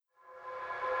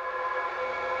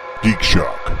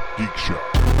GeekShock. GeekShock.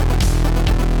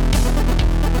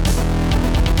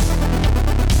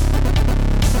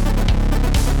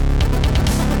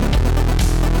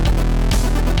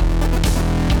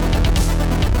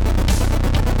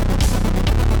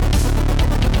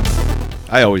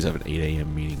 I always have an 8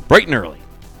 a.m. meeting, bright and early.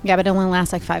 Yeah, but it only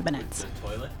lasts like 5 minutes.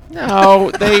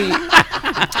 No, they.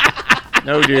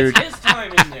 No, dude. It's his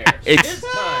time in there. It's his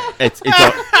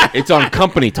time. It's on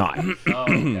company time. Oh,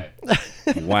 okay.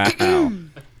 Wow.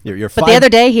 You're But the other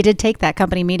day, he did take that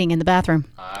company meeting in the bathroom.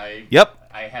 Yep.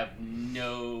 I have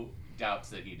no doubts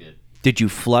that he did. Did you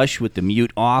flush with the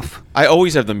mute off? I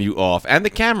always have the mute off and the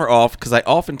camera off because I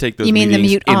often take those You mean the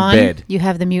meetings mute in on? bed. You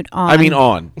have the mute on. I mean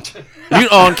on.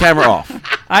 Mute on, camera off.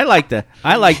 I like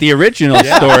the original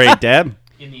story, Deb.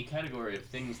 In the category of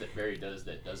things that Barry does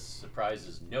that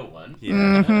surprises no one.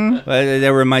 Yeah.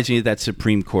 That reminds me of that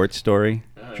Supreme Court story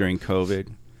during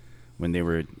COVID when they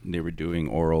were doing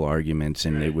oral arguments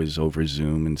and it was over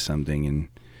Zoom and something and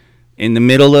in the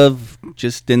middle of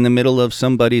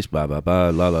somebody's blah blah blah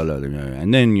la la la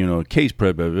and then case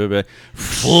blah, blah, blah, blah,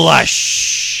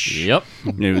 flush. Yep.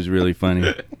 It was really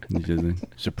funny.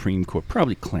 Supreme Court,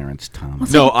 probably Clarence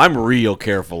Thomas. No, I'm real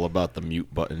careful about the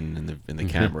mute button in the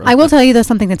camera. I will tell you, though,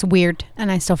 something that's weird,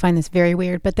 and I still find this very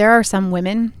weird, but there are some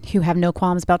women who have no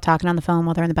qualms about talking on the phone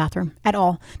while they're in the bathroom at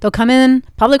all. They'll come in,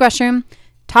 public restroom,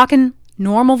 talking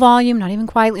normal volume, not even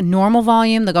quietly, normal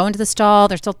volume. They'll go into the stall.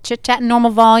 They're still chit-chatting normal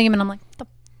volume, and I'm like,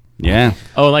 yeah.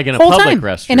 Oh, like in a whole public time.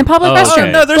 restroom. In a public restroom.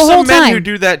 Okay. No, there's The whole some men time. who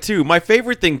do that too. My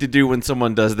favorite thing to do when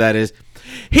someone does that is,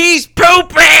 he's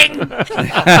pooping!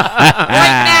 Right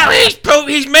now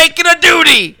he's making a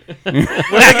duty! What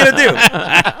are they going to do?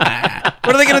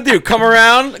 What are they going to do? Come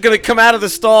around? Going to come out of the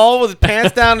stall with his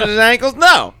pants down to his ankles?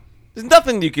 No. There's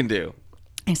nothing you can do.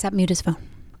 Except mute his phone.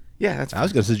 Yeah, that's I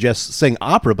was going to suggest sing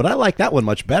opera, but I like that one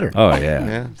much better. Oh yeah.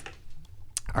 yeah.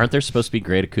 Aren't there supposed to be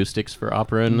great acoustics for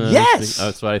opera? And Yes! Oh,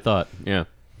 that's what I thought. Yeah.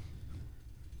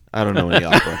 I don't know any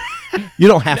opera. You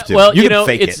don't have to. Well, you you can know,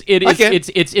 fake it's it.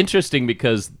 it's interesting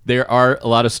because there are a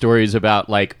lot of stories about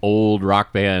like old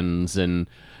rock bands and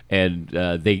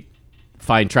they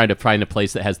trying to find a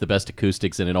place that has the best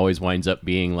acoustics, and it always winds up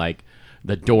being like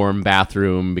the dorm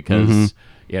bathroom because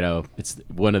it's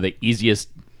one of the easiest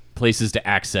places to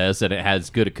access and it has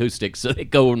good acoustics, so they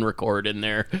go and record in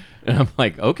there. And I'm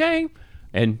like, okay.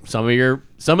 And some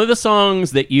of the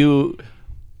songs that you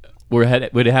would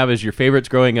have as your favorites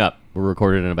growing up were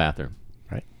recorded in a bathroom.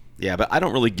 Right. Yeah, but I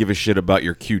don't really give a shit about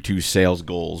your Q2 sales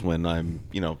goals when I'm,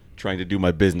 trying to do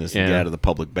my business and get out of the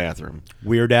public bathroom.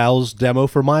 Weird Al's demo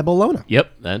for My Bologna.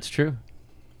 Yep, that's true.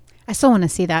 I still want to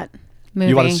see that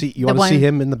movie. You want to see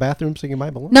him in the bathroom singing My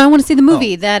Bologna? No, I want to see the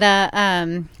movie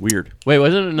that Weird. Wait,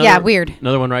 wasn't it another? Yeah, weird.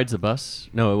 Another one rides the bus?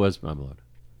 No, it was My Blood.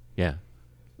 Yeah,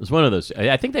 it was one of those.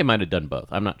 I think they might have done both.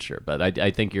 I'm not sure, but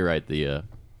I think you're right. The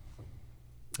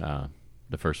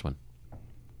first one.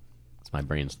 It's my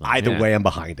brain's thing. Either way, I'm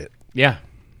behind it. Yeah.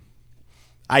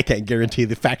 I can't guarantee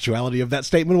the factuality of that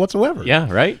statement whatsoever.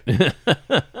 Yeah. Right.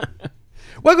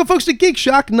 Welcome, folks, to Geek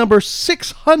Shock number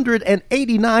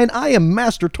 689. I am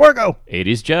Master Torgo.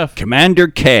 80s Jeff. Commander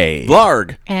K.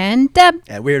 Blarg. and Deb.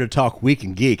 And we're here to talk Week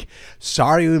in Geek.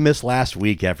 Sorry we missed last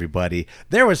week, everybody.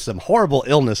 There was some horrible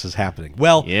illnesses happening.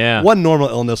 Well, Yeah. one normal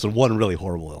illness and one really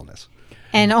horrible illness.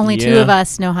 And only two Yeah. of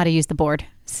us know how to use the board.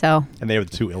 So, And they were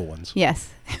the two ill ones. yes.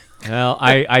 Well,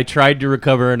 I tried to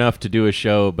recover enough to do a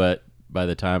show, but by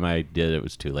the time I did, it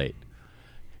was too late.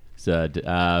 So,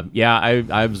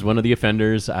 I was one of the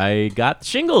offenders. I got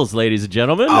shingles, ladies and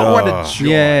gentlemen. Oh, what a joy.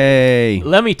 Yay.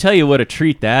 Let me tell you what a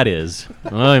treat that is.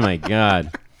 Oh, my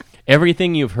God.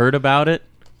 Everything you've heard about it,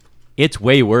 it's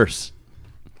way worse.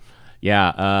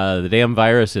 Yeah, the damn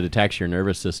virus, it attacks your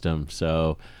nervous system.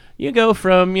 So you go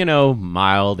from,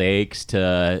 mild aches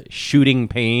to shooting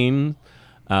pain,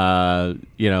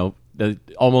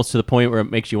 almost to the point where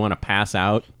it makes you want to pass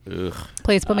out. Ugh.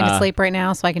 Please put me to sleep right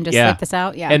now so I can just sleep this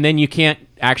out. Yeah. And then you can't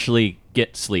actually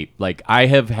get sleep. Like I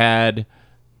have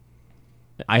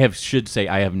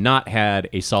not had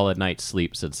a solid night's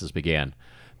sleep since this began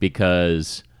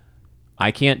because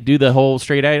I can't do the whole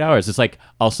straight 8 hours. It's like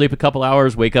I'll sleep a couple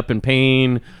hours, wake up in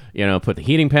pain, put the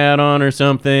heating pad on or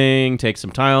something, take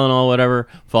some Tylenol, whatever,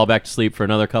 fall back to sleep for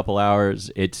another couple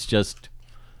hours. It's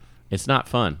not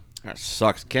fun. That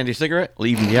sucks. Candy cigarette?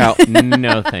 Leaving you out.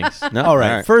 No, thanks. No? All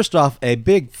right. First off, a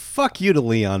big fuck you to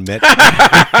Leon Mitt.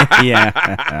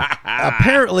 Yeah.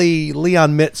 Apparently,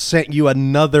 Leon Mitt sent you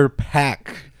another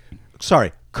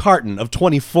carton of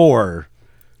 24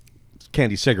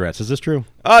 candy cigarettes. Is this true?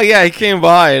 Oh, yeah, he came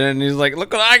by and he's like,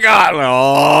 look what I got.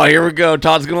 Oh, here we go.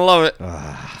 Todd's going to love it.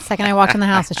 The second I walked in the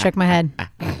house, I shook my head.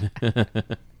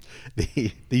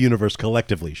 the universe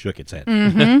collectively shook its head.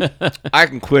 I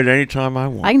can quit anytime I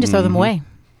want. I can just throw them away.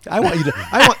 I want you to.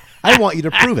 I want you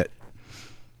to prove it.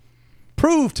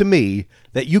 Prove to me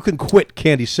that you can quit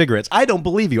candy cigarettes. I don't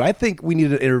believe you. I think we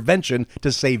need an intervention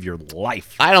to save your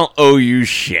life. I don't owe you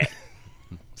shit.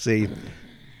 See,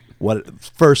 what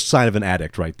first sign of an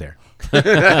addict right there.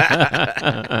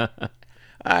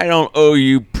 I don't owe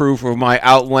you proof of my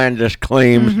outlandish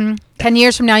claims. 10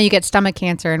 years from now, you get stomach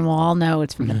cancer, and we'll all know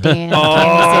it's from the damn candy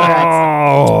cigarettes.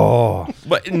 Oh,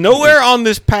 But nowhere on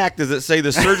this pack does it say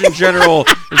the Surgeon General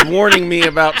is warning me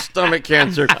about stomach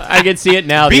cancer. I can see it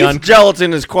now. Beef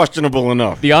gelatin is questionable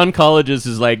enough. The oncologist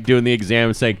is like doing the exam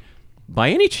and saying, by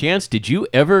any chance, did you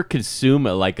ever consume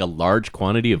a large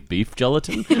quantity of beef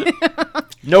gelatin?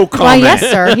 No Why, comment. yes,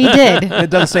 sir, he did. it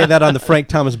doesn't say that on the Frank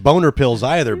Thomas boner pills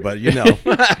either, but you know.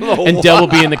 And Dell will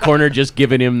be in the corner just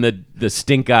giving him the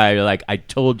stink eye, like, I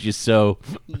told you so.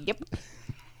 Yep.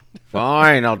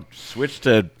 Fine, I'll switch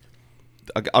to.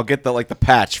 I'll get the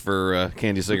patch for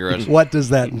candy cigarettes. What does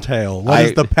that entail? What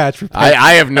is the patch for?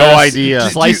 I have no idea.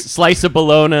 Slice of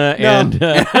bologna and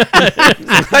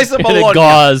Slice of and a bologna.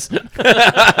 gauze.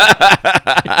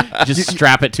 Just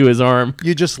strap it to his arm.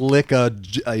 You just lick a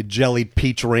jellied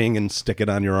peach ring and stick it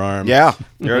on your arm. Yeah,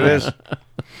 there it is.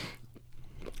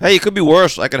 Hey, it could be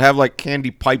worse. I could have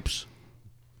candy pipes.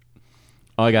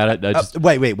 Oh, I got it. Just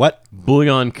Wait, what?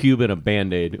 bouillon cube and a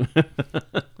Band-Aid.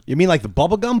 You mean like the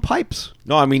bubblegum pipes?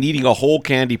 No, I mean eating a whole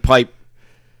candy pipe.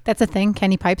 That's a thing.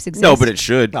 Candy pipes exist. No, but it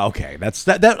should. Okay,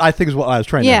 that I think is what I was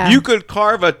trying Yeah. to. You could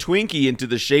carve a Twinkie into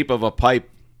the shape of a pipe.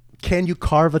 Can you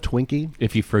carve a Twinkie?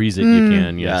 If you freeze it, you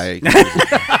can, yes.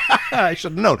 Yeah, I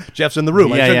should have known. Jeff's in the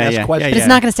room. I Yeah, shouldn't yeah, ask yeah, questions. But it's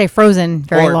not going to stay frozen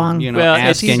very Or, long. Well,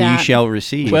 ask it's and that. you shall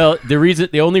receive. Well,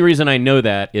 the only reason I know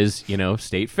that is,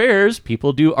 state fairs,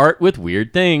 people do art with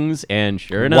weird things, and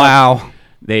sure enough, wow.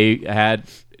 they had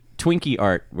Twinkie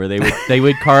art where they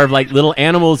would carve little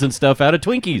animals and stuff out of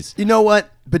Twinkies. You know what?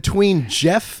 Between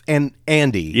Jeff and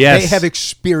Andy, Yes. they have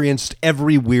experienced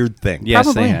every weird thing. Yes,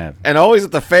 Probably. they have. and always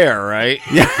at the fair, right?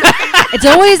 Yeah. It's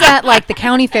always at the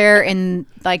county fair in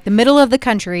the middle of the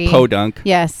country. Podunk.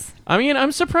 Yes. I mean,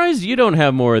 I'm surprised you don't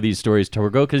have more of these stories,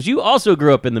 Torgo, because you also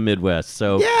grew up in the Midwest.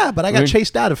 So Yeah, but I got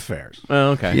chased out of fairs. Oh,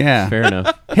 okay. Yeah. Fair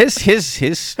enough. His Fair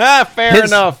His-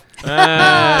 enough.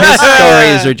 his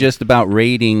stories are just about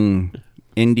raiding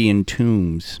Indian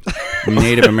tombs,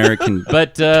 Native American.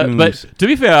 But tombs. to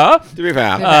be fair, To be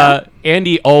fair.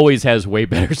 Andy always has way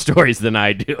better stories than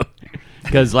I do,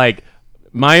 because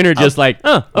mine are just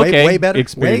okay, way better?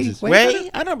 experiences. Way?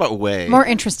 I don't know about way. More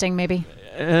interesting, maybe.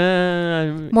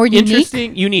 More unique?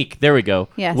 interesting, unique. There we go.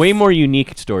 Yes. Way more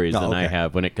unique stories Oh, than I okay.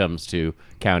 have when it comes to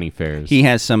county fairs. He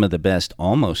has some of the best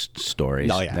almost stories.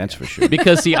 Oh, yeah, that's yeah. for sure.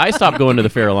 Because see, I stopped going to the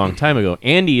fair a long time ago.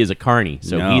 Andy is a carny,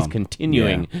 so No. he's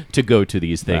continuing to go to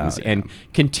these things Oh, yeah. and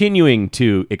continuing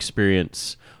to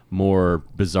experience more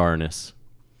bizarreness.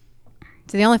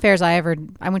 So the only fairs I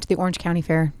went to the Orange County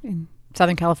Fair in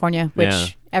Southern California, which Yeah.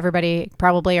 everybody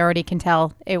probably already can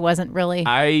tell it wasn't really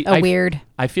weird.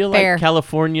 I feel fair. like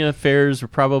California fairs are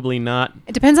probably not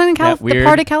It depends on That the weird.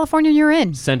 part of California you're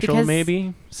in. central, because,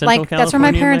 maybe. Central that's where my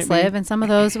California parents might be. live, and some of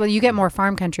those, you get more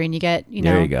farm country, and you get,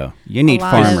 there you go. You need a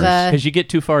lot of, farmers. Because you get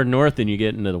too far north and you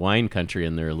get into the wine country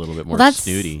and they're a little bit more that's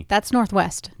snooty. That's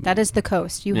Northwest. That is the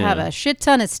coast. You Yeah. have a shit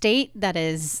ton of state that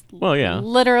is Well, yeah.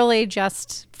 literally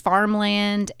just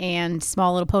farmland and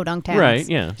small little podunk towns. Right,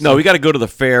 yeah. No, we got to go to the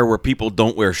fair where people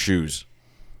don't wear shoes.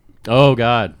 Oh,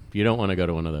 God. You don't want to go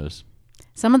to one of those.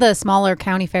 Some of the smaller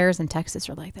county fairs in Texas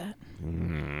are like that.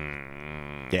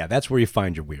 Yeah, that's where you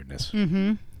find your weirdness.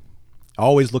 Mm-hmm.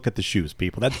 Always look at the shoes,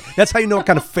 people. That's how you know what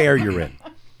kind of fair you're in.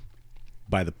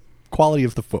 By the quality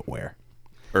of the footwear.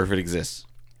 Or if it exists.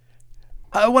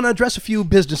 I want to address a few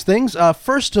business things.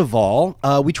 First of all,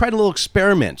 we tried a little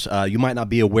experiment you might not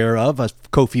be aware of as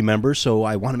Ko-fi members, so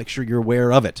I want to make sure you're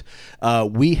aware of it.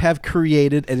 We have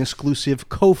created an exclusive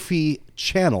Ko-fi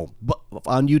channel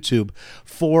on YouTube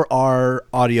for our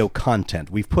audio content.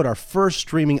 We've put our first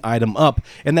streaming item up,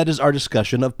 and that is our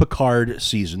discussion of Picard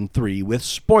Season 3 with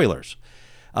spoilers.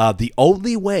 The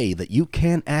only way that you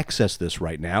can access this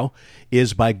right now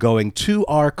is by going to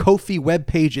our Ko-fi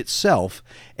webpage itself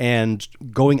and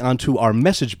going onto our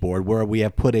message board where we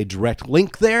have put a direct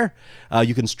link there.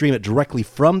 You can stream it directly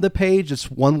from the page. It's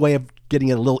one way of getting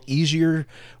it a little easier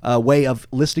way of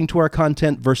listening to our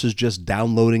content versus just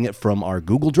downloading it from our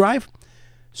Google Drive.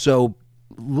 So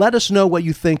let us know what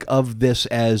you think of this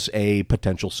as a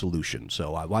potential solution.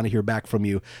 So I want to hear back from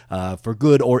you for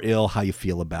good or ill, how you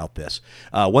feel about this.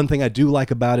 One thing I do like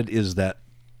about it is that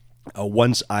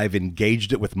Once I've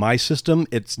engaged it with my system,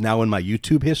 it's now in my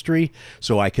YouTube history,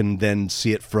 so I can then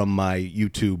see it from my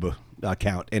YouTube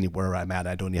account anywhere I'm at.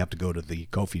 I don't even have to go to the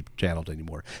Ko-fi channel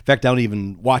anymore. In fact, I don't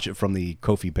even watch it from the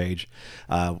Ko-fi page.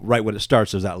 Right when it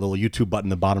starts, there's that little YouTube button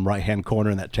in the bottom right-hand corner,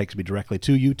 and that takes me directly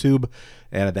to YouTube,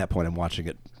 and at that point, I'm watching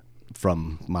it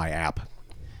from my app.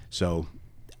 So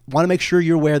want to make sure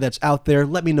you're aware that's out there.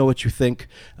 Let me know what you think.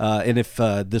 And if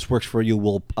this works for you,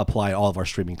 we'll apply all of our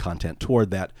streaming content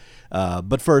toward that.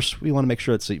 But first, we want to make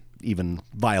sure it's even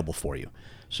viable for you.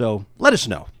 So let us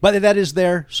know. But that is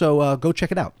there, so go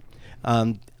check it out.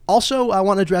 Also, I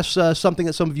want to address something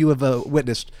that some of you have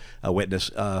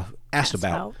asked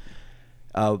about.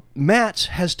 Matt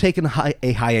has taken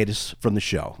a hiatus from the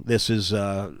show. This is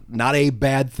not a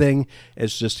bad thing.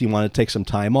 It's just he wanted to take some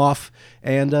time off,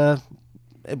 and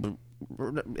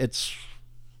it's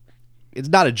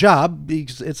not a job.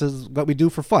 It's what we do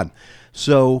for fun.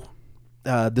 So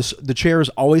the chair is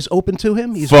always open to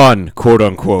him. He's Fun, quote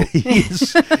unquote.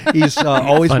 he's always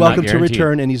Fun, welcome not to guaranteed.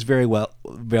 return, and he's very well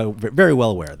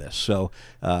aware of this. So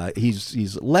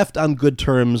he's left on good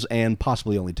terms and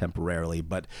possibly only temporarily,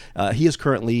 but he is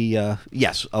currently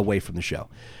away from the show.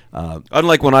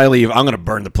 Unlike when I leave, I'm going to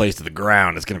burn the place to the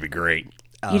ground. It's going to be great.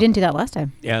 You didn't do that last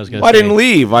time Yeah, I was gonna Well, I say. didn't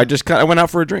leave. I went out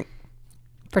for a drink.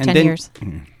 for And 10 then- years.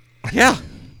 Yeah.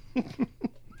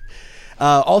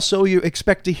 Also, you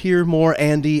expect to hear more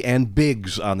Andy and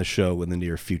Biggs on the show in the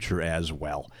near future as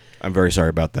well. I'm very sorry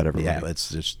about that, everybody. Yeah, it's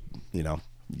just,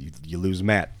 you lose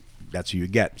Matt. That's who you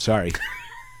get. Sorry.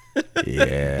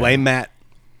 Yeah. Blame Matt.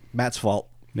 Matt's fault.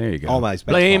 There you go. All Matt's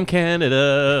Blame fault.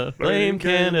 Canada. Blame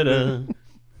Canada.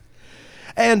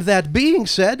 And that being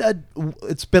said,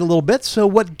 it's been a little bit, so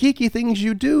what geeky things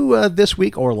you do this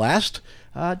week or last?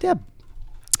 Deb.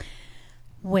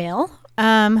 Well,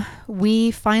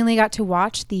 we finally got to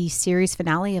watch the series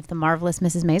finale of The Marvelous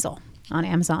Mrs. Maisel on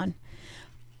Amazon.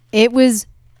 It was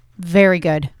very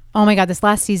good. Oh my God, this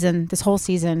whole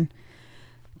season,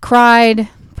 cried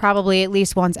probably at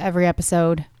least once every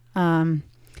episode.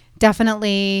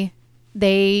 Definitely,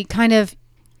 they kind of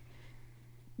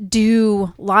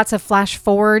do lots of flash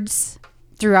forwards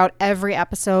throughout every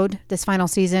episode this final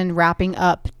season, wrapping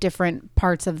up different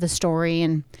parts of the story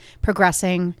and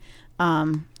progressing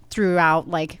throughout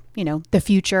the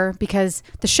future, because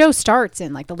the show starts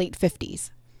in the late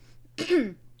 50s.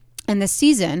 And this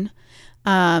season,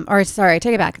 I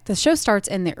take it back. The show starts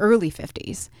in the early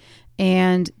 50s.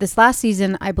 And this last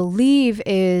season, I believe,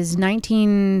 is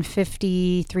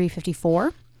 1953,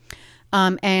 54.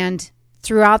 And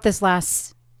throughout this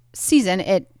last season,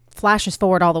 it flashes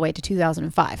forward all the way to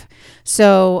 2005.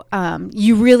 So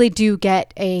you really do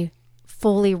get a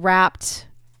fully wrapped,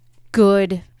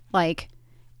 good,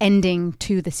 ending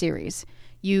to the series.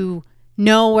 You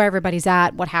know where everybody's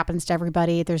at, what happens to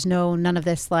everybody. There's none of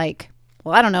this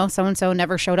I don't know, so-and-so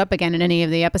never showed up again in any of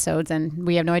the episodes and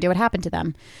we have no idea what happened to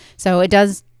them. So it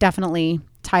does definitely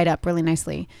tie it up really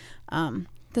nicely.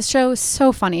 The show is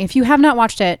so funny. If you have not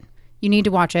watched it, you need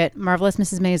to watch it. Marvelous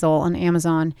Mrs. Maisel on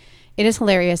Amazon. It is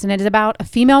hilarious, and it is about a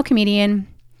female comedian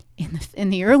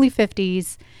in the early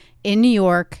 50s in New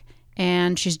York,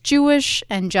 and she's Jewish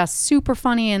and just super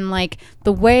funny, and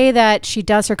the way that she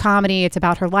does her comedy, it's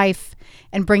about her life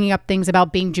and bringing up things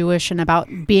about being Jewish and about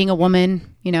being a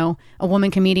woman, a woman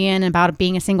comedian, and about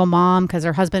being a single mom because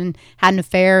her husband had an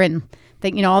affair, and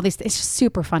all these. It's just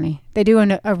super funny. They do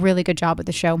a really good job with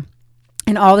the show,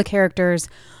 and all the characters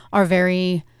are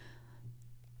very.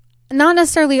 Not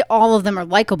necessarily all of them are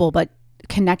likable, but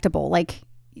connectable.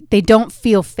 They don't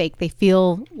feel fake. They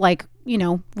feel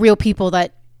real people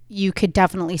that you could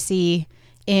definitely see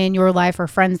in your life or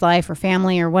friend's life or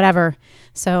family or whatever.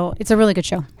 So it's a really good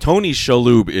show. Tony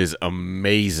Shalhoub is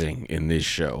amazing in this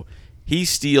show. He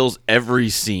steals every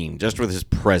scene just with his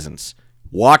presence.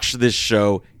 Watch this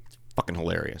show. It's fucking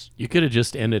hilarious. You could have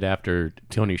just ended after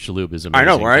Tony Shalhoub is amazing. I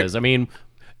know, right? 'Cause,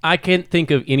 I can't think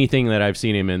of anything that I've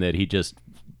seen him in that he just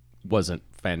wasn't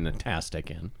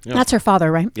fantastic in. Yeah. That's her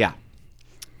father, right? Yeah.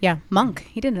 Yeah, Monk.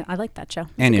 He didn't. I like that show.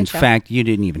 It's And a in good show. fact, you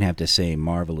didn't even have to say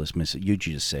Marvelous Miss. You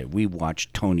just say, we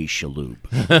watched Tony Shalhoub.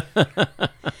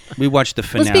 We watched the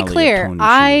finale Let's be clear. of Tony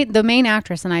Shalhoub. The main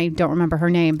actress, and I don't remember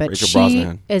her name, but Rachel she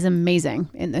Brosnahan. is amazing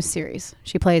in this series.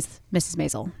 She plays Mrs.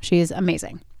 Maisel. She is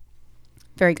amazing.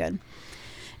 Very good.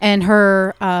 And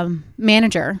her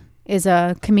manager is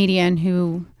a comedian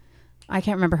who, I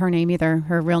can't remember her name either,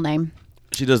 her real name,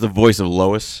 She does the voice of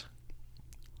Lois.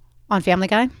 on Family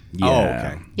Guy. Yeah. Oh,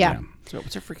 okay. Yeah. So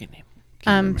what's her freaking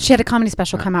name? She had a comedy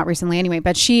special come out recently anyway,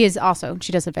 but she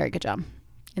does a very good job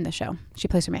in the show. She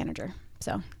plays her manager.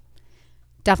 So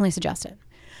definitely suggest it.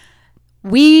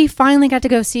 We finally got to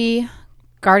go see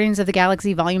Guardians of the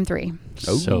Galaxy Volume 3.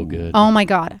 So good. Oh my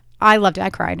God. I loved it. I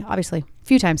cried, obviously, a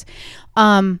few times.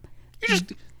 You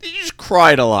just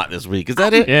cried a lot this week. Is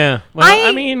that it? Yeah. Well,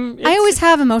 I mean, I always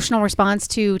have emotional response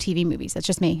to TV movies. That's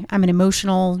just me. I'm an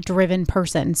emotional driven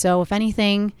person. So if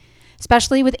anything,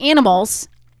 especially with animals,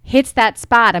 hits that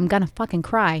spot, I'm going to fucking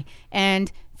cry.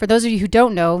 And for those of you who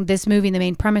don't know, this movie, the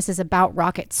main premise is about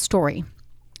Rocket's story.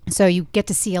 So you get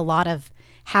to see a lot of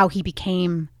how he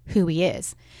became who he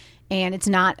is. And it's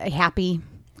not a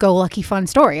happy-go-lucky fun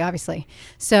story, obviously.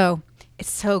 So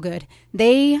it's so good.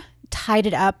 They tied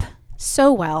it up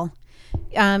so well.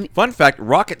 Fun fact,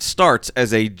 Rocket starts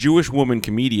as a Jewish woman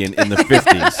comedian in the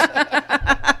 50s.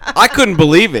 I couldn't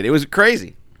believe it. It was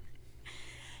crazy.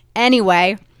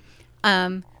 Anyway,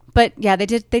 but yeah, they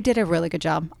did a really good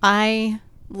job. I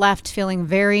left feeling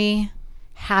very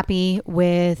happy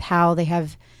with how they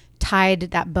have tied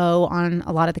that bow on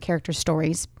a lot of the characters'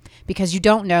 stories, because you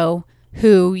don't know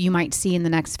who you might see in the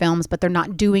next films, but they're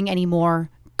not doing any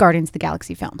more Guardians of the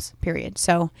Galaxy films, period.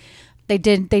 So they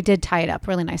did tie it up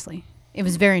really nicely. It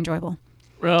was very enjoyable.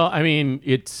 well, I mean,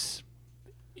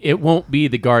 it won't be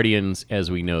the Guardians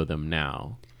as we know them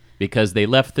now, because they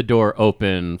left the door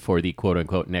open for the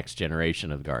quote-unquote next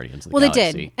generation of Guardians of the Galaxy.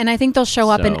 They did. And I think they'll show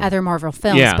up in So, other Marvel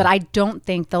films, yeah. but I don't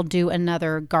think they'll do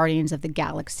another Guardians of the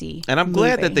Galaxy And I'm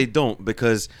glad movie. that they don't,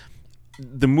 because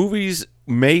the movies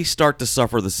may start to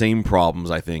suffer the same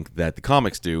problems, I think, that the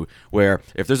comics do, where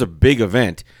if there's a big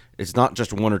event, it's not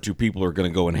just one or two people who are going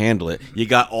to go and handle it. You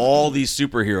got all these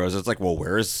superheroes. It's like, well,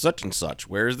 where is such and such?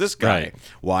 Where is this guy? Right.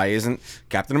 Why isn't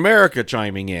Captain America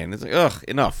chiming in? It's like, ugh,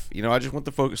 enough. I just want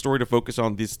the story to focus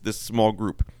on this small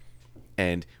group.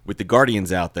 And with the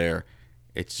Guardians out there,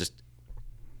 it's just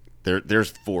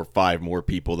there's 4 or 5 more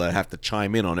people that have to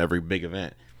chime in on every big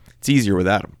event. It's easier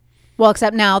without them. Well,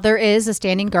 except now there is a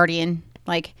standing Guardian.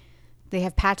 Like, they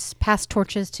have passed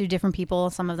torches to different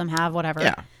people. Some of them have, whatever.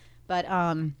 Yeah. But,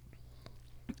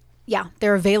 yeah,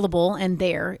 they're available and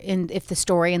there. And if the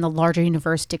story and the larger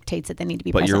universe dictates that they need to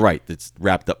be But present. you're right. It's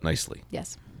wrapped up nicely.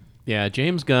 Yes. Yeah,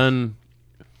 James Gunn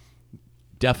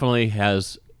definitely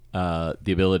has the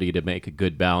ability to make a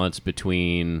good balance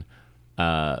between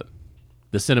the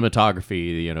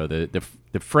cinematography,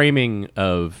 the framing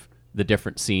of the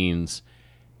different scenes,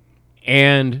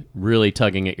 and really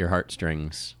tugging at your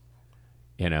heartstrings.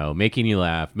 Making you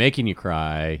laugh, making you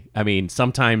cry. I mean,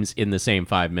 sometimes in the same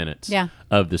 5 minutes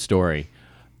of the story.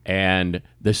 And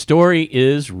the story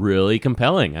is really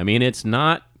compelling. I mean, it's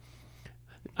not...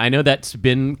 I know that's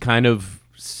been kind of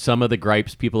some of the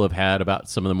gripes people have had about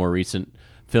some of the more recent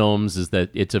films, is that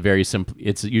it's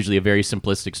usually a very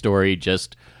simplistic story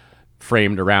just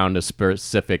framed around a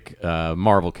specific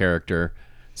Marvel character.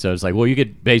 So it's like, well, you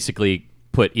could basically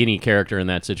put any character in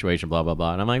that situation, blah, blah,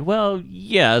 blah. And I'm like, well,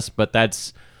 yes, but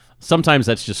sometimes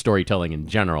that's just storytelling in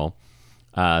general,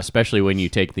 especially when you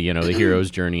take the hero's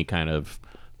journey kind of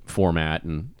format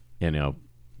and,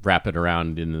 wrap it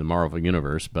around in the Marvel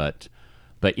universe. But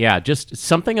yeah, just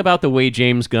something about the way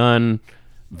James Gunn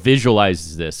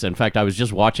visualizes this. In fact, I was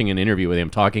just watching an interview with him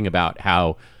talking about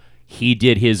how he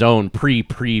did his own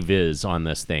pre-viz on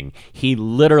this thing. He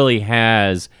literally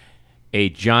has a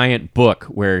giant book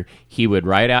where he would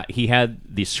write out, he had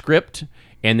the script,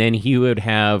 and then he would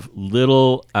have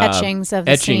little Etchings of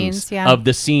the scenes, yeah. of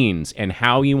the scenes and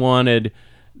how he wanted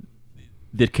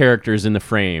the characters in the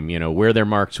frame, where their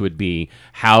marks would be,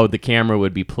 how the camera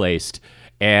would be placed,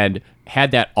 and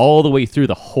had that all the way through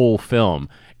the whole film.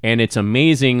 And it's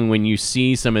amazing when you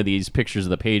see some of these pictures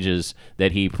of the pages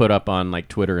that he put up on like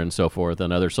Twitter and so forth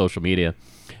and other social media,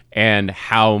 and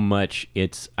how much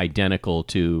it's identical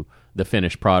to the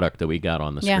finished product that we got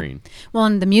on the screen. Well,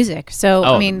 and the music. So,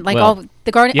 Oh, I mean, like well,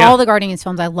 all the Guardians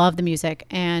films, I love the music.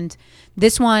 And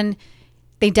this one,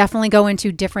 they definitely go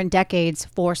into different decades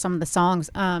for some of the songs.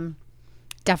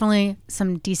 Definitely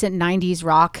some decent 90s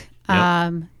rock,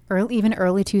 even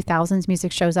early 2000s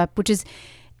music shows up, which is,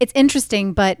 it's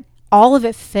interesting, but all of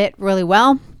it fit really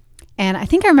well. And I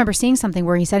think I remember seeing something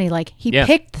where he said he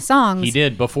picked the songs. He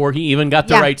did before he even got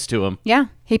the rights to them. Yeah.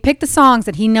 He picked the songs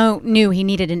that he knew he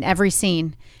needed in every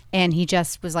scene. And he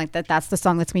just was like, that's the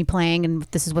song that's going to be playing, and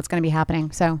this is what's going to be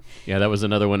happening. So yeah, that was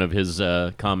another one of his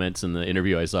comments in the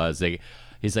interview I saw.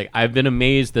 He's like, I've been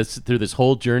amazed through this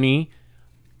whole journey,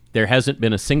 there hasn't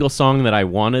been a single song that I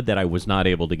wanted that I was not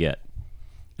able to get.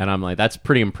 And I'm like, that's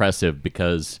pretty impressive,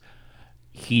 because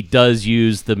he does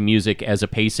use the music as a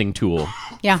pacing tool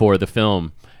for the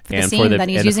film and for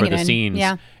the scenes.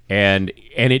 Yeah. And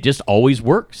it just always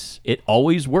works. It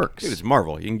always works. Dude, it's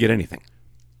Marvel. You can get anything.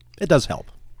 It does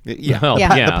help. Yeah. Well,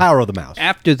 Yeah. The power of the mouse.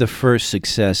 After the first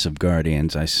success of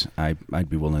Guardians, I'd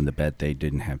be willing to bet they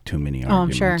didn't have too many Oh, I'm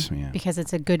arguments. sure. Yeah. Because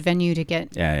it's a good venue to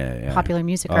get Yeah. popular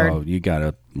music Oh, heard. you got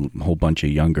a whole bunch of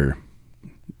the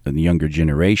younger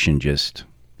generation just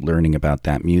learning about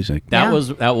that music. That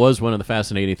Yeah. was one of the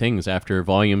fascinating things after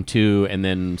Volume 2 and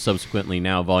then subsequently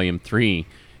now Volume 3.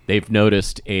 They've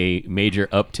noticed a major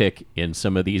uptick in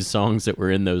some of these songs that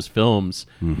were in those films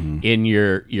in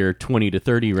your 20 to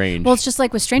 30 range. Well, it's just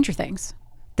like with Stranger Things.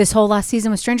 This whole last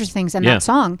season with Stranger Things and Yeah. that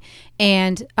song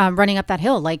and Running Up That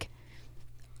Hill. Like,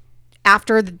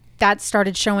 after that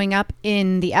started showing up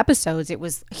in the episodes,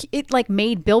 it like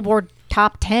made Billboard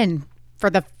top 10 for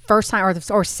the first time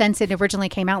or since it originally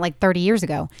came out like 30 years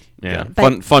ago. yeah.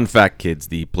 But Fun fact, kids,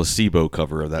 the placebo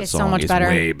cover of that it's song so much is better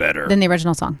way better. than the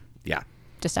original song. Yeah.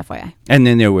 Just FYI. And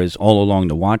then there was All Along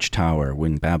the Watchtower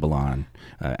when Babylon.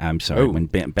 when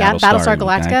Battlestar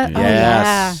Galactica? Oh,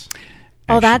 Yes. yeah.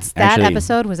 Oh, that actually-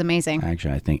 episode was amazing.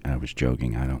 Actually, I think I was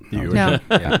joking. I don't know. No.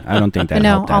 Yeah, I don't think that No,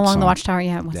 helped that All Along the song. Watchtower,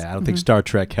 yeah, it was. Yeah, I don't think Star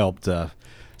Trek helped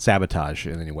sabotage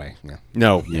in any way. Yeah.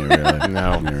 No. Yeah, really.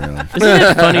 No. Yeah, really. Isn't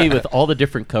it funny with all the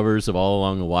different covers of All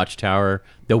Along the Watchtower,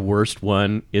 the worst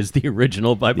one is the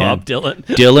original by Bob Dylan.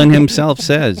 Dylan himself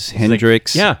says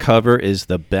Hendrix' yeah. cover is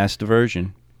the best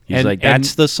version. He's And- like,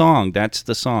 that's and- the song. That's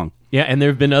the song. Yeah, and there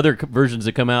have been other versions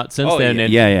that come out since Oh, then. yeah.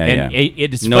 And, Yeah, and yeah.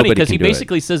 it's funny Nobody because he can do it.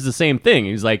 basically says the same thing.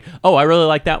 He's like, "Oh, I really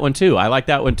like that one too. I like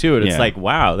that one too." And it's Yeah. like,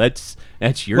 "Wow, that's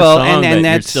your Well, song and that you're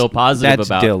that's still positive that's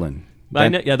about." Dylan. I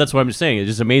know, yeah, that's what I'm just saying. It's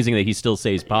just amazing that he still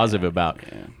stays positive about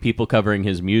people covering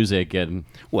his music. And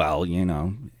Well,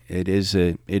 it is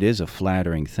a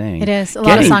flattering thing. It is. A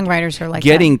lot of songwriters are like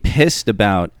getting pissed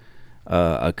about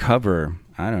a cover.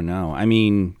 I don't know. I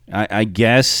mean, I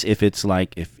guess if it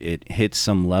hits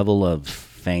some level of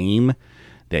fame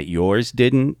that yours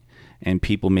didn't, and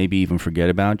people maybe even forget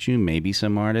about you, maybe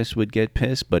some artists would get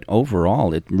pissed. But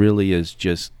overall, it really is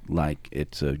just like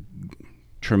it's a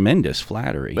tremendous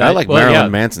flattery. I like Well, Marilyn yeah.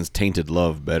 Manson's Tainted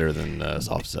Love better than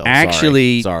Soft Cell.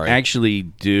 Actually, Sorry.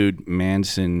 dude,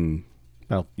 Manson.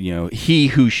 Well, He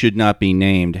who should not be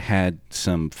named had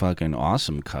some fucking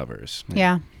awesome covers.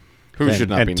 Yeah. Who should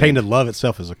not and be Tainted Love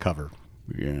itself is a cover.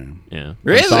 Yeah. yeah,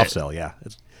 Really? Soft Cell, yeah.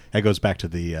 That goes back to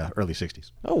the early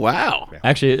 60s. Oh, wow.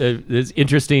 actually, this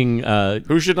interesting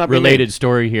Who should not be related named?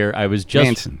 story here. I was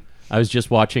Manson.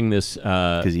 just watching this.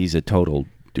 Because he's a total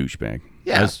douchebag.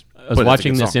 Yeah. I was But it's a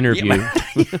watching good this song. interview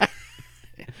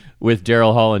with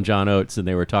Daryl Hall and John Oates, and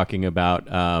they were talking about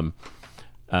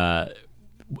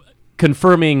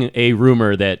confirming a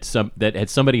rumor that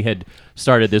somebody had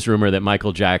started this rumor that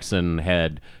Michael Jackson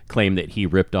had claimed that he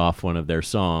ripped off one of their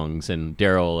songs, and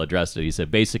Daryl addressed it. He said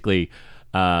basically,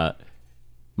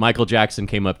 Michael Jackson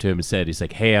came up to him and said, he's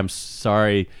like, "Hey, I'm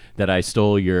sorry that I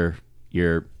stole your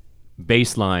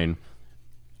bass line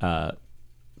to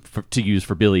use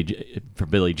for Billie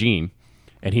Jean."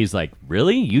 And he's like,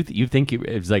 "Really? You think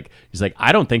he's like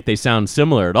I don't think they sound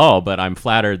similar at all, but I'm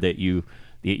flattered that you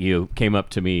came up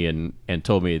to me and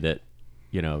told me that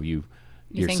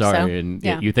you're think sorry so? and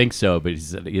Yeah. you think so." But he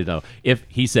said, if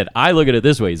he said, I look at it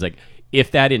this way, he's like, if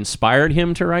that inspired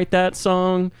him to write that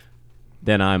song,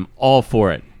 then I'm all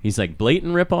for it. He's like,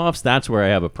 blatant ripoffs, that's where I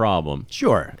have a problem.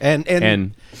 Sure. And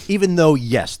even though,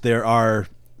 yes, there are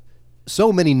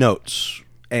so many notes,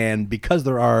 and because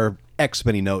there are X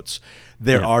many notes,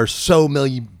 there are so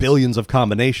many billions of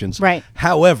combinations. Right.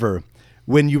 However,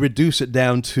 when you reduce it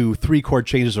down to 3 chord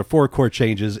changes or 4 chord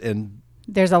changes, and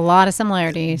There's a lot of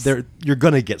similarities. you're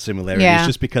going to get similarities Yeah.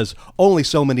 just because only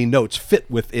so many notes fit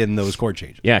within those chord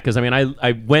changes. Yeah, because I mean,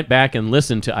 I went back and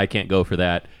listened to I Can't Go For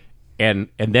That, and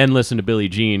then listened to Billie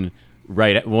Jean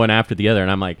one after the other, and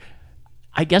I'm like,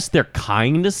 I guess they're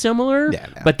kind of similar, Yeah,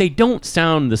 no. but they don't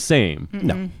sound the same.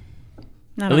 No.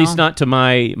 Not At least all. not to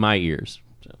my ears.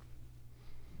 So.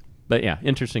 But yeah,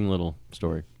 interesting little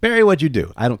story. Barry, what'd you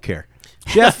do? I don't care.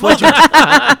 Jeff, what'd you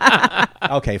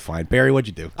do? Okay, fine. Barry, what'd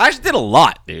you do? I actually did a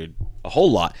lot, dude. A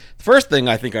whole lot. The first thing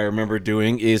I think I remember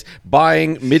doing is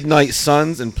buying Midnight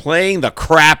Suns and playing the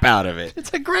crap out of it.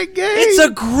 It's a great game. It's a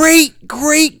great,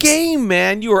 great game,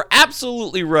 man. You are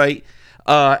absolutely right.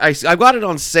 I got it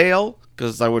on sale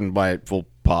because I wouldn't buy it full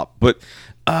pop, but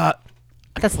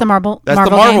That's the Marvel. that's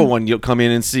the Marvel game? one you'll come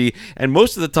in and see. And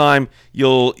most of the time,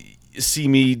 you'll see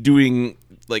me doing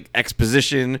like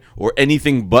exposition or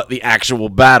anything but the actual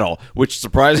battle, which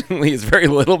surprisingly is very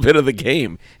little bit of the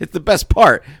game. It's the best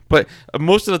part. But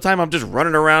most of the time, I'm just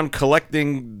running around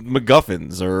collecting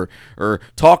MacGuffins or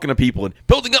talking to people and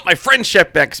building up my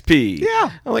friendship XP.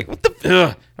 Yeah. I'm like, what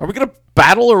the? Are we gonna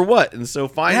battle or what? And so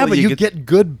finally, Yeah, but you get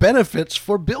good benefits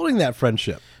for building that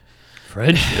friendship.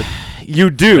 Friendship. you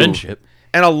do. Friendship.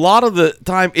 And a lot of the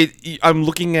time, I'm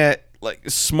looking at like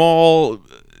small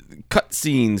cut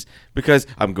scenes because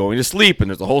I'm going to sleep and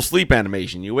there's a whole sleep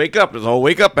animation. You wake up, there's a whole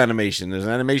wake up animation. There's an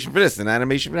animation for this, an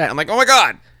animation for that. I'm like, oh my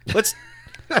god, let's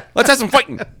have some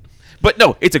fighting. But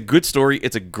no, it's a good story.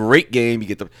 It's a great game. You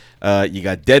get you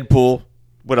got Deadpool.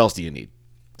 What else do you need?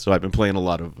 So I've been playing a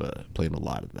lot of that.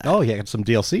 Oh, yeah, got some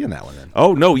DLC in that one then.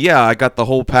 Oh no, yeah, I got the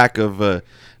whole pack of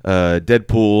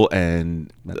Deadpool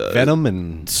and Venom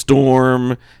and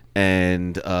Storm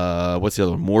and what's the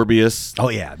other one? Morbius. oh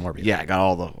yeah, Morbius. Yeah, I got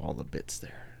all the bits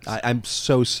there. I'm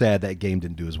so sad that game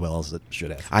didn't do as well as it should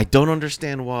have. I don't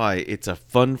understand why. It's a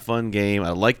fun game.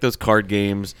 I like those card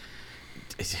games.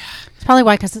 It's probably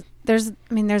why, because there's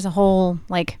a whole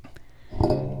like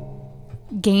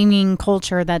gaming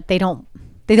culture that they don't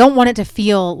want it to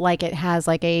feel like it has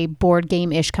like a board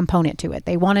game-ish component to it.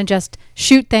 They want to just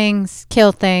shoot things,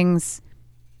 kill things,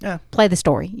 play the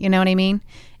story. You know what I mean?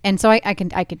 And so I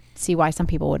could see why some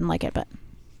people wouldn't like it, but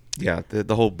Yeah,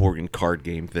 the whole board and card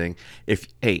game thing. Here's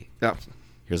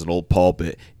an old Paul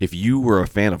bit. If you were a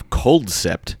fan of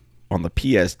Culdcept on the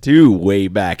PS2 way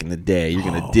back in the day, you're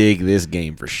gonna dig this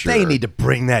game for sure. They need to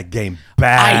bring that game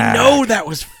back. I know, that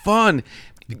was fun.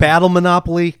 Battle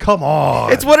Monopoly, come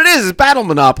on. It's what it is. It's Battle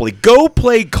Monopoly. Go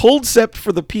play Culdcept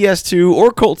for the PS2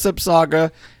 or Culdcept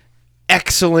Saga.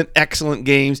 Excellent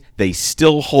games. They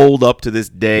still hold up to this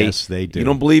day. Yes, they do. You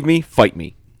don't believe me? Fight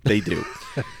me. They do.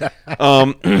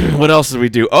 What else did we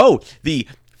do? Oh, the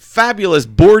fabulous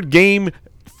board game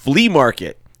flea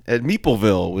market at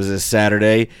Meepleville was this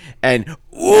Saturday, and ooh,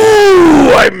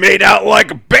 I made out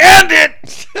like a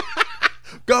bandit.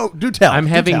 Go, do tell. I'm do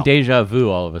having tell. deja vu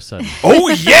all of a sudden. Oh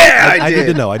yeah, I did. need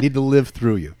to know. I need to live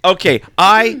through you. Okay,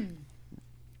 I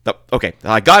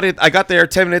got it. I got there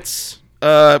 10 minutes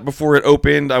before it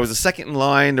opened. I was the second in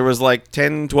line. There was like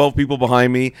 10, 12 people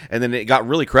behind me, and then it got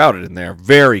really crowded in there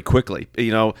very quickly.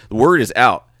 You know, the word is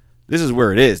out. This is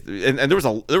where it is, and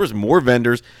there was more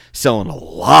vendors selling a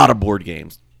lot of board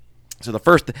games. So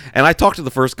and I talked to the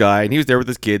first guy, and he was there with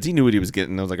his kids. He knew what he was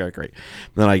getting. I was like, all right, great.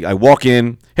 And then I walk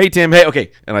in. Hey, Tim. Hey,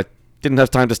 okay. And I didn't have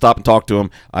time to stop and talk to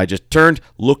him. I just turned,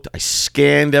 looked, I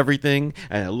scanned everything,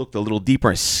 and I looked a little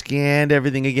deeper. I scanned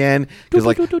everything again.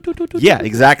 Yeah,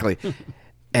 exactly.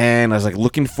 And I was like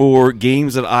looking for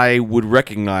games that I would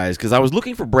recognize because I was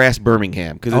looking for Brass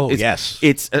Birmingham. Because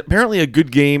it's apparently a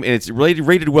good game, and it's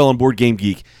rated well on Board Game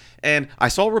Geek. And I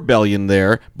saw Rebellion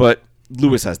there, but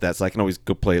Lewis has that, so I can always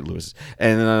go play at Lewis.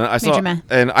 And I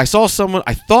saw someone.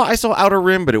 I thought I saw Outer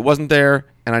Rim, but it wasn't there.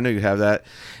 And I know you have that.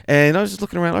 And I was just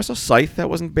looking around. I saw Scythe. That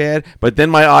wasn't bad. But then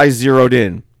my eyes zeroed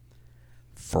in.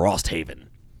 Frosthaven.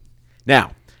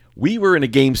 Now, we were in a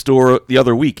game store the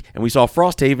other week, and we saw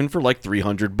Frosthaven for like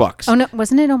 $300. Oh no,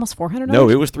 wasn't it almost $400? No,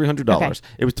 it was $300. Okay.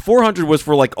 It was $400 was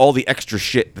for like all the extra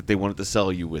shit that they wanted to sell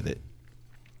you with it.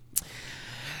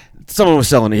 Someone was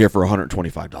selling it here for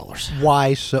 $125.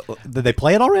 Why so? Did they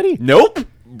play it already? Nope.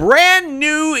 Brand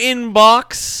new in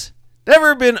box.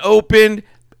 Never been opened.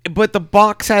 But the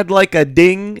box had like a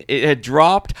ding. It had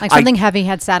dropped. Like something heavy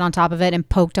had sat on top of it and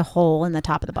poked a hole in the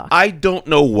top of the box. I don't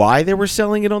know why they were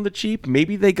selling it on the cheap.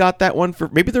 Maybe they got that one for...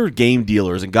 Maybe they were game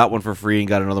dealers and got one for free and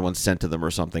got another one sent to them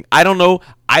or something. I don't know.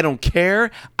 I don't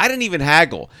care. I didn't even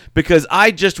haggle because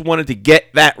I just wanted to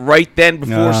get that right then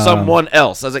before someone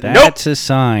else. I was like, nope. That's a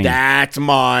sign. That's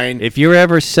mine. If you're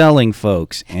ever selling,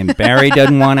 folks, and Barry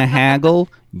doesn't want to haggle,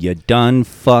 you done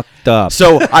fucked up.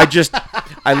 So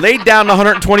I laid down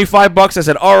 $125. I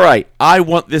said, all right, I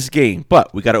want this game,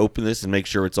 but we got to open this and make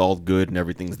sure it's all good and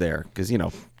everything's there because, you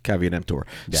know, caveat emptor.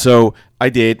 Yeah. So I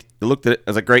did. I looked at it.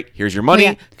 I was like, great, here's your money.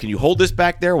 Yeah. Can you hold this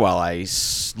back there while I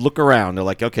look around? They're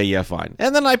like, okay, yeah, fine.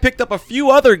 And then I picked up a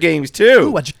few other games, too.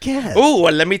 Ooh, what'd you get? Ooh,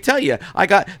 well, let me tell you. I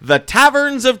got the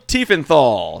Taverns of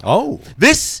Tiefenthal. Oh.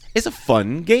 This is a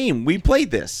fun game. We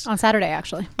played this. On Saturday,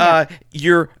 actually.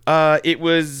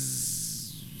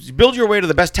 You build your way to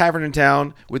the best tavern in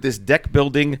town with this deck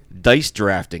building dice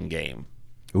drafting game.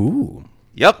 Ooh.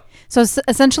 Yep. So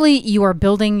essentially, you are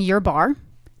building your bar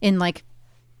in like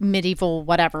medieval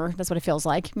whatever. That's what it feels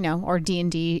like, you know, or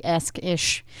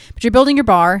D&D-esque-ish. But you're building your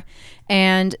bar,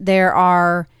 and there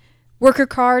are worker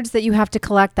cards that you have to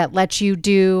collect that let you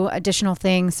do additional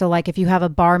things. So like if you have a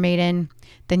bar maiden,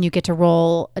 then you get to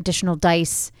roll additional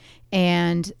dice,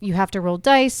 and you have to roll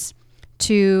dice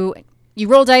to... You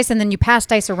roll dice and then you pass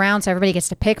dice around so everybody gets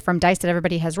to pick from dice that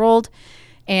everybody has rolled.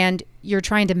 And you're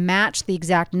trying to match the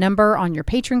exact number on your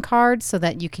patron cards so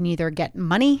that you can either get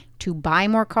money to buy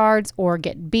more cards or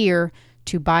get beer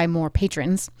to buy more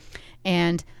patrons.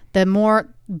 And the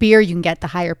more beer you can get, the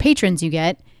higher patrons you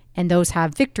get. and those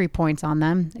have victory points on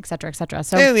them, et cetera, et cetera.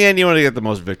 So in the end, you want to get the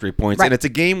most victory points. Right. And it's a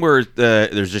game where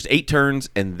there's just 8 turns,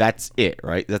 and that's it,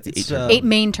 right? That's the 8 turns. 8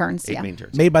 main turns. 8 Yeah. main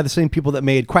turns. Made by the same people that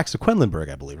made Quacks of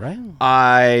Quedlinburg, I believe, right?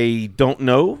 I don't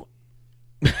know.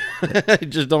 I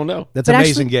just don't know. That's But an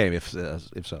amazing actually- game,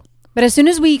 if so. But as soon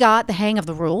as we got the hang of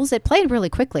the rules, it played really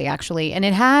quickly, actually. And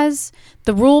it has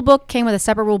the rule book came with a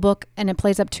separate rule book, and it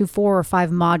plays up to 4 or 5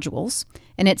 modules.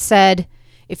 And it said,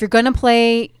 if you're going to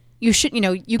play, you should, you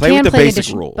Play can with the play basic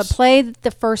addition, rules. but play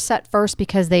the first set first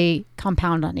because they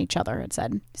compound on each other. It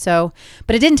said so,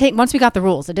 but it didn't take. Once we got the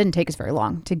rules, it didn't take us very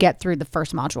long to get through the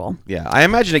first module. Yeah, I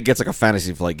imagine it gets like a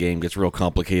Fantasy Flight game, gets real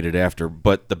complicated after,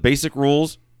 but the basic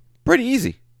rules, pretty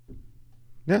easy.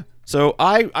 Yeah. So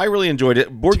I really enjoyed it.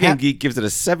 Board Game Geek gives it a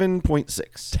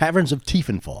 7.6. Taverns of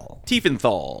Tiefenthal.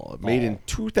 Tiefenthal, made in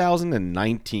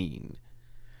 2019.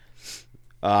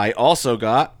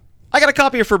 I got a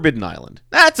copy of Forbidden Island.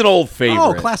 That's an old favorite.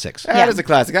 Oh, classics. That Yeah. is a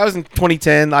classic. That was in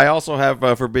 2010. I also have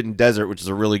Forbidden Desert, which is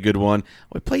a really good one.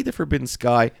 We played the Forbidden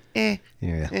Sky.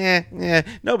 Yeah.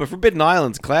 No, but Forbidden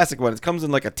Island's a classic one. It comes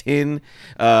in like a tin.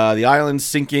 The island's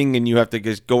sinking, and you have to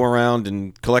just go around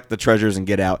and collect the treasures and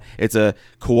get out. It's a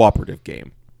cooperative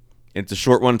game. It's a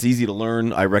short one. It's easy to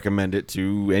learn. I recommend it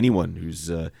to anyone who's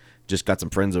just got some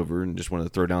friends over and just wanted to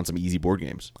throw down some easy board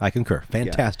games. I concur.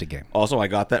 Fantastic game. Also, I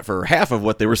got that for half of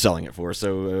what they were selling it for,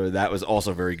 so that was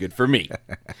also very good for me.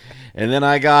 And then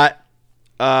I got,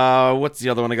 what's the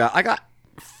other one I got? I got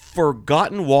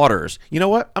Forgotten Waters. You know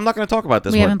what? I'm not going to talk about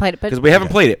this We one. haven't played it, but- because we haven't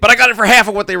played it. But I got it for half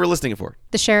of what they were listing it for.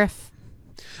 The sheriff.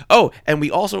 Oh, and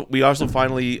we also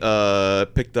finally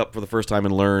picked up for the first time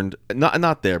and learned,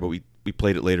 not there, but we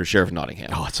played it later, Sheriff Nottingham.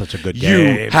 Oh, it's such a good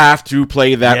game. You have to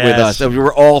play that with Yes. us. We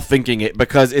were all thinking it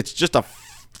because it's just a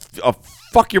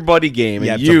fuck your buddy game.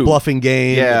 Yeah, and it's a bluffing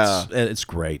game. Yeah. It's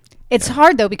great. It's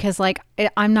hard though because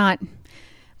I'm not.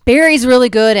 Barry's really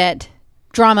good at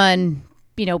drama and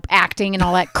acting and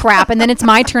all that crap, and then it's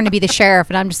my turn to be the sheriff,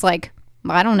 and I'm just like,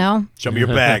 I don't know. Show me your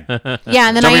bag. Yeah,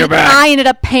 and then Tell me your bag. I ended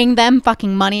up paying them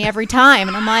fucking money every time,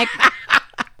 and I'm like,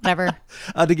 whatever.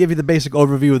 To give you the basic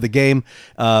overview of the game,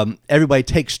 everybody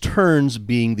takes turns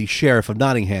being the sheriff of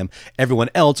Nottingham. Everyone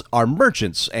else are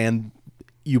merchants, and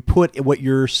you put what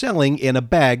you're selling in a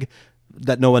bag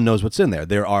that no one knows what's in there.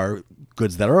 There are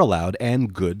goods that are allowed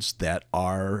and goods that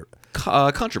are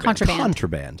contraband.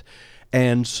 contraband.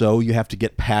 And so you have to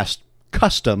get past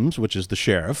customs, which is the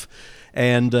sheriff,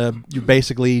 and you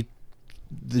basically,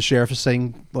 the sheriff is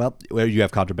saying, well, you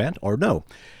have contraband or no.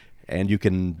 And you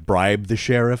can bribe the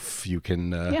sheriff. You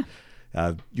can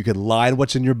you can lie on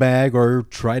what's in your bag or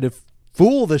try to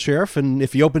fool the sheriff. And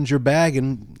if he opens your bag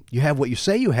and you have what you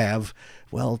say you have,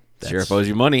 well, Sheriff owes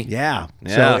you money. Yeah.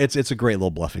 Yeah. So it's a great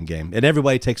little bluffing game, and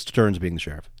everybody takes turns being the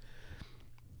sheriff.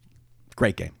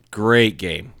 Great game. Great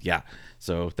game. Yeah.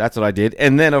 So that's what I did.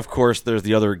 And then, of course, there's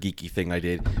the other geeky thing I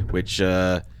did, which,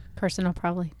 Person will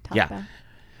probably talk yeah. about.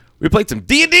 We played some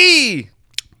D&D.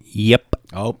 Yep.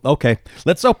 Oh, okay.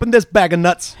 Let's open this bag of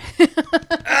nuts.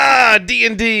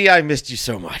 D&D. I missed you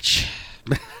so much.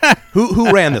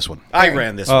 Who ran this one? I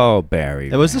ran this one. Oh, Barry.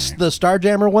 Was this the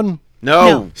Starjammer one?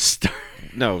 No.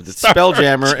 No, the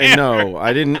Spelljammer, and no,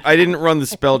 I didn't run the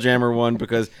Spelljammer one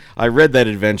because I read that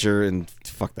adventure and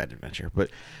fuck that adventure.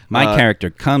 But My character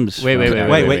comes. Wait, from wait, that.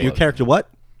 Wait. Your character what?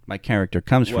 My character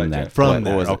comes What, from that. From What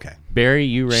that. was it? Okay. Barry,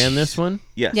 you ran this one?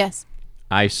 yes, Yes.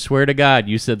 I swear to God,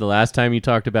 you said the last time you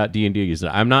talked about D&D, you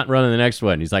said, I'm not running the next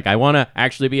one. He's like, I want to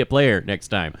actually be a player next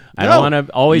time. I No. don't want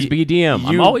to always be DM.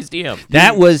 I'm always DM.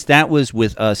 That was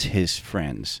with us, his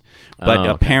friends. But Oh, okay.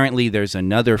 apparently there's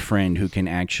another friend who can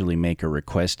actually make a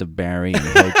request of Barry and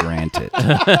he'll grant it.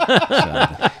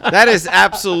 that is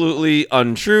absolutely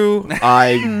untrue.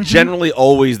 I'm generally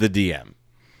always the DM,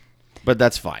 but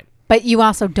that's fine. But you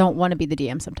also don't want to be the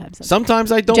DM sometimes.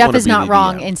 Sometimes I don't. Jeff wanna is be not the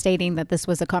wrong DM. in stating that this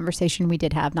was a conversation we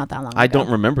did have not that long ago. I don't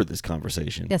remember this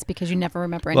conversation. Yes, because you never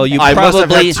remember Well, anything. you I must have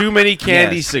probably- had too many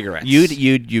candy Yes. cigarettes.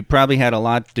 You probably had a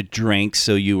lot to drink,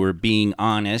 so you were being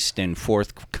honest and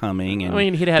forthcoming. And I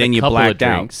mean, he'd had then a you couple of blacked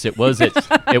out. drinks. It was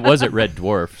at Red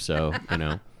Dwarf, so,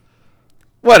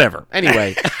 Whatever.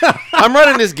 Anyway, I'm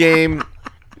running this game.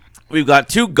 We've got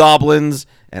 2 goblins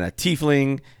and a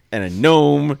tiefling and a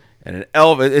gnome and an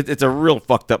elf. It's a real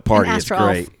fucked up party. It's astro elf.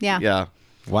 great. Yeah. Yeah.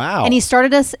 Wow. And he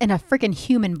started us in a freaking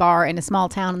human bar in a small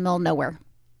town in the middle of nowhere.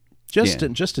 just Yeah.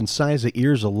 just in size of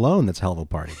ears alone, that's a hell of a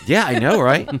party. Yeah, I know,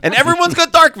 right? And everyone's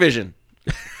got dark vision.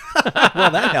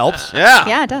 Well, that helps. Yeah.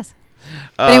 Yeah, it does.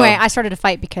 But anyway, I started a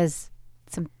fight because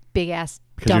some big ass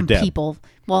Because you're dumb dead. people.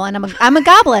 well, and I'm a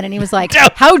goblin. And he was like,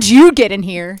 how'd you get in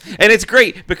here? And it's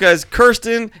great because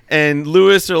Kirsten and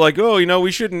Lewis are like, oh,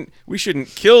 we shouldn't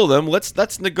kill them.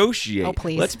 Let's negotiate. Oh,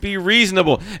 please. Let's be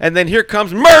reasonable. And then here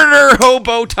comes murder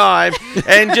hobo time,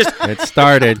 and just It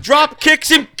started. drop kicks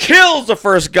him, kills the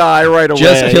first guy right away.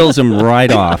 Just kills him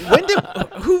right off.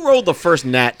 Who rolled the first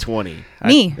nat 20?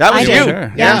 Me. That was I you. did. Sure.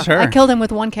 Yeah, That was her. I killed him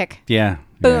with one kick. Yeah.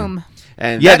 Boom.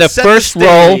 And Yeah, that the set first stage.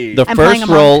 roll, the I'm playing first a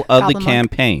monk, roll of the goblin monk.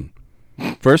 campaign.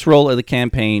 First roll of the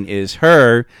campaign is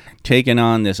her taking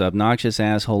on this obnoxious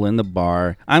asshole in the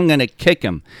bar. I'm going to kick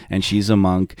him. And she's a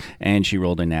monk, and she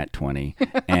rolled a nat 20.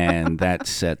 And that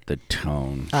set the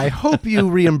tone. I hope you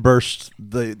reimbursed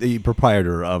the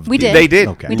proprietor of. We did. They did.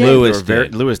 Okay. We did.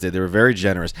 Lewis did. They were very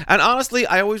generous. And honestly,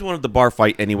 I always wanted the bar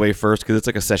fight anyway first because it's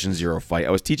like a session 0 fight.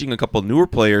 I was teaching a couple newer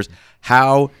players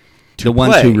how to The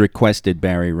ones play. who requested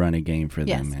Barry run a game for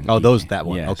Yes. them. And Oh, that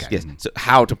one. Yes. Okay. Yes. So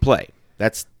how to play.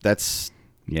 That's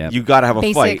Yep. you got to have a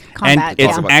Basic fight. combat. And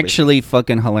it's yeah. actually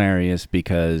fucking hilarious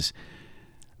because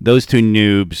those two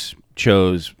noobs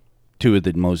chose two of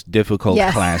the most difficult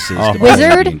Yes. classes. Oh. to play in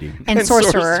Wizard D&D. and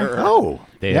sorcerer. Oh,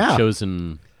 They yeah. have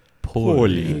chosen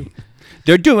poorly.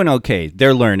 They're doing okay.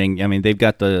 They're learning. I mean, they've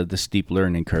got the steep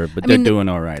learning curve, but I they're mean, doing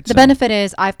all right. The so. benefit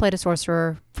is I've played a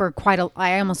sorcerer for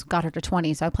I almost got her to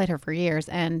 20, so I played her for years.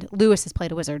 And Lewis has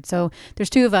played a wizard. So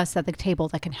there's two of us at the table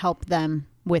that can help them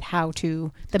with how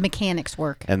the mechanics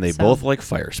work. And they So- both like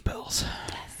fire spells.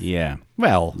 Yeah.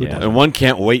 Well, Yeah. And one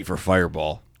can't wait for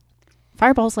fireball.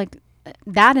 Fireball's like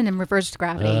that and in reversed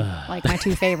gravity, like my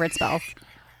two favorite spells.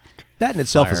 that in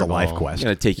itself is a life Fireball. I'm quest.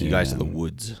 going to take you guys to the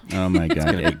woods. Oh my god. It's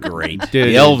going to be great. Dude,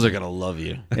 the elves are going to love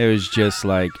you. It was just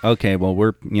like, okay, well,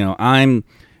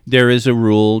 there is a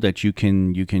rule that you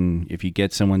can if you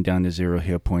get someone down to 0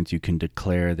 hit points, you can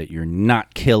declare that you're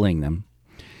not killing them.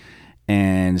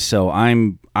 And so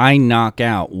I knock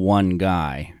out one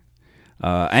guy.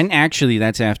 And actually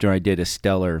that's after I did a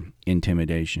stellar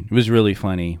intimidation. It was really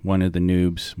funny. One of the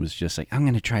noobs was just like, I'm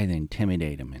going to try to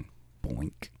intimidate him, and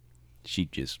boink. She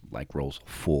just like rolls a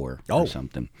 4 or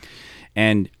something.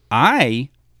 And I,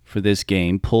 for this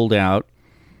game, pulled out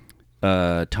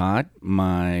Todd,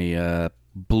 my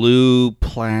blue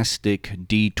plastic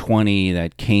D20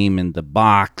 that came in the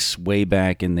box way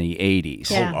back in the 80s.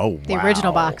 Yeah, Oh, the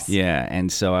original wow. box. Yeah,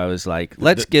 and so I was like,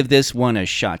 let's give this one a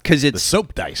shot. Because The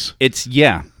soap dice.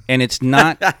 and it's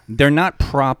not, they're not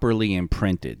properly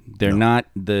imprinted. They're not,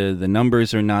 the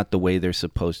numbers are not the way they're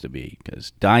supposed to be.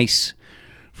 Because dice,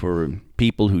 for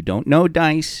people who don't know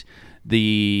dice,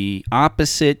 the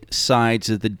opposite sides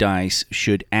of the dice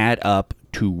should add up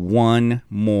to 1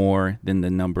 more than the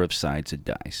number of sides of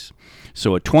dice.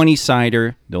 So a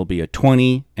 20-sider, there'll be a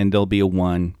 20 and there'll be a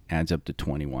 1, adds up to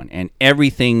 21. And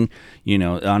everything,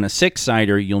 on a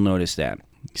 6-sider, you'll notice that.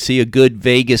 See a good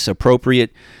Vegas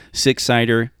appropriate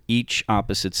 6-sider, each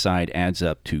opposite side adds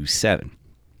up to 7.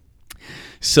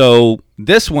 So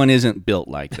this one isn't built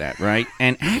like that, right?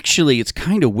 And actually, it's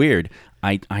kind of weird.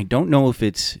 I don't know if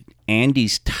it's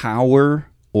Andy's tower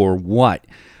or what,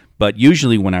 but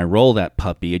usually when I roll that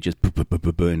puppy, it just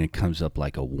and it comes up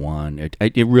like a 1.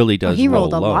 It really does. He roll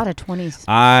rolled a low. lot of 20s.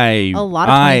 A lot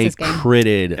of 20s this game.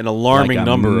 critted An alarming like a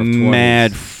number of 20s.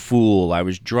 Mad fool. I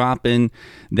was dropping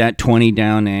that 20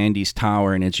 down to Andy's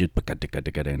tower, and it's just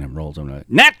and it rolls on a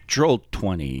natural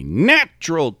 20,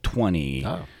 natural 20.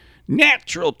 Oh.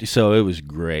 Natural. So it was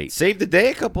great. Saved the day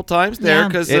a couple times there Yeah.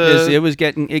 because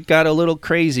It got a little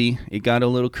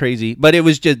crazy. But it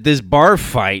was just, this bar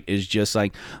fight is just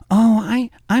like, I'm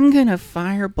gonna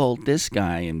firebolt this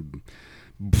guy, and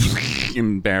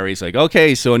Barry's like,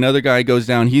 okay, so another guy goes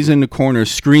down, he's in the corner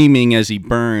screaming as he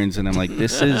burns, and I'm like,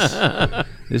 this is a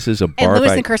And bar Lewis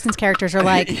fight. and Kirsten's characters are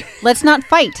like, let's not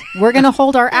fight. We're going to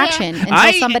hold our action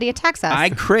until somebody attacks us. I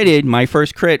critted. My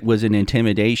first crit was an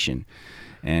intimidation.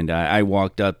 And I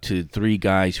walked up to 3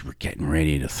 guys who were getting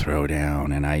ready to throw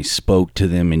down, and I spoke to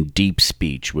them in deep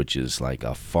speech, which is like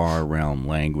a far realm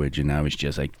language, and I was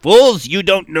just like, fools, you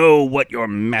don't know what you're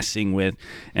messing with.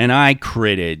 And I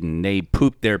critted, and they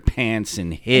pooped their pants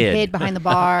and hid. hid behind the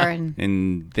bar, and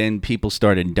And then people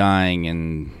started dying,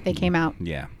 and they came out.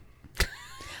 yeah.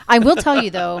 I will tell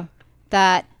you, though,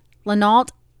 that Lynalt,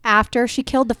 after she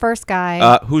killed the first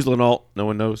guy, who's Lynalt? No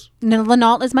one knows. no,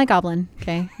 Lynalt is my goblin,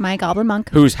 okay? My goblin monk.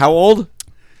 Who's how old?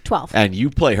 12. And you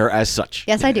play her as such.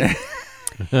 Yes, I do.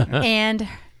 And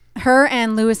her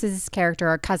and Lewis's character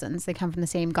are cousins. They come from the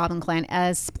same goblin clan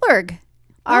as Splurg,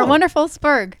 our wonderful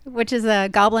Splurg, which is a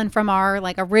goblin from our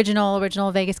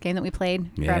original Vegas game that we played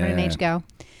forever and an age ago.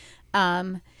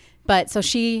 But so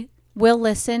she will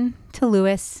listen to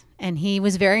Lewis, and he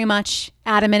was very much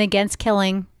adamant against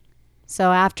killing.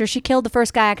 So after she killed the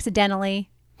first guy accidentally,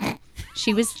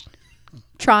 She was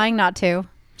trying not to.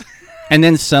 And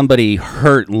then somebody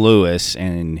hurt Lewis,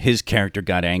 and his character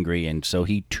got angry, and so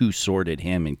he two-sworded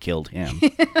him and killed him.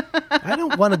 I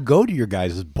don't want to go to your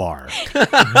guys' bar.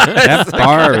 That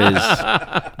bar is...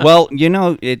 Well,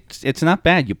 it's not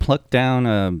bad. You pluck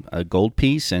down a gold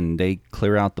piece, and they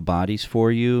clear out the bodies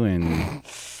for you, and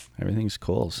everything's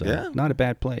cool. So not a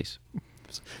bad place.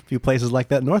 A few places like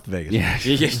that in North Vegas. Yeah.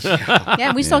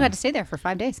 Yeah, we still got to stay there for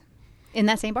 5 days in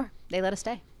that same bar. They let us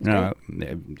stay. It was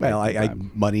great. Well,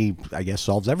 money, I guess,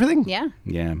 solves everything. Yeah.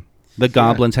 Yeah. The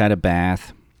goblins had a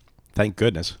bath. Thank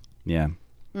goodness. Yeah.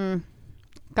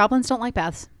 Goblins don't like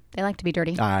baths. They like to be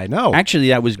dirty. I know. Actually,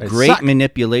 that was They great suck.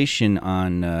 manipulation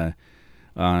on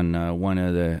one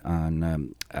of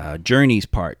the Journey's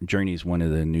part. Journey's one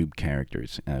of the noob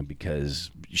characters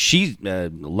because she's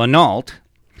Lanault.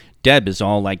 Deb is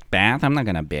all like, bath? I'm not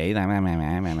going to bathe.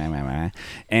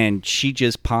 And she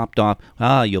just popped off,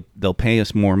 they'll pay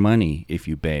us more money if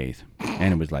you bathe.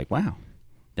 And it was like, wow,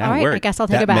 that All right, worked. I guess I'll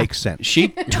take that a bath. makes sense. She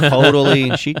totally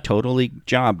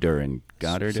jobbed her and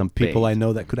got her to Some people I bathe.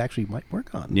 know that could actually might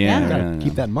work on. Yeah. Gotta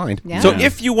keep that in mind. Yeah. So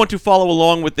if you want to follow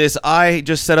along with this, I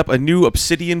just set up a new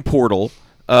Obsidian portal,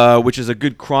 which is a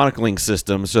good chronicling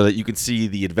system, so that you can see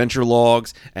the adventure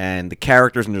logs and the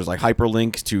characters, and there's like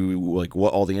hyperlinks to like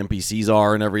what all the NPCs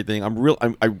are and everything. I'm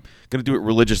gonna do it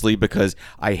religiously because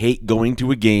I hate going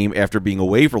to a game after being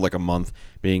away for like a month,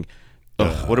 being,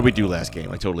 what did we do last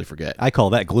game? I totally forget. I call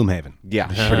that Gloomhaven. Yeah,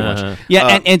 pretty much. Yeah,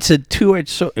 and it's a two-edged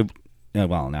sword.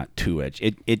 Well, not two-edged.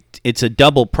 It's a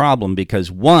double problem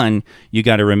because, one, you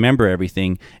got to remember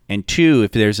everything, and two,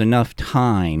 if there's enough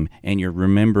time and you're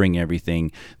remembering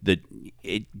everything,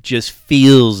 it just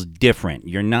feels different.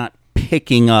 You're not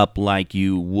picking up like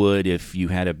you would if you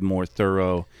had a more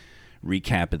thorough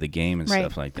recap of the game and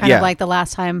stuff like that. Kind Yeah. of like the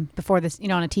last time before this,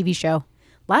 on a TV show.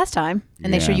 Last time,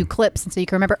 and they show Yeah. you clips, and so you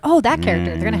can remember, that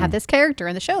character. They're going to have this character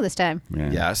in the show this time.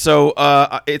 Yeah, so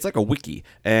it's like a wiki,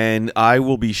 and I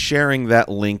will be sharing that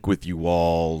link with you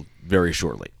all very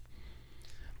shortly.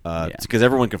 Because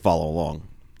everyone can follow along.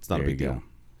 It's not There a big you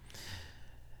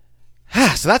deal.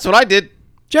 So that's what I did.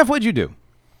 Jeff, what'd you do?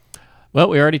 Well,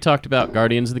 we already talked about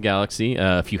Guardians of the Galaxy.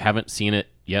 If you haven't seen it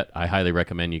yet, I highly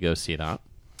recommend you go see that.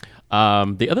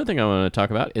 The other thing I want to talk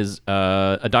about is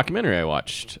a documentary I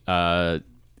watched.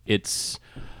 It's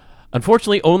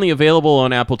unfortunately only available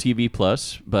on Apple TV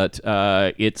Plus, but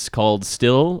it's called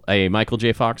Still, a Michael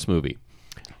J. Fox movie.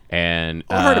 And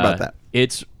I heard about that.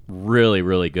 It's really,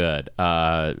 really good.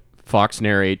 Fox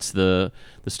narrates the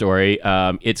story.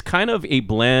 It's kind of a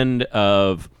blend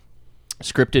of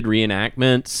scripted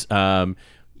reenactments,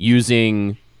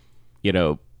 using,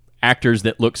 actors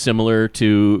that look similar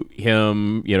to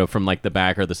him, from like the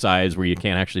back or the sides where you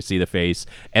can't actually see the face,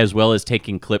 as well as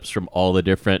taking clips from all the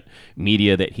different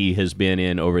media that he has been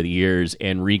in over the years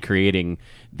and recreating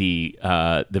the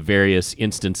various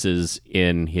instances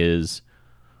in his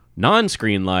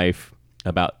non-screen life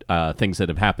about things that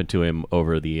have happened to him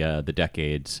over the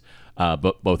decades,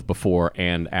 both before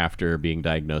and after being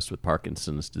diagnosed with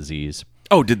Parkinson's disease.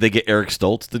 Oh, did they get Eric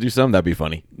Stoltz to do something? That'd be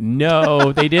funny.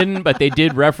 No, they didn't, but they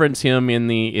did reference him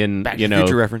in Back to the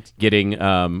Future reference.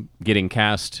 getting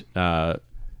cast and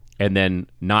then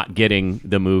not getting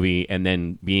the movie and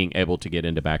then being able to get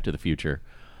into Back to the Future.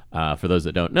 For those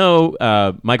that don't know,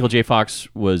 Michael J. Fox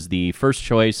was the first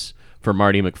choice for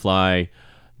Marty McFly.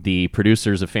 The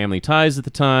producers of Family Ties at the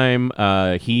time,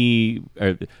 the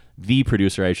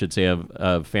producer, I should say,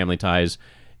 of Family Ties,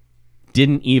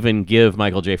 didn't even give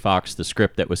Michael J. Fox the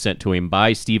script that was sent to him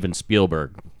by Steven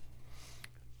Spielberg.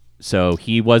 So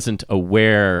he wasn't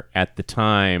aware at the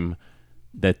time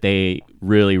that they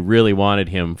really, really wanted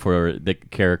him for the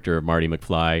character of Marty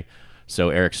McFly.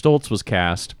 So Eric Stoltz was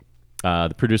cast.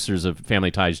 The producers of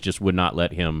Family Ties just would not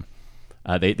let him.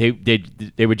 They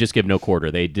would just give no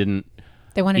quarter. They didn't.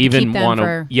 They wanted to even keep them want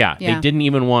for... to. They didn't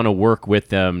even want to work with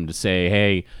them to say,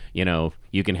 hey,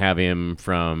 you can have him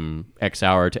from X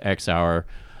hour to X hour.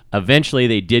 Eventually,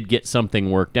 they did get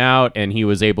something worked out, and he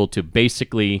was able to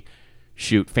basically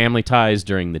shoot Family Ties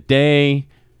during the day,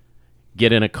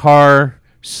 get in a car,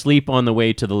 sleep on the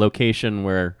way to the location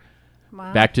where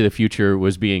Back to the Future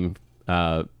was being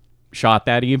shot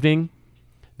that evening.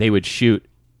 They would shoot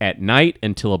at night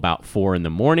until about 4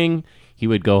 a.m. He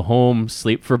would go home,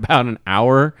 sleep for about an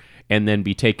hour, and then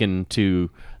be taken to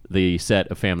the set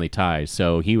of Family Ties.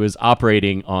 So he was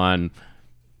operating on,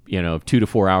 2 to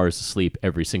 4 hours of sleep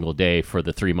every single day for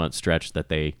the 3-month stretch that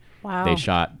they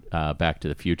shot Back to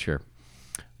the Future.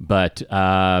 But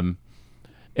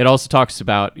it also talks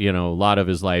about, a lot of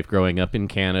his life growing up in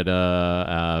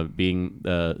Canada, being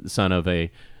the son of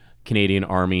a Canadian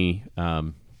Army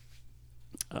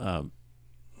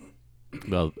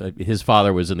his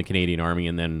father was in the Canadian Army,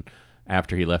 and then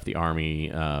after he left the Army,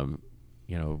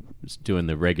 was doing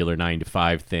the regular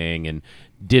 9-to-5 thing, and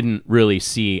didn't really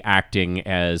see acting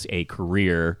as a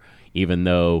career, even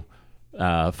though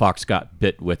Fox got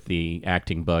bit with the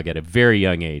acting bug at a very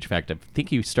young age. In fact, I think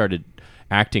he started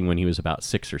acting when he was about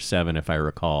 6 or 7, if I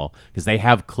recall, because they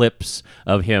have clips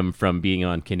of him from being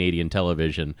on Canadian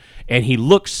television, and he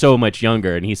looks so much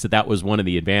younger. And he said that was one of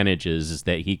the advantages, is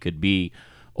that he could be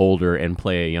older and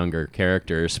play a younger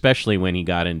character, especially when he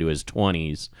got into his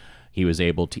 20s. He was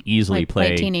able to easily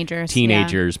play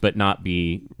teenagers, but not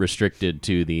be restricted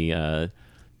to the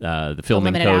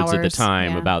filming codes at the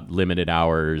time about limited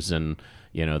hours and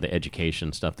the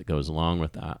education stuff that goes along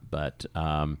with that. But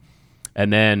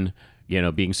and then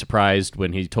being surprised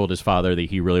when he told his father that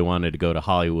he really wanted to go to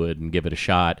Hollywood and give it a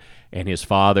shot, and his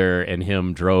father and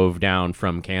him drove down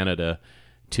from Canada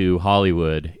to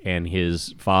Hollywood, and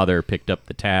his father picked up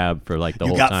the tab for like the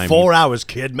whole time. You got 4 hours,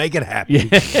 kid. Make it happen.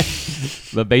 Yeah.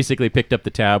 But basically picked up the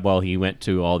tab while he went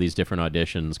to all these different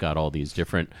auditions, got all these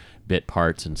different bit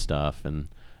parts and stuff, and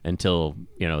until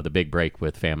the big break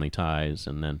with Family Ties,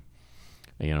 and then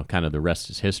kind of the rest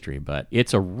is history. But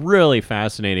it's a really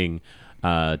fascinating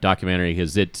documentary,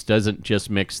 because it doesn't just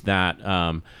mix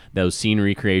that those scene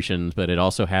recreations, but it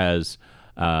also has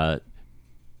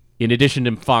in addition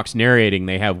to Fox narrating,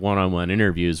 they have one-on-one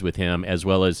interviews with him, as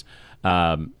well as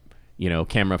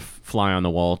camera fly on the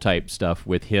wall type stuff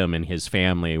with him and his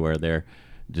family, where they're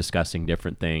discussing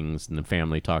different things, and the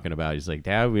family talking about, he's like,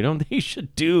 Dad, we don't think you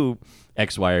should do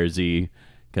X, Y, or Z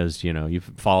because you're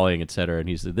falling, etc. And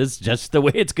he said, this is just the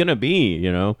way it's gonna be.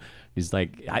 He's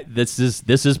like, this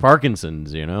is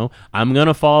Parkinson's. I'm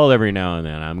gonna fall every now and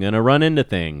then. I'm gonna run into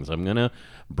things. I'm gonna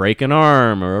break an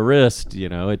arm or a wrist.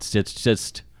 It's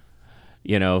just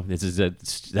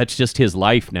that's just his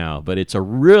life now. But it's a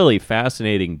really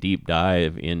fascinating deep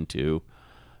dive into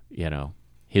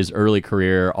his early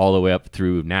career all the way up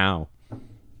through now.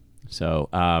 So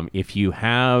if you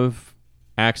have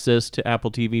access to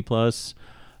Apple TV Plus,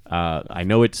 I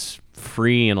know it's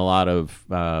free in a lot of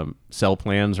cell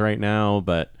plans right now,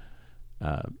 but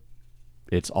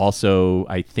it's also,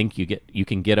 I think you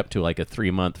can get up to like a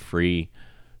 3-month free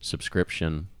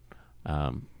subscription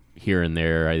here and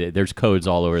there. There's codes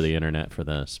all over the internet for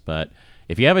this, but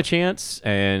if you have a chance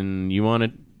and you want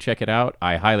to check it out,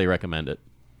 I highly recommend it.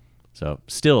 So,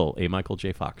 still a Michael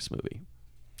J. Fox movie.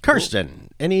 Kirsten,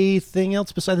 anything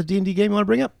else besides the D&D game you want to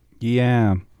bring up?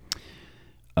 Yeah.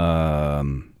 I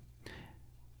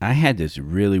had this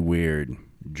really weird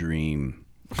dream.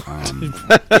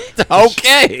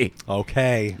 Okay.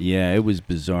 Yeah, it was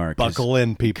bizarre. Buckle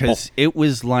in, people. Because it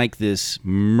was like this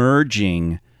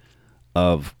merging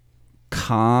of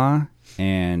Ka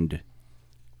and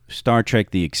Star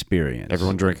Trek The Experience.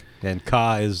 Everyone drink. And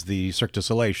Ka is the Cirque du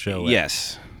Soleil show.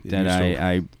 Yes, that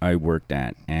I worked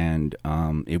at. And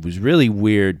it was really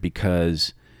weird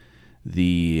because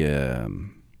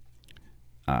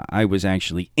I was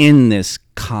actually in this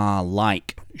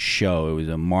Ka-like show. It was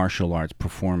a martial arts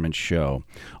performance show.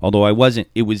 Although I wasn't,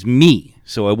 it was me.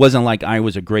 So it wasn't like I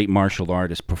was a great martial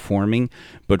artist performing,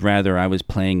 but rather I was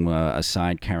playing a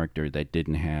side character that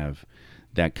didn't have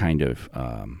that kind of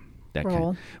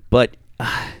role. But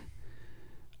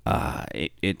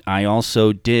I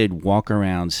also did walk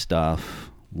around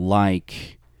stuff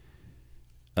like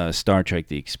Star Trek: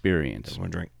 The Experience. One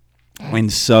drink.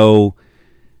 And so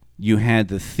you had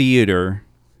the theater,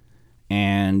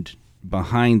 and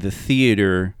behind the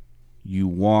theater, you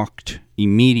walked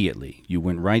immediately. You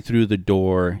went right through the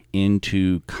door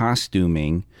into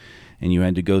costuming, and you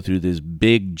had to go through this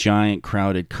big, giant,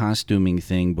 crowded costuming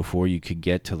thing before you could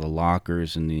get to the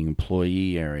lockers and the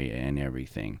employee area and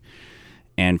everything.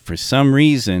 And for some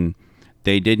reason,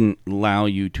 they didn't allow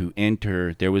you to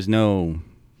enter. There was no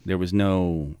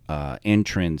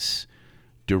entrance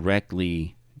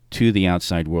directly to the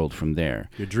outside world from there.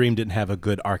 Your dream didn't have a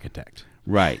good architect.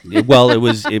 Right. Well, it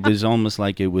was almost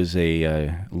like it was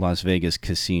a Las Vegas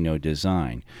casino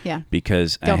design. Yeah.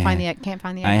 Because can't find the exit.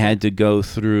 I had to go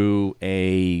through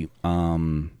you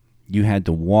had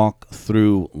to walk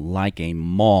through like a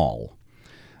mall,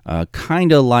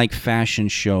 kind of like Fashion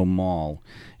Show Mall,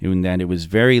 in that it was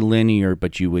very linear,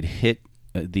 but you would hit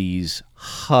these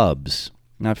hubs,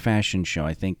 not fashion show,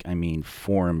 I mean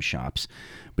forum shops,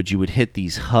 but you would hit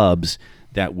these hubs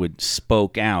that would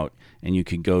spoke out, and you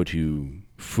could go to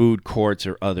food courts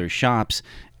or other shops,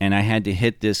 and I had to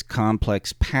hit this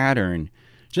complex pattern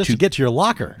just to get to your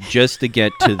locker. Just to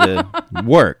get to the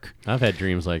work. I've had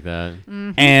dreams like that.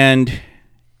 Mm-hmm. And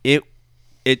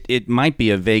it might be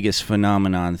a Vegas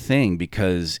phenomenon thing,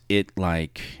 because it,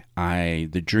 like,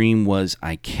 the dream was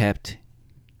I kept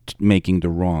making the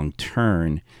wrong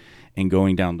turn and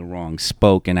going down the wrong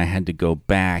spoke, and I had to go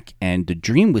back. And the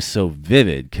dream was so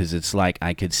vivid because it's like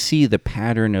I could see the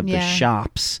pattern of the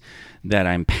shops that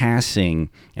I'm passing,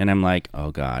 and I'm like,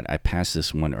 oh God, I passed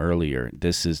this one earlier.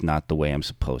 This is not the way I'm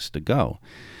supposed to go.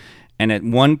 And at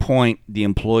one point, the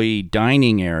employee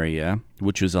dining area,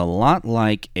 which was a lot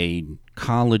like a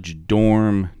college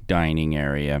dorm dining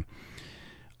area,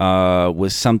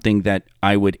 was something that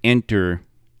I would enter.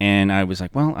 And I was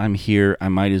like, well, I'm here. I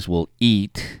might as well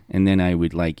eat. And then I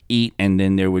would eat. And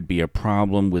then there would be a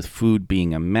problem with food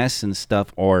being a mess and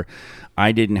stuff. Or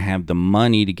I didn't have the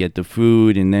money to get the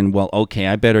food. And then, well, okay,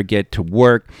 I better get to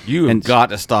work. You've got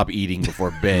to stop eating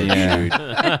before bed, dude.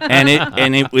 And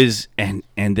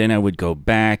then I would go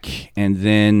back. And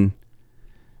then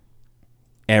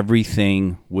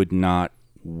everything would not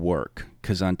work.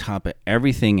 Because on top of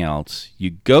everything else, you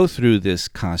go through this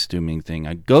costuming thing.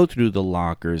 I go through the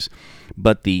lockers,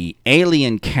 but the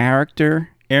alien character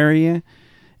area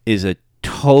is a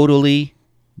totally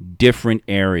different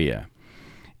area.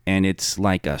 And it's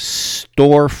like a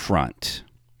storefront.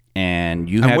 And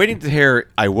I'm waiting to hear,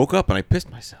 I woke up and I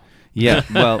pissed myself. Yeah,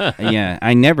 well, yeah,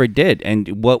 I never did.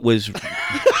 And what was...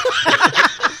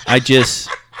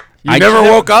 You never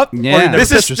woke up? Yeah.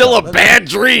 This is still a bad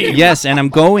dream. Yes, and I'm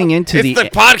going into It's the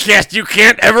podcast you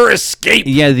can't ever escape.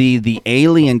 Yeah, the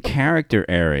alien character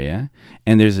area,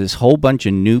 and there's this whole bunch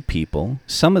of new people.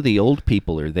 Some of the old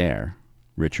people are there.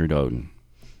 Richard Odin,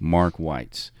 Mark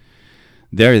Weitz.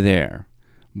 They're there.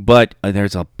 But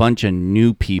there's a bunch of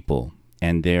new people,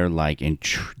 and they're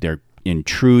they're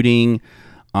intruding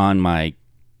on my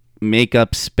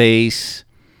makeup space.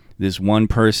 This one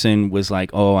person was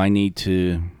like, "Oh, I need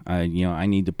to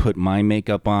put my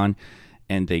makeup on,"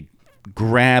 and they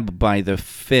grab by the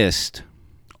fist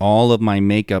all of my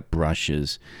makeup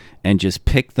brushes and just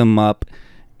picked them up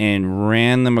and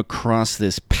ran them across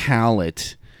this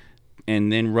palette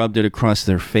and then rubbed it across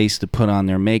their face to put on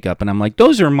their makeup. And I'm like,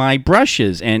 "Those are my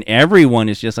brushes," and everyone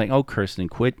is just like, "Oh, Kirsten,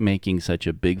 quit making such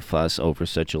a big fuss over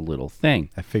such a little thing."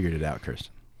 I figured it out,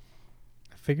 Kirsten.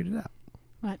 I figured it out.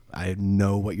 What? I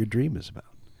know what your dream is about.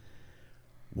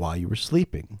 While you were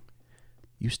sleeping,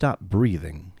 you stopped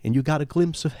breathing, and you got a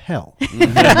glimpse of hell.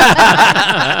 It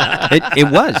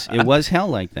was hell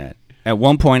like that. At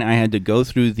one point, I had to go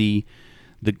through the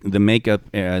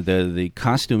makeup, the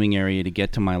costuming area to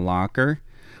get to my locker.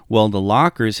 Well, the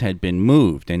lockers had been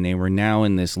moved, and they were now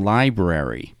in this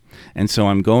library. And so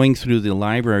I'm going through the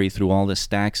library through all the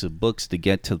stacks of books to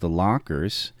get to the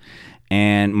lockers.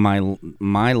 And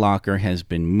my locker has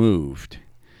been moved,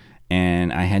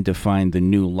 and I had to find the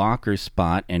new locker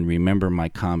spot and remember my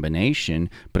combination,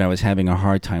 but I was having a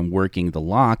hard time working the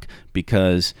lock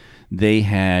because they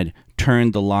had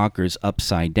turned the lockers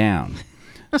upside down.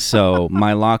 So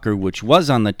my locker, which was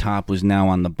on the top, was now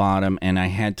on the bottom, and I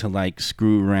had to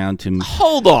screw around to...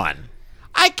 Hold on.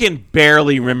 I can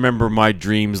barely remember my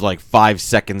dreams 5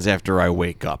 seconds after I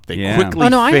wake up. They quickly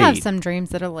fade. I have some dreams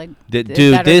that are Dude,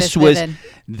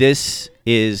 this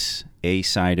is a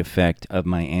side effect of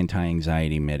my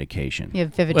anti-anxiety medication. You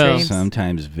have vivid dreams.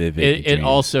 Sometimes vivid It dreams.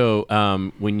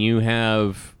 also, when you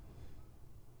have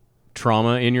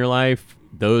trauma in your life,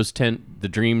 the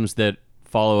dreams that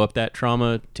follow up that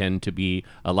trauma tend to be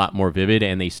a lot more vivid,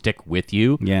 and they stick with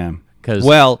you. Yeah.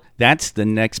 Well, that's the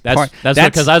next part. That's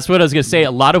what I was going to say. A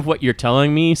lot of what you're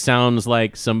telling me sounds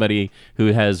like somebody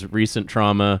who has recent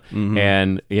trauma,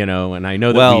 and and I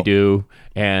know that we do,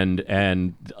 and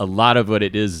a lot of what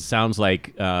it is sounds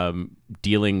like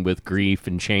dealing with grief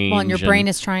and change. Well, and your brain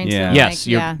is trying to. Yes.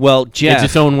 Well, Jeff, it's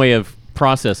its own way of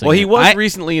processing. Well, he was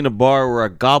recently in a bar where a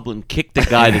goblin kicked a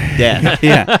guy to death.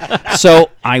 Yeah.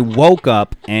 So I woke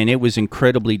up and it was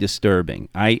incredibly disturbing.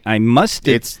 I must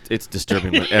have... It's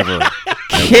disturbing whenever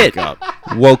Kit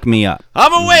woke me up.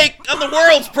 I'm awake. I'm the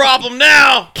world's problem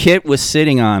now. Kit was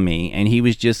sitting on me and he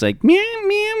was just like meow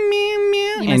meow meow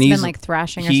meow. You must have been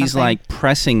thrashing or something. He's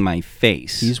pressing my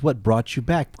face. He's what brought you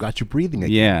back, got you breathing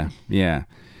again. Yeah.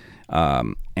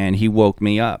 And he woke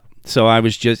me up. So I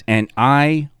was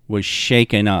I was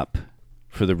shaken up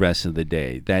for the rest of the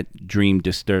day. That dream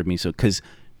disturbed me because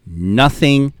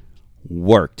nothing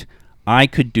worked. I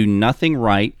could do nothing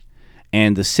right,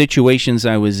 and the situations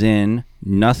I was in,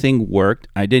 nothing worked.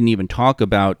 I didn't even talk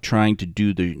about trying to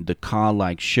do the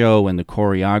Ka-like show, and the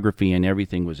choreography and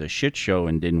everything was a shit show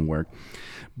and didn't work.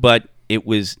 But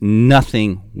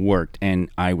nothing worked, and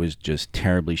I was just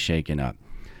terribly shaken up.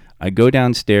 I go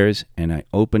downstairs and I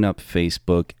open up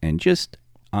Facebook, and just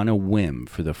on a whim,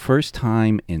 for the first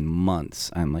time in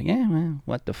months, I'm like, well,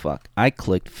 what the fuck? I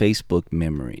clicked Facebook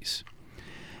memories.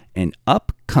 And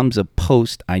up comes a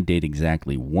post I did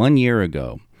exactly 1 year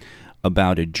ago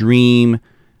about a dream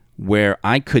where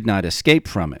I could not escape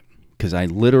from it because I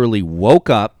literally woke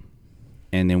up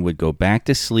and then would go back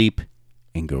to sleep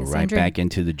and go right back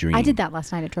into the dream. I did that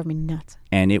last night. It drove me nuts.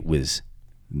 And it was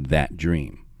that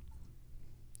dream.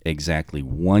 Exactly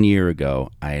 1 year ago,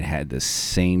 I had had the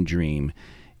same dream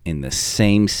in the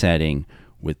same setting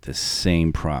with the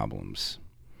same problems.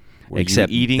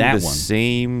 Except eating that the one.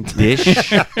 same dish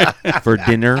for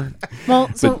dinner.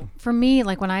 Well, so for me,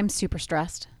 like when I'm super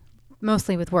stressed,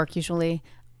 mostly with work usually,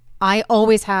 I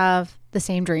always have the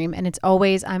same dream, and it's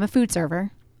always I'm a food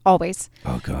server, always.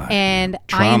 Oh, God. And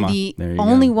Trauma. I'm the There you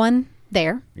only go. one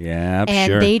there. Yeah, And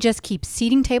sure. they just keep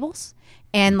seating tables.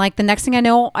 And like the next thing I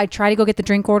know, I try to go get the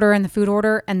drink order and the food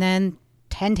order, and then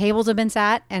 10 tables have been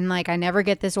sat, and like I never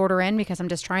get this order in because I'm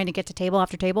just trying to get to table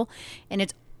after table. And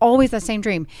it's always the same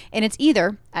dream. And it's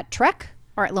either at Trek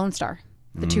or at Lone Star,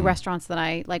 the two restaurants that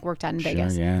I like worked at in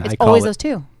Vegas. yeah. It's I call always it- those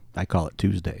two. I call it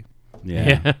Tuesday.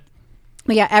 Yeah.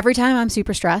 But yeah, every time I'm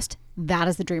super stressed, that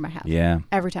is the dream I have. Yeah.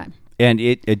 Every time. And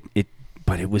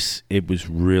but it was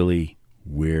really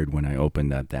weird when I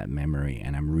opened up that memory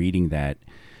and I'm reading that.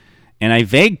 And I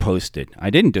vague posted. I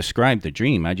didn't describe the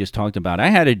dream. I just talked about I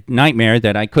had a nightmare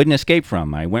that I couldn't escape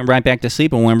from. I went right back to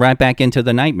sleep and went right back into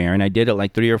the nightmare. And I did it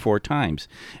like 3 or 4 times.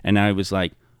 And I was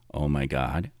like, oh, my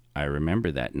God, I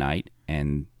remember that night.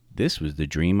 And this was the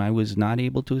dream I was not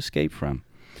able to escape from.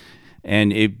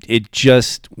 And it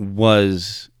just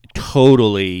was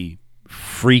totally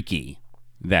freaky.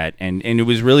 And it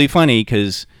was really funny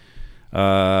because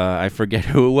I forget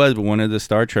who it was, but one of the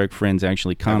Star Trek friends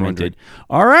actually commented,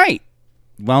 all right.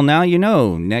 Well, now you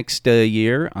know, next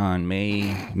year on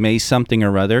May something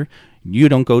or other, you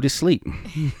don't go to sleep.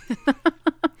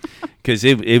 Because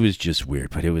it was just weird,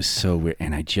 but it was so weird.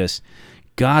 And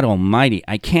God almighty,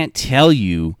 I can't tell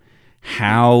you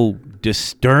how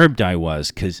disturbed I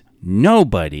was because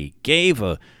nobody gave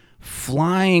a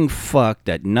flying fuck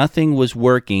that nothing was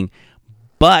working,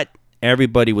 but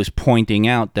everybody was pointing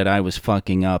out that I was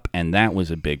fucking up, and that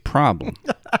was a big problem.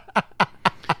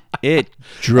 It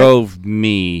drove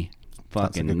me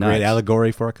That's fucking like a nuts. great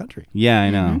allegory for our country. Yeah, I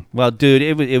know. Well, dude,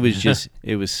 it was just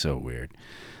it was so weird.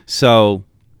 So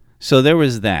there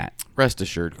was that. Rest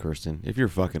assured, Kirsten, if you're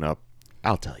fucking up,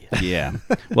 I'll tell you. Yeah.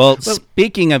 Well,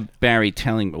 speaking of Barry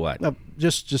telling what?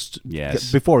 Just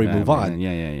Yes. before we move on.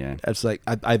 Yeah. It's like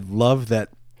I love that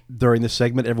during this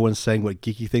segment everyone's saying what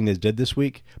geeky thing they did this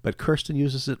week, but Kirsten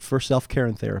uses it for self-care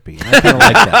and therapy. And I kind of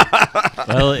like that.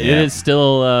 Well, it is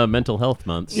still Mental Health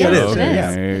Month. Yeah, it so- is.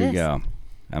 There It you is. go.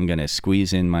 I'm gonna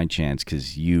squeeze in my chance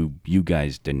because you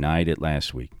guys denied it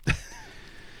last week.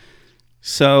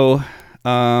 So,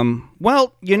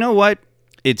 well, you know what?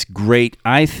 It's great.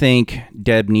 I think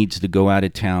Deb needs to go out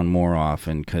of town more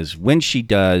often because when she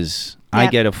does, I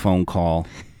Yep. get a phone call.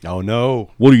 Oh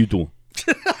no. What are you doing?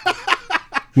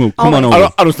 Well, come on over.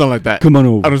 I don't sound like that. Come on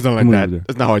over. I don't sound like Come on that. over there.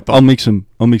 That's not how I thought. I'll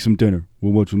make some dinner.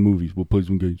 We'll watch some movies. We'll play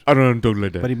some games. I don't talk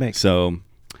like that. What do you make? So,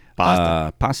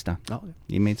 Pasta. pasta. Oh.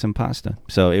 He made some pasta.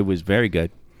 So it was very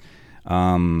good.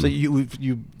 So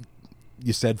you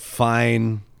said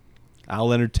fine,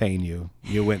 I'll entertain you.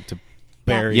 You went to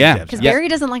Barry. Yeah. Deb's Because house. Barry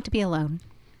doesn't like to be alone.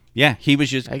 Yeah, he was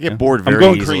just. I get bored I'm very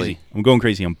going easily. crazy. I'm going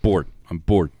crazy. I'm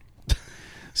bored.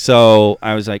 So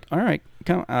I was like, all right.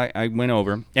 Come. I went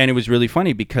over, and it was really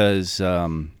funny because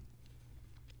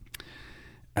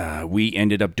we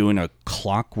ended up doing a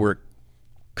Clockwork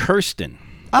Kirsten.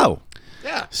 Oh,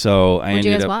 So I What'd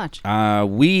you ended guys up.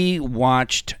 We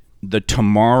watched the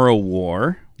Tomorrow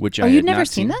War, which I you'd had never not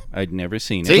seen that? I'd never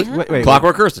seen See? it. Wait.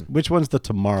 Clockwork Kirsten. which one's the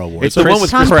Tomorrow War? It's the one with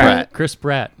Tom Chris Cruise. Pratt. Chris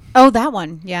Pratt. Oh, that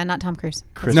one. Yeah, not Tom Cruise.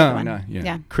 Chris- That No, one. no,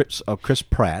 yeah. Chris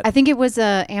Pratt. I think it was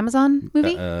a Amazon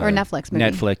movie or a Netflix movie.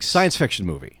 Netflix. Science fiction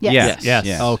movie. Yes.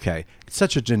 Yes. Okay. It's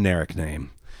such a generic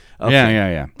name. Okay.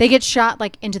 Yeah. They get shot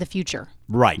like into the future,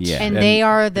 Right. Yeah. and they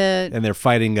are the and they're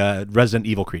fighting Resident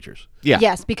Evil creatures. Yeah.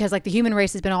 yes, because like the human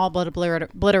race has been all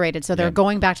obliterated, so they're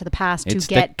going back to the past It's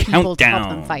to the get people to help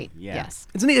countdown. them fight. Yeah. Yes.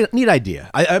 It's a neat idea.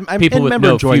 I People with remember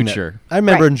no enjoying future. That. I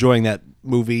remember Right. enjoying that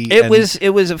movie. It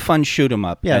and was a fun shoot 'em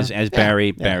up, Yeah. as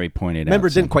Barry pointed Remember,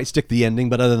 out. it didn't quite stick the ending,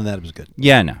 but other than that, it was good.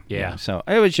 Yeah, no. Yeah. So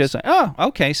it was just like, oh,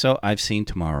 okay. So I've seen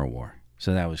Tomorrow War,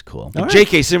 so that was cool. All right.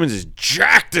 J.K. Simmons is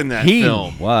jacked in that He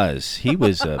film. was. He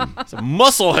was a It's a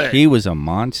musclehead. he was a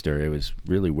monster. It was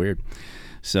really weird.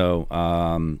 So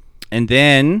and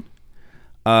then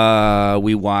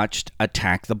we watched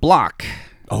Attack the Block.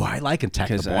 Oh, I like Attack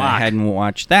the because Block. I hadn't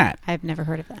watched that. I've never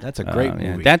heard of that. That's a great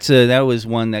Yeah, movie. that was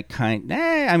one that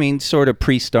sort of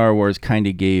pre-Star Wars kind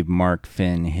of gave Mark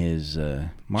Finn his.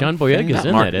 John Boyega's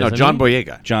in Mark, that, no, isn't John he?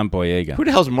 Boyega. John Boyega. Who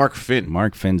the hell's Mark Finn?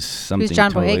 Mark Finn's something. Who's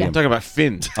John totally. Boyega? I'm talking about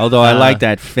Finn. Although I like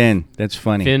that Finn. That's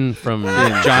funny. Finn from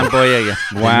John Boyega.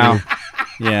 Wow.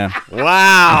 Yeah.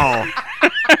 Wow.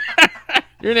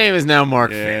 Your name is now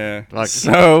Mark Finn. Fuck.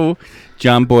 So,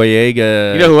 John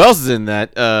Boyega. You know who else is in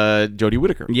that? Jodie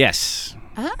Whittaker. Yes.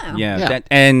 Oh. Yeah. Yeah. That,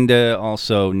 and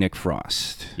also Nick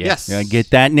Frost. Yes. Did I get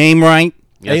that name right?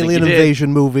 Yeah, I think Alien you did.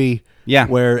 invasion movie. Yeah.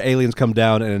 Where aliens come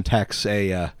down and attacks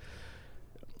a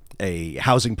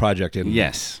housing project in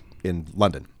Yes. in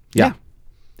London. Yeah.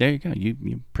 There you go.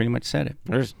 You pretty much said it.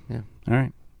 Yeah. All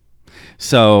right.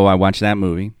 So I watched that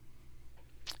movie.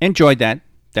 Enjoyed that.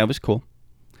 That was cool.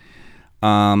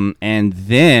 And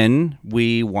then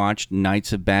we watched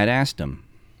Knights of Badassdom.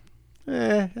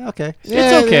 Okay.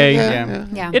 It's okay. Yeah.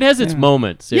 Yeah. It has its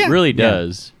moments. It Yeah. really Yeah.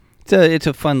 does. It's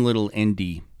a fun little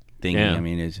indie thing. Yeah. I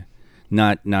mean, it's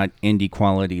not indie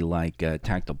quality like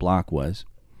Attack the Block was,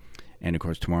 and of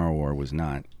course Tomorrow War was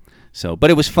not. So, but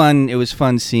it was fun. It was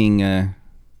fun seeing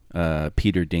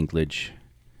Peter Dinklage.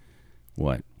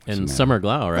 What? What's And the matter? Summer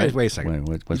Glau, right? Wait a second.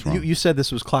 What's wrong? You said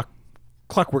this was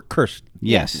Clockwork Curse.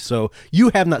 Yes. So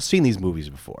you have not seen these movies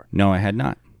before. No, I had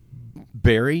not.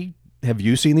 Barry, have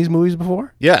you seen these movies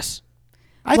before? Yes.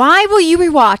 Why will you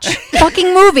rewatch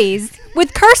fucking movies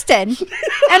with Kirsten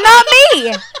and not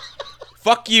me?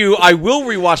 Fuck you. I will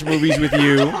rewatch movies with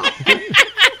you.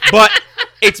 But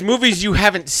it's movies you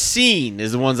haven't seen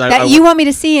is the ones That you want me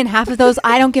to see, and half of those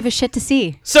I don't give a shit to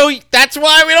see. So that's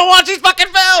why we don't watch these fucking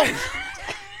films.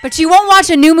 But you won't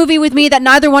watch a new movie with me that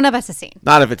neither one of us has seen.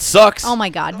 Not if it sucks. Oh my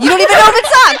god. You don't even know if it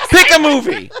sucks. Pick a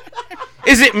movie.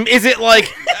 Is it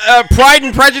like Pride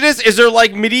and Prejudice? Is there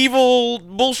like medieval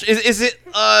bullshit? Is it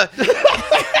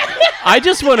I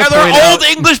just want to are point there out. old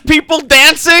English people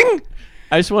dancing?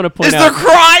 I just want to point Is there out.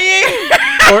 crying?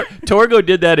 Torgo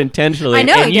did that intentionally, I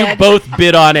know and he you did. both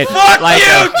bit on it Fuck like you,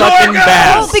 a fucking Torgo!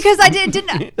 bass. Oh, because I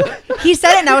didn't. He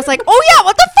said it, and I was like, "Oh yeah,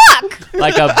 what the fuck?"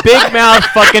 Like a big mouth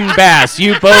fucking bass.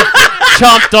 You both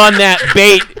chomped on that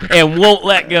bait and won't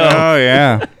let go. Oh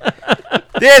yeah.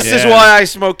 This is why I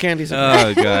smoke candies.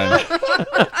 Oh god.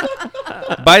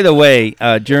 By the way,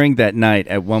 during that night,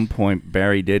 at one point,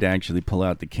 Barry did actually pull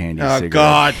out the candy Oh, cigarette.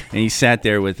 God. And he sat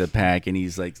there with a pack, and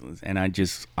he's like, and I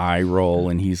just eye roll,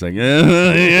 and he's like,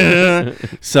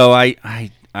 so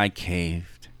I caved.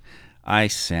 I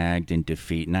sagged in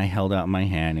defeat, and I held out my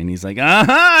hand, and he's like,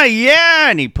 yeah,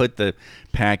 and he put the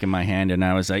pack in my hand, and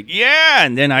I was like, yeah,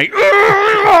 and then I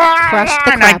Crushed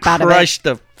the and I crap out of it. crushed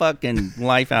the fucking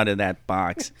life out of that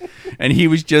box, and he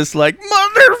was just like,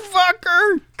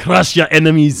 motherfucker. Crush your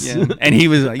enemies. Yeah. And he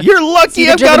was like, "You're lucky See,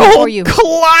 they're I've got a driven whole for you."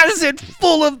 closet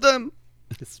full of them."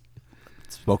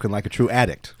 Spoken like a true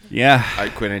addict. Yeah. I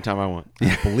quit anytime I want.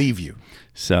 I believe you.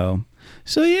 So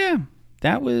yeah,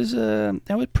 that was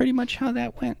pretty much how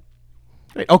that went.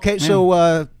 Okay,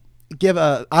 so give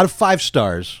out of 5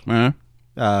 stars.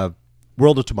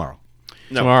 World of Tomorrow.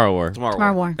 No. Tomorrow War.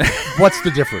 Tomorrow War. What's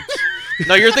the difference?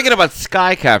 No, you're thinking about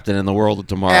Sky Captain in the World of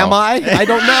Tomorrow. Am I? I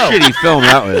don't know. Shitty film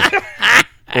that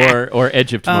was. Or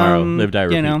Edge of Tomorrow. Live, Die,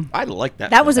 Repeat. You know. I like that.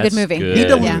 That was a good That's movie. good. You need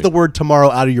to Yeah. leave the word tomorrow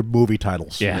out of your movie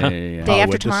titles. Yeah. Day Hollywood,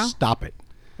 After just Tomorrow? Stop it.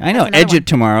 I know. That's another Edge one. of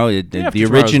Tomorrow. After The Tomorrow's a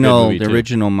good original movie,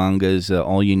 too. manga is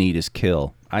All You Need Is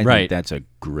Kill. I Right. think that's a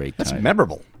great. That's title.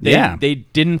 memorable. They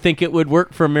didn't think it would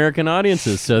work for American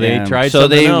audiences, so they Yeah. tried so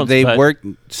something else. they but worked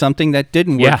something that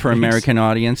didn't work Yeah. for American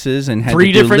audiences and had 3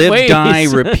 to do different live, ways. die,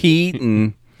 repeat,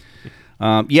 and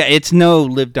it's no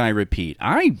live, die, repeat.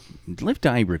 Live,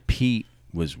 die, repeat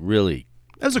was really.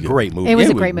 That was a great movie. It was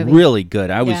a great movie. Really good.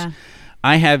 Yeah.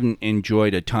 I haven't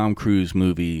enjoyed a Tom Cruise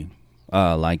movie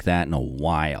like that in a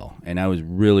while, and I was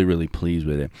really, really pleased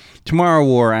with it. Tomorrow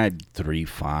War, I had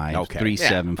 3.5, Okay.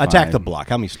 3.75. Attack the Block.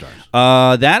 How many stars?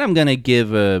 That I'm gonna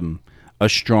give a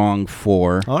strong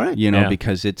 4. All right. You know, Yeah.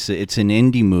 because it's an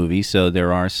indie movie, so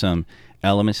there are some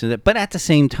elements of it. But at the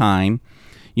same time,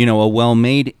 you know, a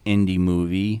well-made indie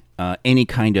movie, any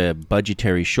kind of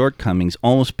budgetary shortcomings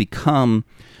almost become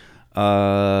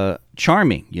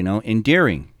charming, you know,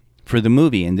 endearing for the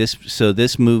movie. And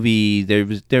this movie,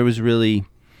 there was really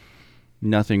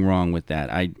nothing wrong with that.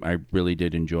 I really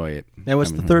did enjoy it. And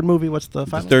what's the third movie? What's the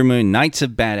The final? third movie, Knights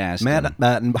of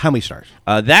Badassdom. How many stars?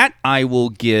 That I will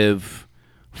give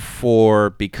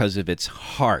 4 because of its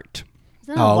heart.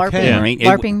 Isn't that a LARPing, Okay. Yeah. Right.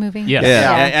 LARPing movie? Yeah.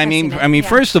 Yeah, I I've mean, seen it. Yeah.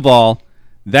 first of all,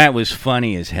 that was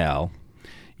funny as hell.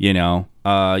 You know,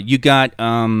 you got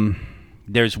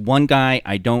there's one guy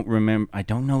I don't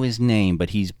know his name, but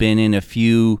he's been in a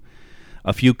few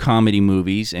a few comedy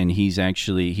movies, and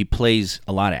he plays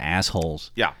a lot of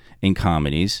assholes. Yeah. In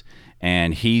comedies,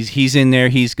 and he's in there.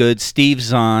 He's good. Steve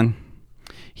Zahn.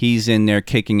 He's in there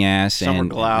kicking ass. Summer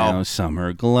Glau.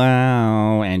 Summer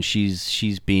Glau, and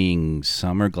she's being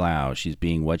Summer Glau. She's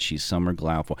being what she's Summer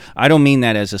Glau for. I don't mean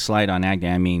that as a slight on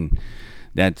acting. I mean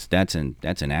that's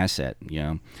an asset,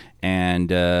 And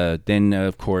then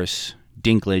of course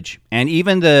Dinklage, and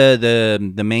even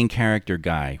the main character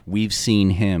guy. We've seen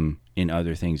him in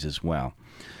other things as well.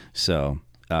 So.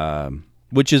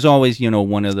 Which is always,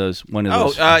 one of those.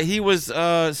 He was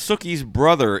Sookie's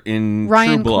brother in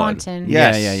Ryan True Blood. Quanten.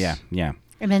 Yes. Yeah.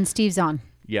 And then Steve Zahn.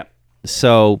 Yeah.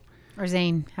 So. Or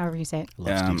Zane, however you say it.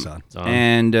 Love Steve Zahn.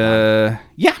 And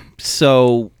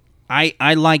so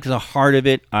I like the heart of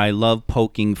it. I love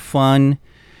poking fun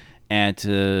at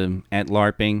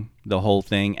LARPing, the whole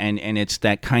thing, and it's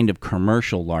that kind of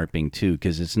commercial LARPing too,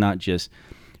 because it's not just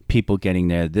people getting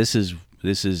there. This is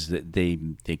they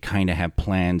kind of have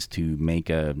plans to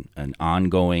make an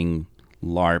ongoing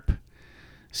LARP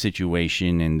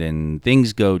situation, and then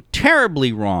things go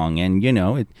terribly wrong, and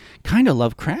it kind of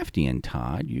Lovecraftian.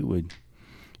 Todd,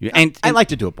 and I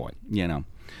liked it to a point.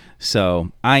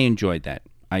 So I enjoyed that.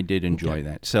 I did enjoy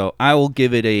that. So I'll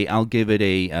give it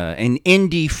an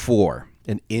indie 4.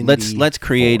 An indie. Let's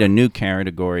create 4. a new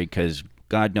category, because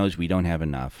God knows we don't have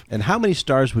enough. And how many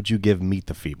stars would you give Meet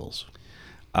the Feebles?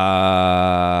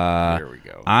 There we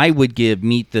go. I would give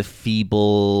Meet the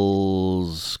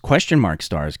Feebles question mark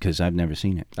stars, because I've never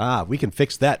seen it. We can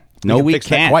fix that. No, we fix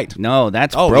can't. That quite. No,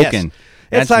 that's Oh, broken. yes.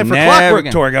 It's time for never Clockwork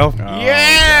gonna- Torgo.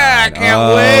 Yeah, I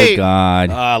can't wait. Oh, God.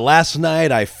 Last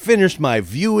night, I finished my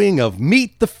viewing of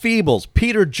Meet the Feebles,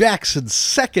 Peter Jackson's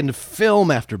second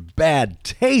film after Bad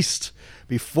Taste,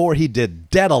 before he did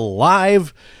Dead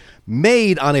Alive,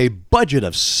 made on a budget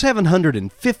of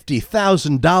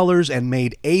 $750,000 and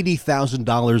made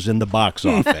 $80,000 in the box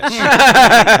office.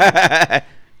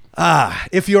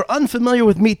 If you're unfamiliar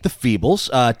with Meet the Feebles,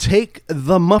 take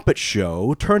The Muppet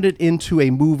Show, turn it into a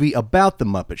movie about The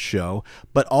Muppet Show,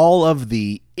 but all of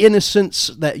the innocence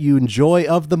that you enjoy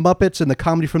of the Muppets and the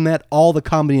comedy from that, all the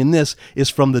comedy in this is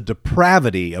from the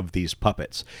depravity of these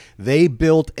puppets. They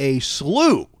built a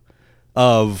slew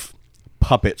of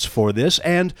puppets for this,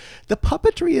 and the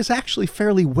puppetry is actually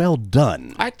fairly well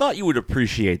done. I thought you would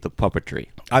appreciate the puppetry.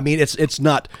 I mean, it's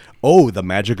not, the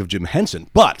magic of Jim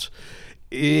Henson, but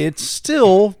it's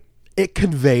still, it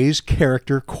conveys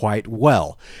character quite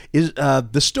well. The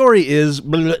story is,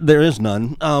 there is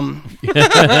none.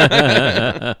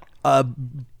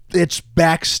 It's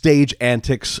backstage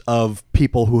antics of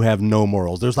people who have no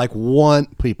morals. There's like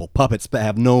puppets that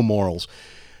have no morals.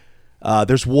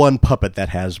 There's one puppet that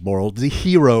has morals, the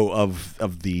hero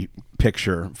of the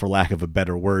picture, for lack of a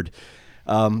better word.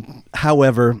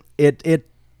 However, it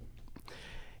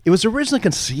was originally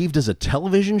conceived as a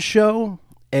television show,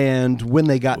 and when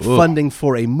they got funding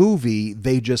for a movie,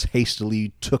 they just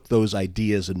hastily took those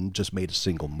ideas and just made a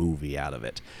single movie out of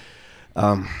it.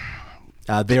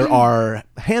 There are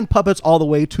hand puppets all the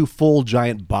way to full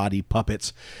giant body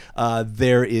puppets.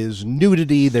 There is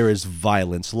nudity, there is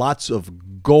violence, lots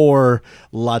of gore,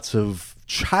 lots of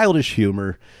childish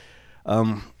humor.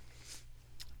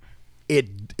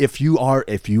 If you are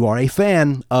a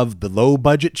fan of the low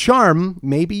budget charm,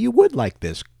 maybe you would like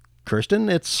this, Kirsten.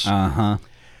 It's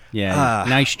Yeah,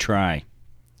 nice try.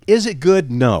 Is it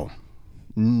good? No,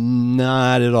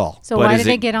 not at all. So why did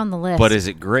it get on the list? But is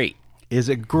it great? Is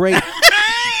it great?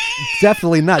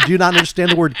 Definitely not. Do you not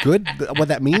understand the word good? What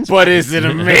that means? But is it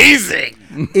amazing?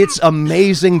 It's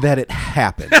amazing that it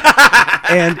happened.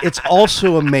 And it's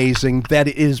also amazing that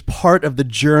it is part of the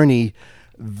journey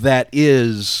that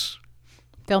is...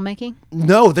 Filmmaking?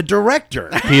 No, the director.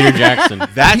 Peter Jackson.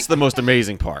 That's the most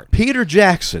amazing part. Peter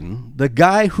Jackson, the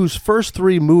guy whose first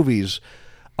 3 movies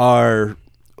are...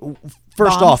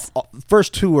 First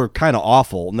first 2 are kind of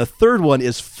awful, and the third one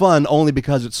is fun only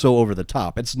because it's so over the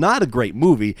top. It's not a great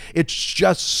movie. It's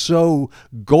just so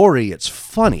gory. It's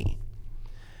funny.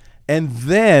 And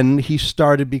then he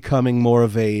started becoming more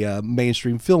of a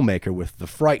mainstream filmmaker with The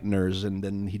Frighteners, and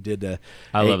then he did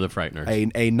I love The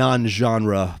Frighteners. a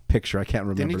non-genre picture. I can't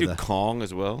remember. Didn't he do Kong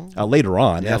as well? Later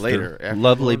on. Yeah, after later. After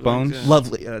Lovely Lord Bones? Wings, yeah.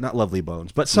 Lovely, not Lovely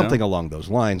Bones, but something along those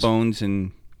lines. Bones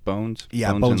and Bones?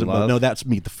 Yeah, Bones and Love? Bones. No, that's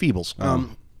Meet the Feebles.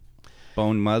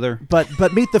 Bone Mother? But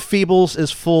Meet the Feebles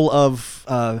is full of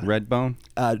Red Bone?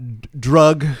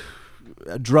 drug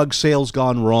drug sales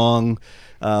gone wrong.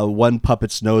 One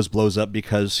puppet's nose blows up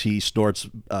because he snorts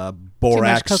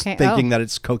borax, cocaine. thinking that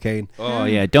it's cocaine. Oh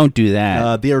yeah, don't do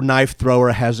that. Their knife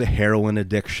thrower has a heroin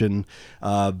addiction.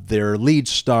 Their lead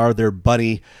star, their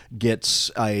bunny, gets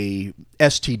a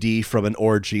STD from an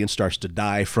orgy and starts to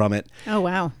die from it. Oh,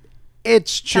 wow.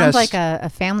 It's just Sounds like a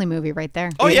family movie right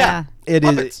there. Oh, yeah. It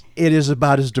Puppets. is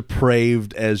about as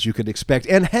depraved as you could expect,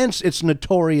 and hence it's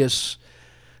notorious.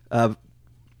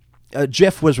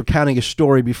 Jeff was recounting a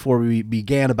story before we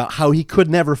began about how he could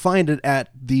never find it at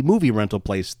the movie rental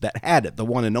place that had it, the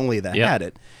one and only that had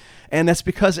it, and that's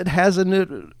because it has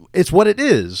it's what it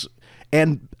is.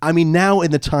 And I mean, now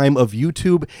in the time of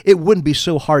YouTube, it wouldn't be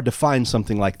so hard to find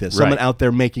something like this. Someone out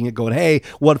there making it, going, "Hey,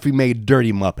 what if we made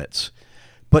Dirty Muppets?"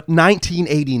 But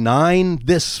 1989,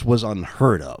 this was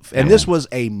unheard of. And this was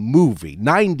a movie,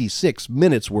 96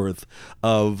 minutes worth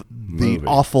of the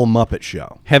awful Muppet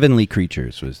Show. Heavenly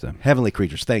Creatures was the Heavenly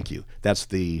Creatures, thank you. That's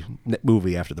the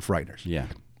movie after The Frighteners. yeah.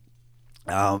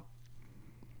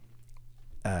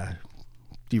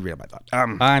 Derailed my thought.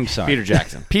 I'm sorry, Peter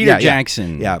Jackson. Peter Yeah, yeah.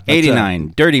 Jackson. Yeah, but,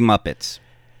 89. Dirty Muppets.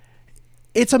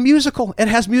 It's a musical. It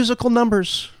has musical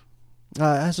numbers. It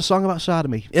has a song about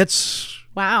sodomy.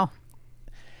 Wow.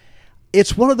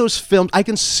 It's one of those films. I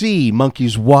can see,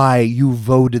 Monkeys, why you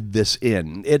voted this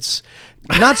in. It's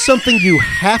not something you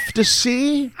have to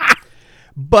see,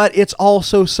 but it's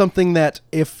also something that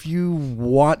if you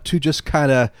want to just kind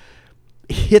of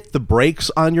hit the brakes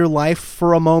on your life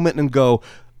for a moment and go,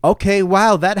 okay,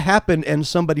 wow, that happened and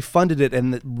somebody funded it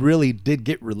and it really did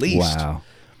get released. Wow.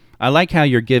 I like how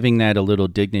you're giving that a little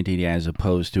dignity as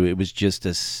opposed to it was just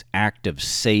an act of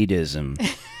sadism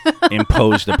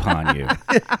imposed upon you.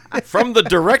 From the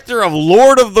director of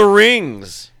Lord of the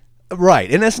Rings.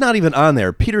 Right, and that's not even on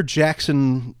there. Peter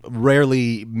Jackson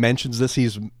rarely mentions this. He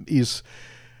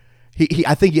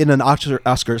I think in an Oscar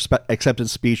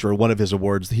acceptance speech or one of his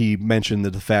awards, he mentioned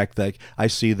the fact that I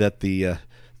see that the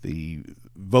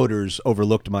voters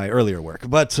overlooked my earlier work.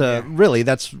 But really,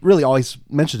 that's really all he's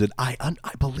mentioned it. I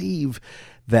believe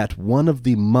that one of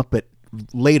the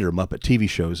later Muppet TV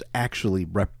shows actually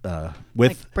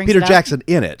with brings Peter it up? Jackson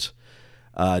in it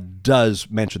does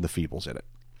mention the Feebles in it.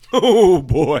 Oh,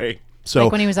 boy. So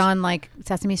Like when he was on like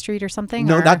Sesame Street or something?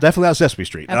 no, or? definitely not Sesame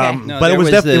Street. Okay. No, but there it was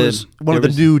was definitely the- it was one of there the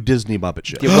was- new Disney Muppet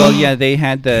shows. Yeah, well, yeah, they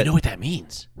had the. You know what that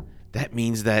means? That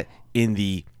means that in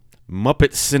the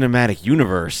Muppet Cinematic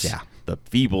Universe, Yeah. the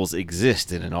Feebles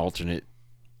exist in an alternate.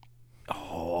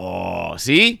 Oh,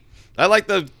 see? I like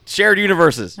the shared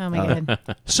universes. Oh, my God.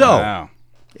 So, Wow.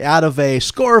 out of a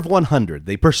score of 100,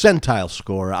 the percentile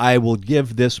score, I will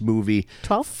give this movie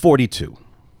 12? 42.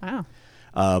 Wow.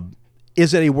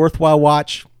 Is it a worthwhile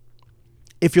watch?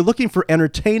 If you're looking for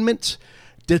entertainment,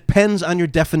 depends on your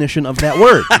definition of that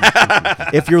word.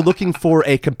 If you're looking for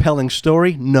a compelling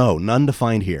story, no, none to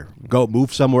find here. Go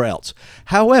move somewhere else.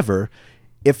 However,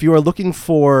 if you are looking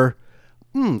for,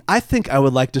 I think I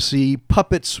would like to see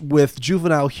puppets with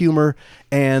juvenile humor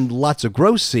and lots of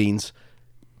gross scenes.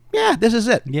 Yeah, this is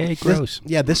it. Yay, gross.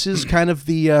 This is kind of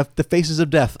the faces of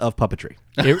death of puppetry.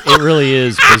 It really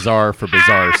is bizarre for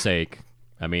bizarre sake.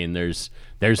 I mean, there's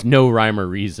no rhyme or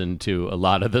reason to a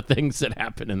lot of the things that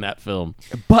happen in that film.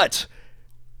 But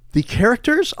the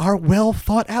characters are well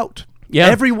thought out. Yeah.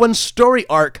 Everyone's story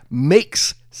arc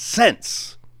makes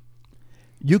sense.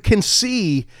 You can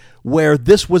see where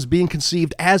this was being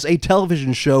conceived as a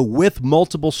television show with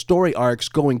multiple story arcs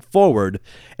going forward,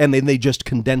 and then they just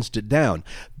condensed it down.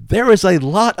 There is a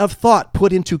lot of thought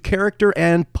put into character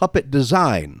and puppet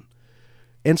design.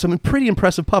 And some pretty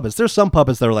impressive puppets. There's some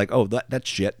puppets that are like, oh, that's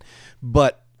shit.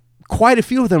 But quite a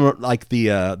few of them are like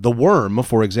the worm,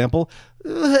 for example.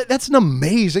 That's an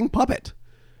amazing puppet.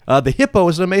 The hippo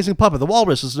is an amazing puppet. The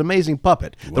walrus is an amazing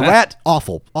puppet. The rat,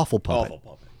 awful puppet.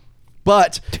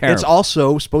 But it's Terrible.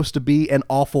 also supposed to be an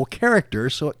awful character,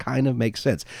 so it kind of makes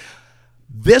sense.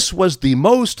 This was the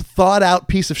most thought out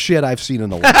piece of shit I've seen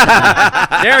in a long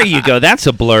time. There you go. That's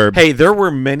a blurb. Hey, there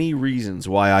were many reasons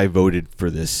why I voted for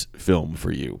this film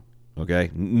for you.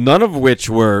 Okay, none of which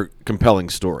were compelling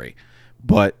story,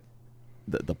 but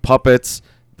the puppets,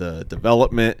 the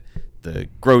development, the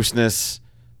grossness.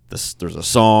 There's a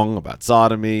song about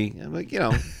sodomy. I'm like,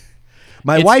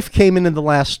 My wife came in the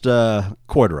last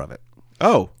quarter of it.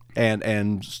 oh,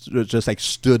 and just like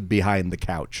stood behind the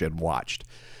couch and watched.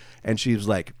 And she was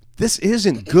like, this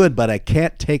isn't good, but I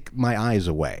can't take my eyes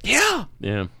away. yeah.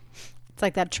 Yeah. It's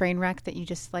like that train wreck that you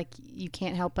just like, you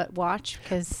can't help but watch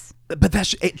because. But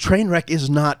that's train wreck is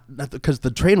not because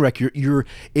the train wreck you're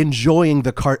enjoying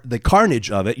the carnage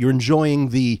of it. You're enjoying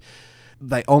the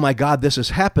oh my God, this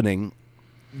is happening.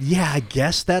 Yeah, I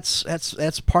guess that's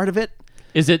part of it.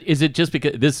 Is it just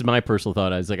because this is my personal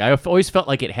thought? I was like, I've always felt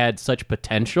like it had such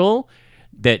potential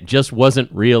that just wasn't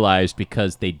realized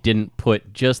because they didn't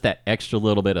put just that extra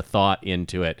little bit of thought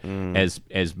into it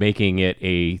as making it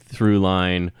a through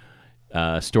line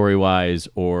story wise,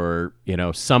 or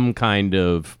some kind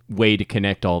of way to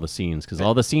connect all the scenes, because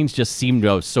all the scenes just seemed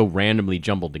to so randomly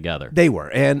jumbled together. They were,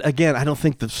 and again, I don't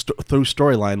think the through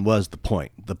storyline was the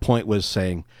point. The point was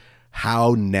saying,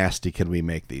 how nasty can we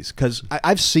make these? Because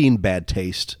I've seen Bad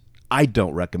Taste. I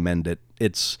don't recommend it.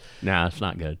 It's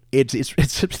not good.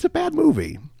 It's a bad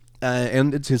movie,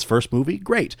 and it's his first movie.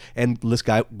 Great, and this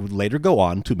guy would later go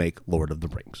on to make Lord of the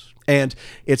Rings, and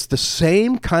it's the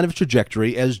same kind of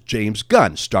trajectory as James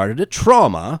Gunn. Started at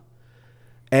Trauma,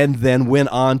 and then went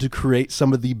on to create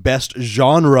some of the best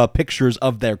genre pictures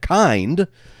of their kind,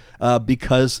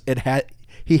 because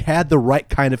he had the right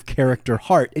kind of character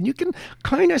heart, and you can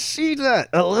kind of see that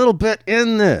a little bit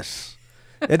in this.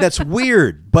 And that's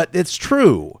weird, but it's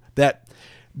true that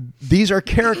these are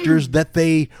characters that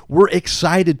they were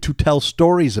excited to tell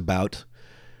stories about,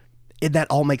 and that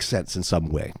all makes sense in some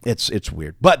way. It's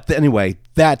weird. But anyway,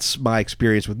 that's my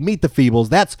experience with Meet the Feebles.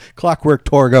 That's Clockwork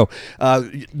Torgo.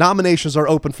 Nominations are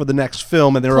open for the next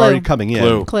film, and they're Clue. already coming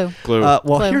in. Clue. Well,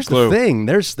 Clue. here's the thing.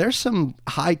 There's some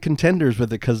high contenders with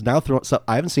it, because now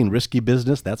I haven't seen Risky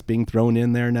Business. That's being thrown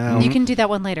in there now. You can do that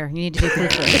one later. You need to do Clue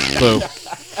first. Clue.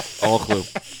 All Clue.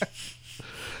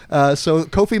 So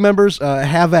Ko-fi members,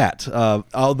 have at.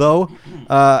 Although,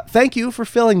 thank you for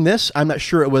filling this. I'm not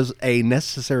sure it was a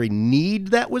necessary need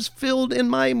that was filled in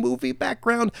my movie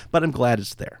background, but I'm glad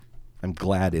it's there.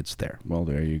 Well,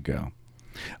 there you go.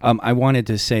 I wanted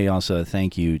to say also a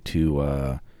thank you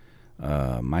to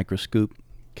Microscoop,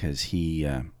 because he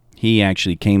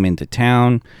actually came into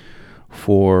town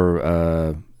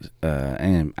for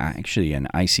actually an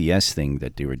ICS thing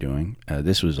that they were doing.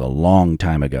 This was a long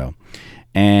time ago.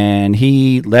 And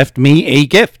he left me a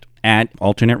gift at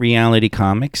Alternate Reality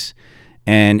Comics.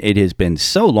 And it has been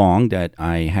so long that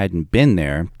I hadn't been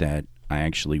there that I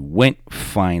actually went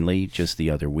finally just the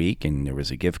other week, and there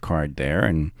was a gift card there,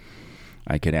 and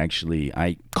I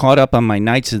caught up on my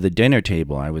Knights of the Dinner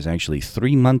Table. I was actually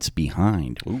 3 months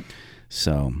behind. Ooh.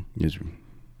 So it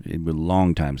was a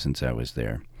long time since I was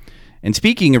there. And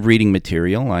speaking of reading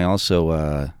material, I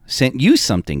also sent you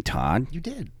something, Todd. You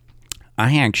did.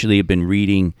 I actually have been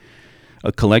reading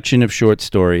a collection of short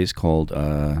stories called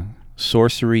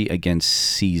Sorcery Against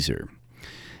Ceasar.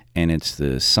 And it's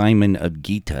the Simon of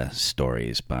Gita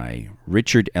stories by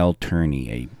Richard L.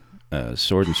 Turney, a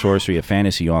sword and sorcery, a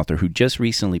fantasy author who just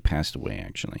recently passed away,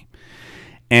 actually.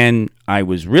 And I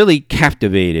was really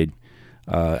captivated.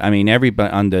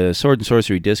 Everybody on the Sword and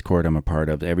Sorcery Discord I'm a part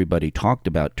of, everybody talked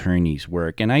about Turney's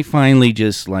work, and I finally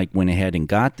just went ahead and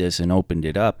got this and opened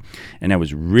it up, and I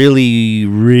was really,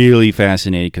 really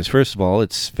fascinated, because first of all,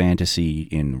 it's fantasy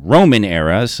in Roman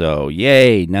era, so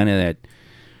yay, none of that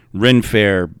Ren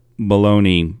Fair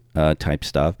baloney type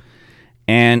stuff.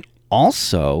 And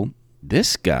also,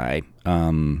 this guy,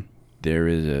 there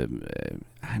is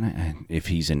I don't know if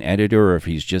he's an editor or if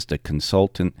he's just a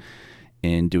consultant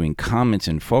in doing comments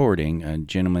and forwarding, a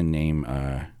gentleman named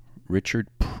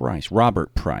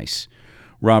Robert Price,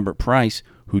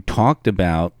 who talked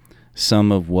about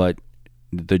some of what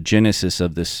the genesis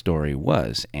of this story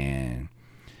was. And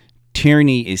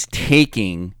Tierney is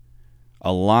taking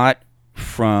a lot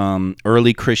from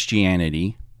early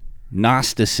Christianity,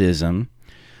 Gnosticism,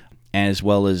 as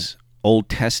well as Old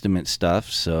Testament stuff.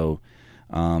 So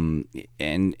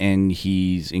and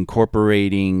he's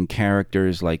incorporating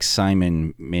characters like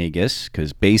Simon Magus,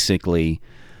 because basically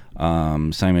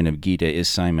Simon of Gita is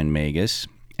Simon Magus,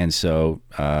 and so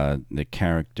the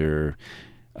characters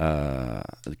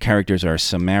are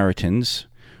Samaritans,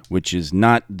 which is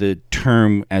not the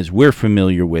term as we're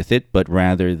familiar with it, but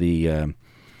rather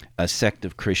a sect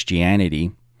of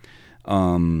Christianity,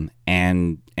 and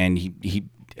he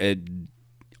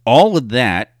all of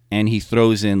that. And he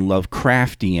throws in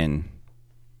Lovecraftian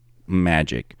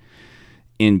magic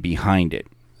in behind it.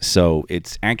 So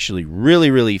it's actually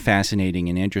really, really fascinating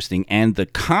and interesting. And the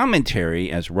commentary,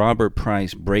 as Robert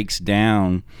Price breaks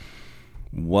down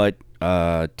what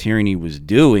Tierney was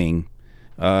doing,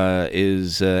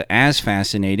 is as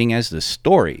fascinating as the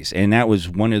stories. And that was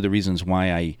one of the reasons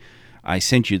why I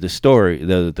sent you the story,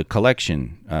 the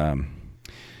collection,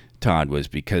 Todd, was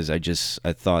because I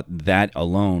thought that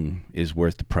alone is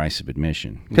worth the price of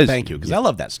admission. Thank you, because I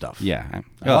love that stuff. Yeah,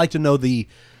 I like to know the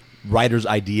writer's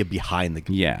idea behind the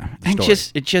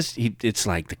story. It's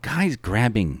like the guy's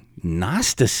grabbing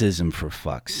Gnosticism, for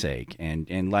fuck's sake,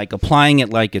 and like applying it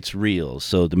like it's real.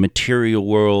 So the material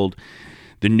world,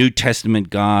 the New Testament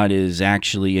God is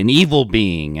actually an evil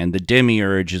being, and the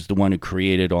demiurge is the one who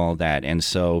created all that. And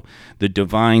so the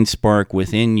divine spark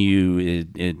within you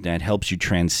that helps you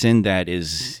transcend that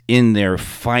is in there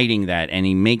fighting that. And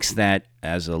he makes that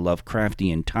as a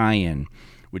Lovecraftian tie-in,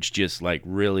 which just like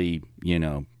really,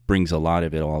 brings a lot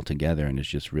of it all together, and it's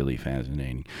just really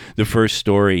fascinating. The first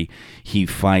story, he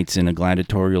fights in a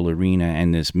gladiatorial arena,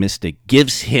 and this mystic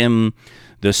gives him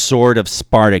the sword of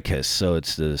Spartacus. So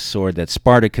it's the sword that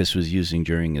Spartacus was using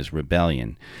during his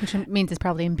rebellion. Which means it's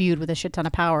probably imbued with a shit ton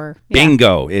of power.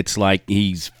 Bingo. It's like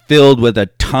he's filled with a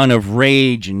ton of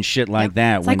rage and shit like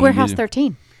that. It's like Warehouse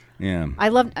 13. Yeah. I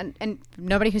love, and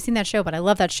nobody who's seen that show, but I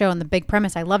love that show, and the big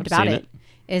premise I loved about it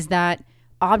is that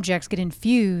objects get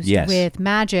infused with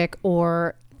magic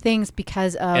or things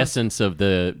because of essence of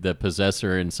the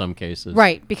possessor in some cases.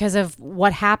 Right, because of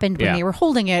what happened when they were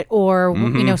holding it, or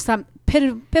some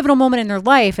pivotal moment in their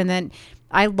life. And then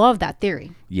I love that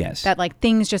theory. Yes. That like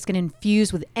things just get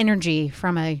infused with energy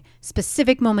from a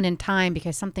specific moment in time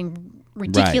because something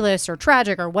ridiculous or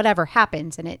tragic or whatever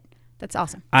happens, and that's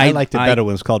awesome. I liked it better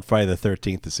when it was called Friday the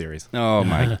 13th, the series. Oh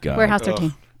my God. Warehouse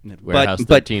 13. Warehouse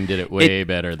 13 did it way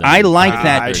better than I like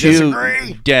that I too,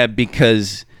 disagree. Deb,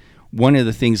 because one of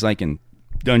the things like in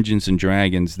Dungeons and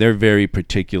Dragons, they're very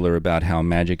particular about how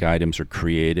magic items are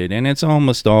created, and it's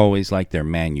almost always like they're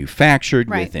manufactured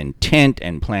with intent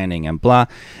and planning and blah.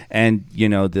 And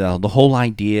the whole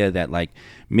idea that like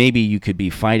maybe you could be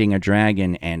fighting a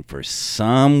dragon, and for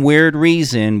some weird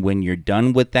reason, when you're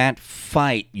done with that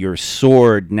fight, your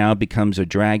sword now becomes a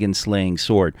dragon slaying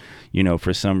sword,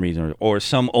 for some reason, or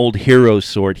some old hero's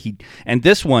sword. And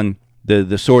this one,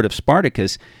 the sword of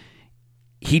Spartacus,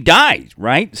 he dies,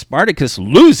 right? Spartacus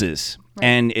loses,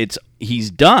 and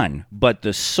he's done. But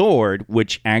the sword,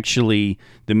 which actually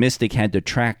the mystic had to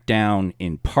track down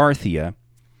in Parthia,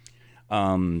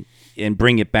 and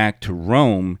bring it back to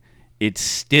Rome, it's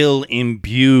still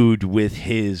imbued with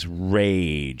his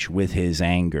rage, with his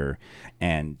anger,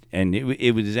 and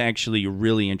it was actually a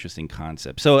really interesting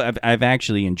concept. So I've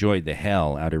actually enjoyed the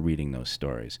hell out of reading those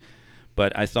stories,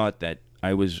 but I thought that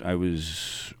I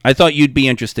thought you'd be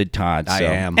interested, Todd. So. I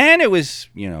am. And it was,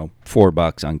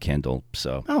 $4 on Kindle.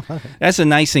 So that's the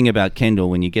nice thing about Kindle.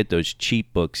 When you get those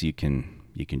cheap books, you can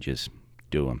just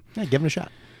do them. Yeah, give it a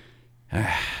shot.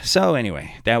 So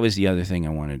anyway, that was the other thing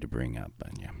I wanted to bring up.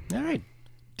 But yeah. All right.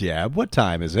 Deb, what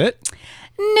time is it?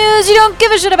 News you don't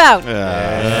give a shit about.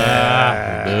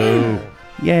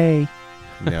 Yay.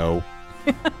 No.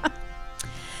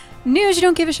 News you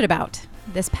don't give a shit about.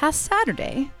 This past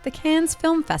Saturday, the Cannes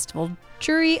Film Festival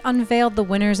jury unveiled the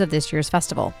winners of this year's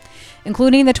festival,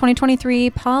 including the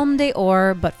 2023 Palme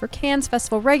d'Or, but for Cannes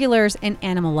Festival regulars and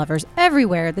animal lovers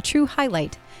everywhere, the true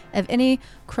highlight of any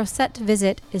Culdcept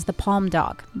visit is the Palm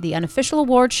Dog, the unofficial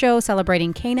award show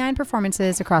celebrating canine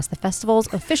performances across the festival's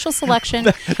official selection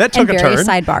that took and a various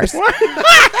turn. sidebars.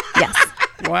 Yes.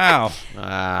 Wow.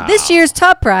 This year's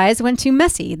top prize went to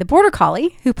Messi, the border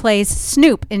collie, who plays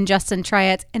Snoop in Justin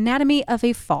Triet's Anatomy of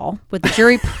a Fall, with the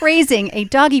jury praising a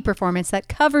doggy performance that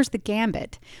covers the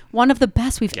gambit, one of the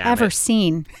best we've ever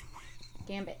seen.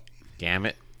 Gambit.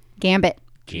 Gambit.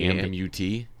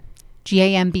 G-A-M-B-I-T.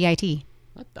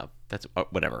 What the? That's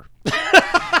whatever.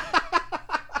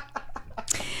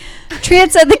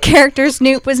 Triet said the character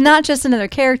Snoop was not just another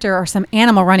character or some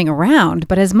animal running around,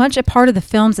 but as much a part of the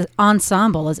film's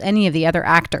ensemble as any of the other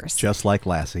actors. Just like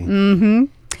Lassie. Mm-hmm.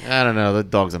 I don't know. The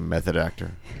dog's a method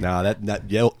actor. No,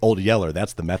 that old Yeller,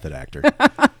 that's the method actor.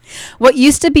 What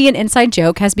used to be an inside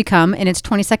joke has become, in its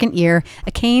 22nd year,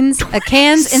 a Cannes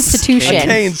institution.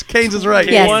 Canes is right.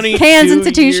 Yes, Cannes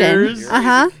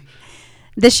institution.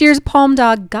 This year's Palm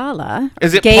Dog Gala.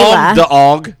 Is it Gala, Palm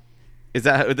Dog? Is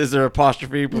there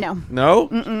apostrophe? No. No?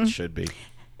 It should be.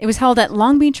 It was held at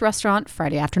Long Beach Restaurant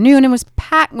Friday afternoon and was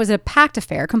a packed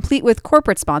affair, complete with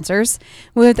corporate sponsors,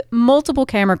 with multiple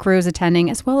camera crews attending,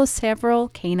 as well as several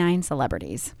canine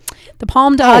celebrities. The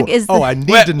Palm Dog is the... I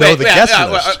need to know the guest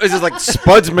list. Is it like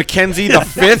Spuds McKenzie the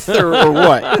fifth or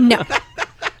what? No.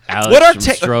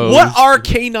 What are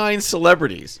canine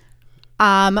celebrities?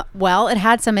 Well, it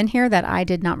had some in here that I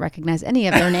did not recognize any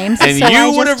of their names. And so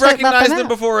you would have recognized them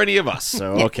before any of us,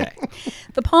 so okay.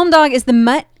 The Palm Dog is the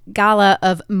Met Gala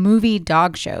of movie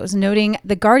dog shows, noting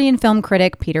the Guardian film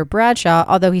critic Peter Bradshaw,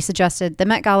 although he suggested the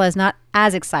Met Gala is not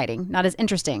as exciting, not as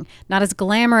interesting, not as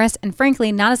glamorous, and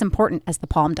frankly, not as important as the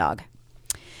Palm Dog.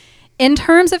 In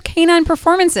terms of canine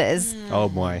performances, oh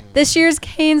boy, this year's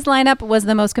Cannes lineup was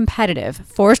the most competitive,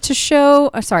 forced to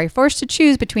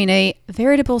choose between a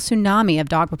veritable tsunami of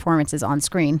dog performances on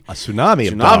screen. A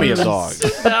tsunami of dogs.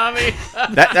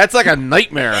 Tsunami. That's like a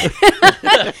nightmare.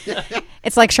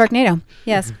 It's like Sharknado.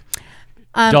 Yes.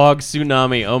 Dog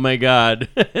Tsunami. Oh my God.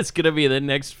 It's going to be the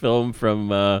next film from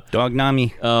Dog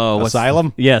Nami.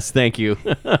 Asylum? Yes, thank you.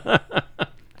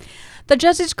 The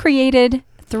judges created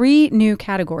 3 new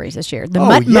categories this year. The Oh,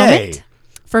 Mutt yay. Moment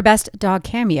for Best Dog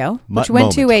Cameo, Mutt which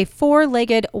went to Moment. a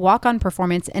 4-legged walk-on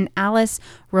performance in Alice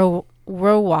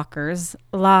Rowalker's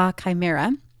La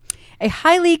Chimera. A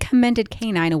highly commended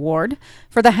canine award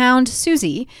for the hound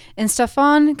Susie in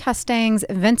Stefan Castang's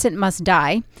Vincent Must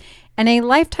Die, and a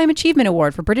Lifetime Achievement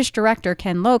Award for British director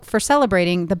Ken Loach for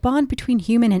celebrating the bond between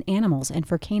human and animals, and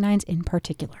for canines in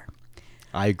particular.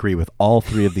 I agree with all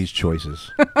 3 of these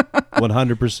choices.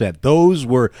 100%. Those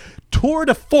were tour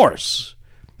de force.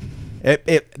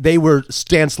 They were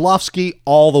Stanislavski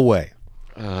all the way.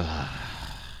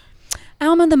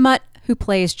 Alma the Mutt, who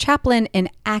plays Chaplin in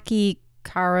Aki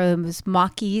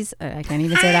Kaurismäki's, I can't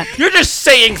even say that, You're just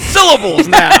saying syllables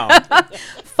now.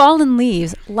 Fallen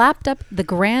Leaves, lapped up the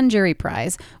Grand Jury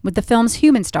Prize with the film's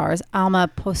human stars, Alma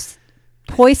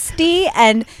Poistey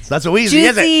and So that's so easy,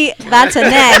 isn't it? Juicy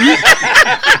Vatanen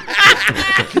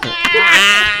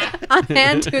on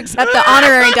hand to accept the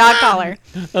honorary dog collar.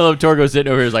 I love Torgo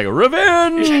sitting over here is like,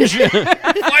 revenge!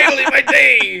 Finally, my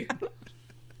day.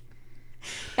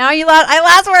 Now I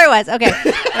lost where I was. Okay.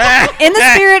 In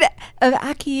the spirit of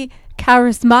Aki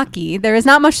Kaurismäki, there is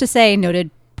not much to say, noted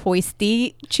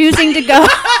Poistey, choosing to go.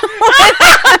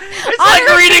 It's like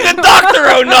reading a Dr.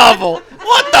 O novel.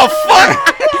 What the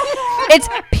fuck? It's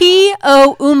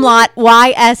P-O umlaut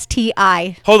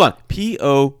Y-S-T-I. Hold on.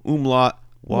 P-O umlaut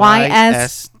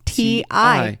Y-S-T-I.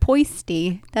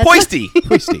 Poistey. That's Poisty.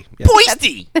 Poisty. Yeah.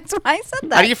 Poisty. That's why I said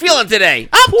that. How are you feeling today?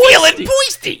 I'm feeling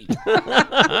poisty.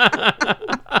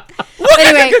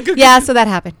 Anyway, yeah, so that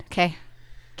happened. Okay.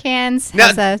 Cans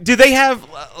has Now, a... do they have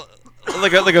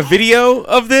like a video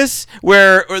of this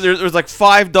where there's like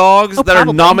 5 dogs that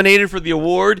probably. are nominated for the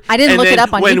award? I didn't and look it then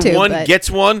up on when YouTube, one but- gets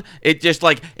one, it just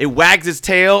like it wags its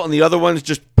tail, and the other ones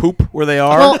just poop where they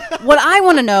are. Well, what I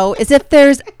want to know is if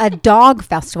there's a dog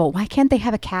festival, why can't they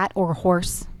have a cat or a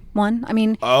horse one? I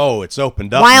mean, Oh, it's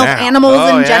opened up wild now. animals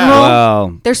Oh, in yeah. general.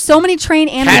 Well, There's so many trained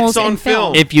animals on in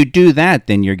film. film. if you do that,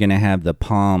 then you're going to have the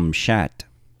palm shat.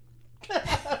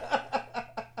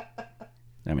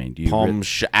 I mean, do you, Palm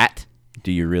shat.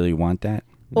 do you really want that?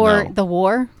 Or No. the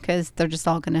war, because they're just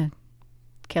all going to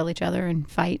kill each other and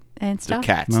fight and The stuff.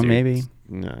 cats. Well, dude. maybe.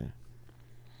 No.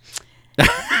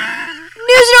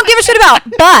 News you don't give a shit about,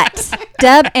 but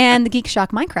Deb and the GeekShock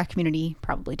Minecraft community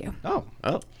probably do. Oh.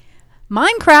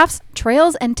 Minecraft's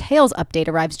Trails and Tales update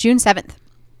arrives June 7th.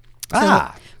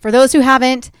 Ah. For those who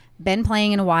haven't been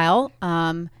playing in a while,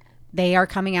 they are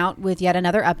coming out with yet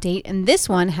another update, and this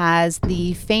one has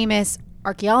the famous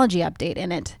archaeology update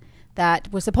in it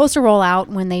that was supposed to roll out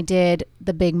when they did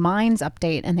the big mines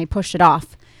update, and they pushed it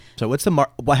off. So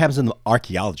what happens in the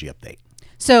archaeology update?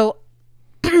 So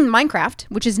Minecraft,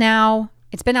 which is now,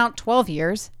 it's been out 12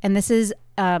 years, and this is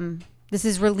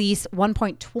release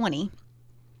 1.20.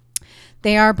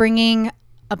 They are bringing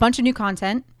a bunch of new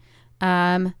content,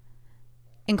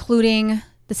 including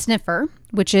the Sniffer,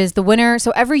 which is the winner.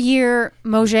 So every year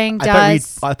Mojang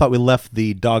does. I thought we left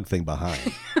the dog thing behind.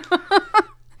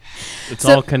 It's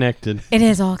So- all connected. It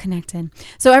is all connected.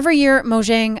 So every year,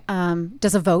 Mojang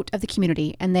does a vote of the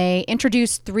community, and they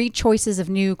introduce 3 choices of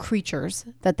new creatures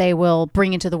that they will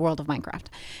bring into the world of Minecraft.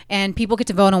 And people get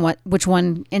to vote on which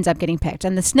one ends up getting picked.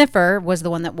 And the Sniffer was the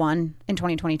one that won in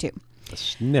 2022. The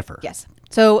sniffer. Yes.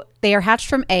 So they are hatched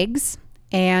from eggs,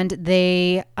 and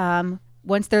they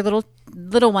once they're little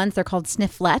ones, they're called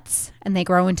snifflets, and they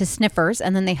grow into sniffers,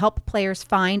 and then they help players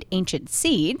find ancient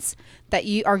seeds that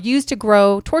are used to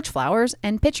grow torch flowers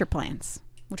and pitcher plants,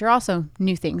 which are also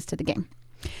new things to the game.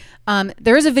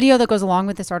 There is a video that goes along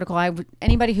with this article.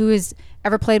 Anybody who has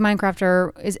ever played Minecraft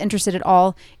or is interested at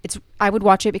all, I would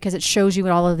watch it because it shows you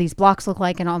what all of these blocks look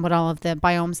like and what all of the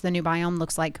biomes, the new biome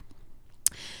looks like.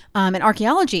 In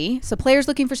archaeology, so players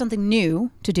looking for something new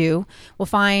to do will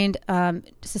find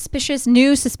suspicious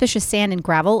sand and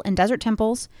gravel in desert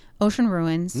temples, ocean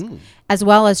ruins, as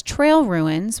well as trail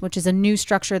ruins, which is a new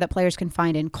structure that players can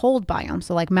find in cold biomes,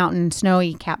 so like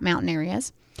snowy capped mountain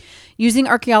areas. Using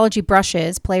archaeology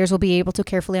brushes, players will be able to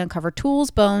carefully uncover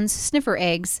tools, bones, sniffer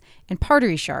eggs, and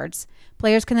pottery shards.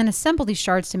 Players can then assemble these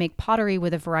shards to make pottery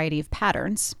with a variety of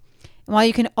patterns. And while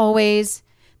you can always...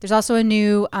 There's also a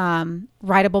new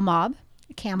rideable mob,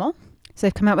 a camel. So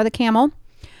they've come out with a camel.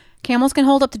 Camels can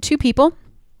hold up to 2 people.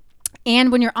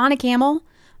 And when you're on a camel,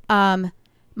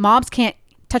 mobs can't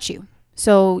touch you.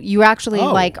 So you actually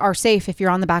are safe if you're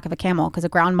on the back of a camel because a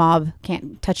ground mob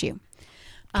can't touch you.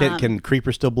 Can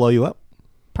creepers still blow you up?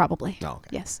 Probably. Oh, okay.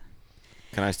 Yes.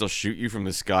 Can I still shoot you from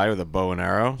the sky with a bow and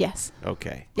arrow? Yes.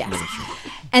 Okay. Yes.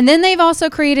 And then they've also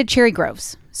created cherry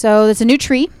groves. So it's a new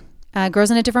tree.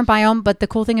 Grows in a different biome. But the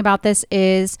cool thing about this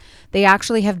is they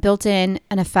actually have built in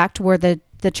an effect where the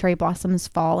cherry blossoms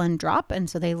fall and drop. And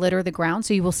so they litter the ground.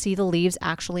 So you will see the leaves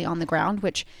actually on the ground,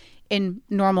 which in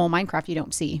normal Minecraft you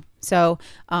don't see. So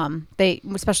they,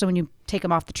 especially when you take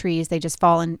them off the trees, they just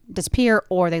fall and disappear,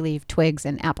 or they leave twigs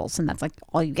and apples, and that's like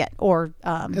all you get. Or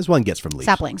As one gets from leaves.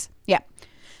 saplings. Yeah.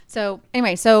 So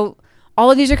anyway, so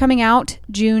all of these are coming out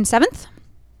June 7th.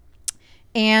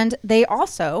 And they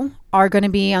also are going to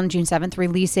be on June 7th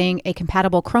releasing a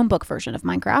compatible Chromebook version of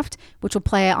Minecraft, which will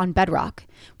play on Bedrock,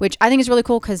 which I think is really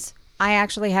cool because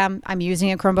I'm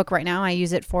using a Chromebook right now. I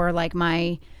use it for like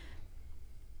my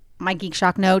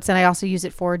GeekShock notes, and I also use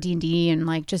it for D&D and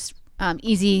like just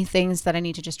easy things that I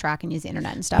need to just track and use the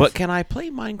internet and stuff. But can I play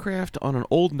Minecraft on an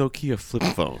old Nokia flip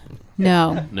phone?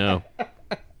 No. No.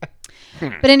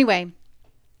 But anyway,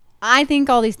 I think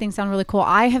all these things sound really cool.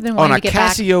 I have been wanting On to a get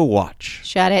back. Casio watch.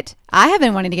 Shut it. I have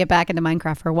been wanting to get back into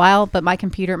Minecraft for a while, but my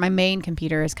main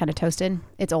computer is kind of toasted.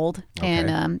 It's old. Okay.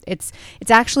 And it's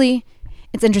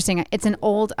interesting. It's an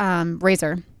old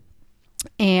Razer.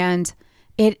 And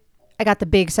I got the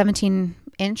big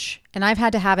 17-inch, and I've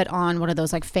had to have it on one of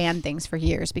those like fan things for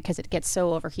years because it gets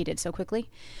so overheated so quickly.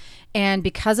 And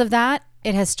because of that,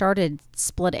 it has started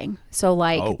splitting. So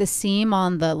like the seam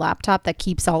on the laptop that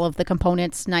keeps all of the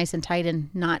components nice and tight and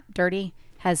not dirty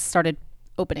has started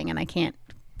opening, and I can't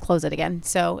close it again.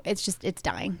 So it's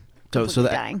dying. So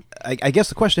dying. I guess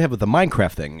the question I have with the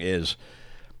Minecraft thing is,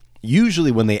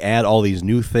 usually when they add all these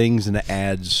new things and it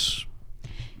adds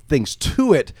things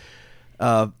to it,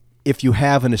 if you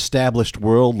have an established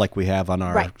world like we have on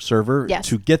our server, Yes.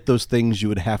 to get those things, you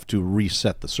would have to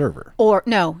reset the server. Or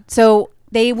no. So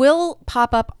they will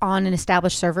pop up on an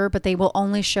established server, but they will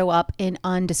only show up in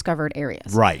undiscovered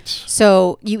areas. Right.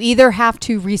 So you either have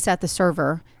to reset the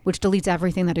server, which deletes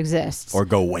everything that exists, Or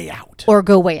go way out. or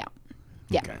go way out.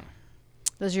 Yeah. Okay.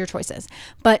 Those are your choices.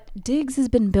 But Diggs has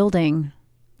been building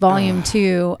Volume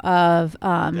 2 of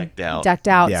Decked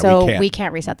Out, Yeah, so we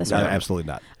can't reset the server. No, absolutely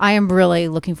not. I am really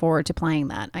looking forward to playing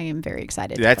that. I am very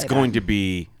excited. That's to play going that. to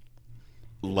be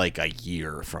like a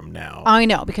year from now. I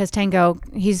know, because Tango,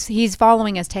 he's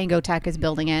following as Tango Tech is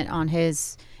building it on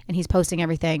his, and he's posting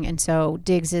everything, and so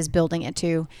Diggs is building it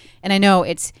too. And I know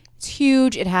it's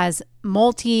huge. It has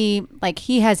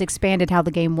he has expanded how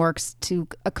the game works to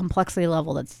a complexity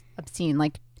level that's obscene.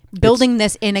 Like building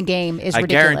this in a game is I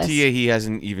ridiculous. guarantee you he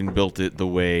hasn't even built it the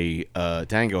way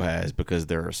Tango has, because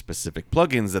there are specific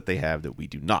plugins that they have that we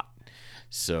do not.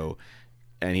 So,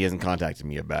 and he hasn't contacted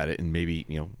me about it, and maybe,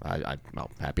 I'm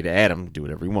happy to add him, do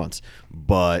whatever he wants.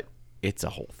 But it's a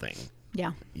whole thing.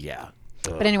 Yeah. Yeah.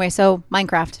 But anyway, so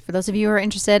Minecraft, for those of you who are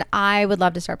interested, I would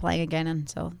love to start playing again, and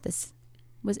so this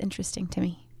was interesting to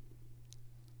me.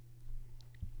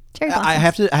 Cherry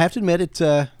blossoms. I have to admit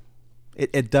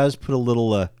it does put a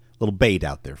little bait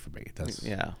out there for me. It does.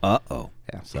 Yeah. Uh-oh.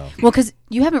 Yeah. So Well, because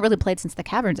you haven't really played since the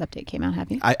Caverns update came out,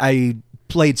 have you? I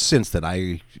played since then.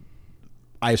 I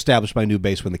established my new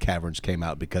base when the Caverns came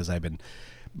out because I've been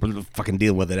fucking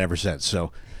dealing with it ever since.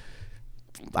 So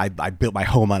I built my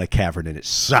home on a cavern and it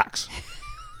sucks.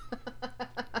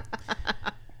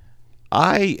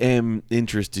 I am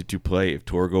interested to play if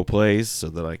Torgo plays, so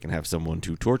that I can have someone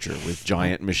to torture with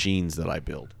giant machines that I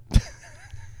build.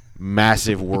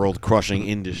 Massive world-crushing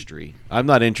industry. I'm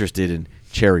not interested in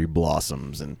cherry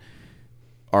blossoms and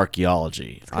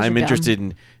archaeology. I'm you're interested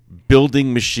in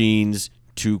building machines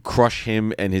to crush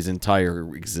him and his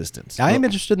entire existence. I am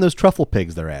interested in those truffle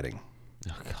pigs they're adding.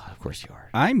 Oh, God, of course you are.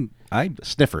 I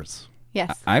Sniffers.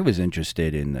 Yes. I was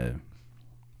interested in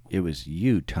it was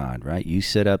you, Todd, right? You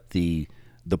set up the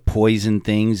poison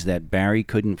things that Barry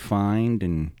couldn't find,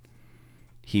 and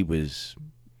he was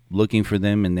looking for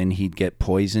them, and then he'd get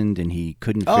poisoned, and he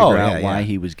couldn't figure out why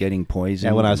he was getting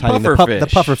poisoned. Yeah, when I was hiding the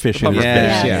pufferfish in his Yeah.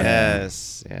 base.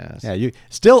 Yes, yes. Yeah, you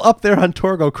still up there on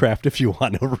TorgoCraft if you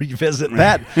want to revisit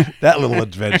that little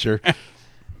adventure.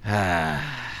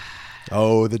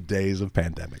 Oh, the days of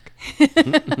pandemic.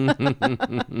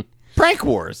 Prank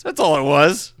Wars. That's all it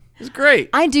was. It was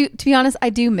great. To be honest,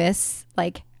 I do miss,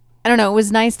 I don't know, it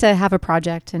was nice to have a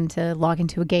project and to log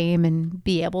into a game and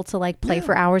be able to play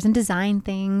for hours and design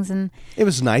things, and It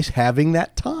was nice having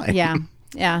that time. it yeah.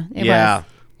 was.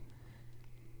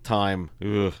 Time.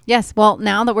 Ugh. Yes, well,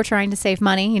 now that we're trying to save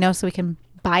money, so we can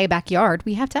buy a backyard,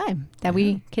 we have time that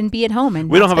we can be at home and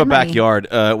We not don't have a spend money. backyard.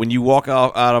 When you walk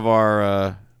out of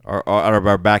our out of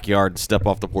our backyard and step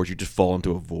off the porch, you just fall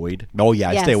into a void. Oh yeah,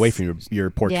 I Yes. stay away from your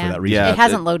porch Yeah. for that reason. Yeah. It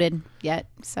hasn't loaded yet,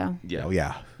 so. Yeah. Oh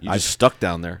yeah, You're just stuck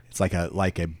down there. it's like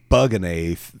a bug in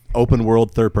a open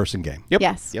world third person game. Yep.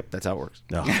 Yes. Yep. That's how it works.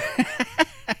 No.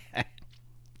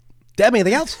 Deb,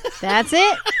 anything else? That's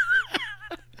it.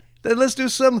 Then let's do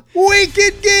some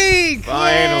Wicked Geek.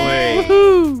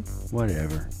 Finally.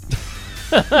 Whatever.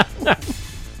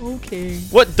 Okay.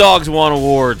 What dogs won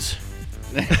awards?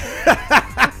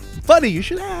 Funny, you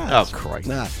should ask. Oh, Christ.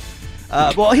 Nah.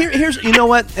 Well, here's you know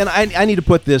what, and I need to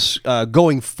put this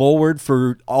going forward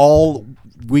for all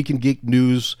Weekend Geek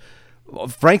news.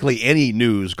 Frankly, any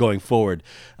news going forward.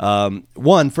 First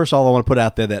of all, I want to put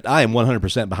out there that I am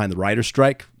 100% behind the writer's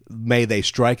strike. May they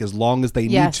strike as long as they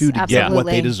Yes, need to get what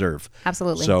absolutely. they deserve.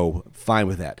 Absolutely. So fine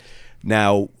with that.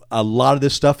 Now, a lot of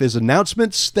this stuff is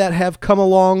announcements that have come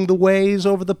along the ways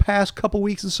over the past couple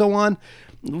weeks and so on.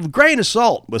 Grain of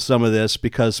salt with some of this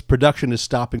because production is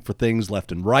stopping for things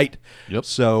left and right. Yep.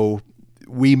 So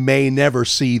we may never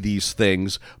see these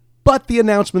things, but the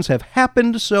announcements have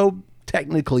happened, so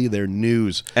technically they're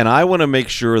news. And I want to make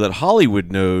sure that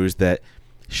Hollywood knows that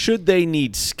should they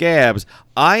need scabs,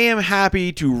 I am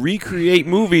happy to recreate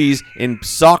movies in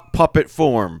sock puppet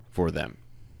form for them.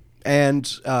 And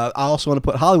I also want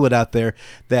to put Hollywood out there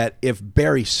that if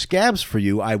Barry scabs for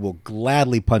you, I will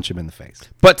gladly punch him in the face.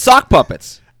 But sock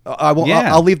puppets. I won't.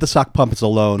 Yeah. I'll leave the sock puppets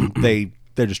alone.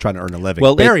 They're just trying to earn a living.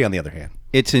 Well, Barry, on the other hand,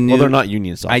 It's a new. Well, they're not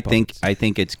union sock I puppets.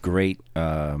 think it's great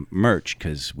merch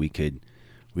because we could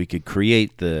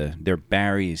create their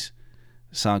Barry's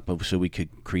sock puppets, so we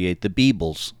could create the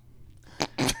Feebles,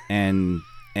 and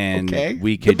Okay.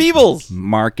 we could The Feebles.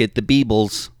 market the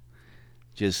Feebles,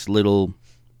 just little.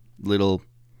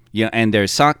 Yeah, and they're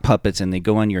sock puppets, and they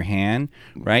go on your hand,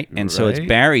 right? And so it's Right.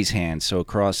 Barry's hand. So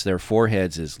across their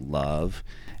foreheads is love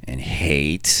and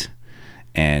hate,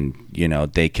 and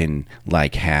they can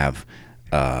like have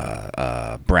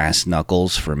brass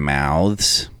knuckles for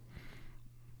mouths.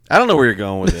 I don't know where you're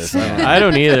going with this. I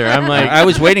don't either. I'm like, I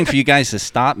was waiting for you guys to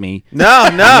stop me. No.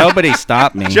 Nobody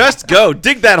stopped me. Just go.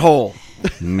 Dig that hole.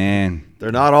 Man.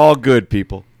 They're not all good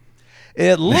people.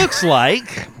 it looks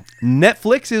like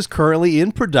Netflix is currently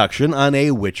in production on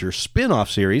a Witcher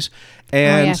spin-off series.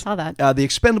 And I saw that. The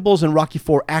Expendables and Rocky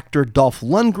IV actor Dolph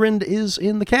Lundgren is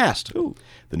in the cast.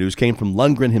 The news came from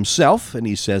Lundgren himself, and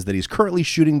he says that he's currently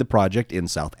shooting the project in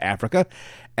South Africa.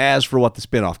 As for what the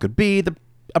spin-off could be,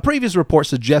 a previous report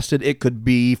suggested it could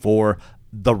be for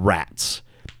the Rats.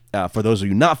 For those of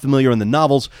you not familiar in the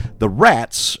novels, the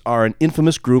Rats are an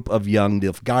infamous group of young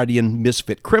Nilfgaardian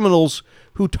misfit criminals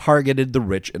who targeted the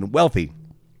rich and wealthy.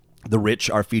 The rich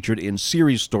are featured in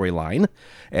Ciri's storyline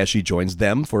as she joins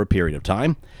them for a period of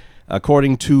time.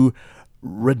 According to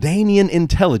Redanian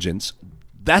Intelligence,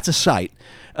 that's a site,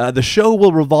 the show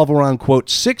will revolve around, quote,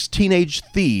 6 teenage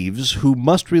thieves who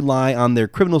must rely on their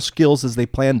criminal skills as they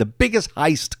plan the biggest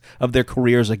heist of their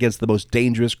careers against the most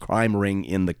dangerous crime ring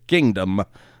in the kingdom,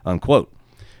 unquote.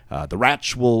 The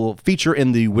Rats will feature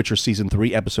in The Witcher Season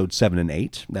 3, Episodes 7 and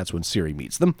 8. That's when Ciri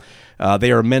meets them.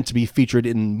 They are meant to be featured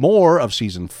in more of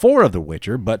Season 4 of The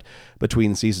Witcher, but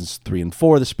between Seasons 3 and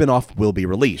 4, the spin-off will be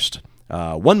released.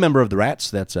 One member of the Rats,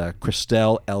 that's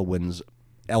Christelle Elwin's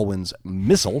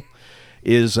Maisel,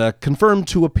 is confirmed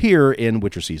to appear in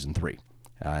Witcher Season 3.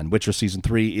 And Witcher Season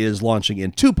 3 is launching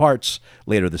in 2 parts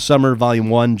later this summer, Volume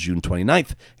 1, June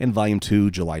 29th, and Volume 2,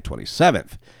 July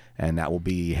 27th. And that will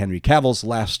be Henry Cavill's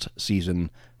last season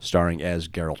starring as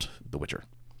Geralt the Witcher.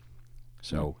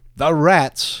 So, the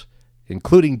Rats,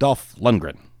 including Dolph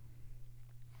Lundgren.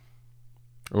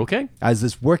 okay. Is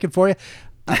this working for you?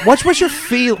 What's your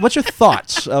What's your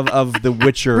thoughts of The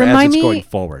Witcher as Remind it's me- going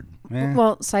forward?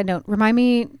 Well, side note, remind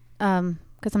me,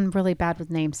 because I'm really bad with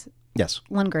names. Yes.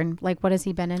 Lundgren, like what has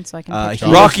he been in so I can picture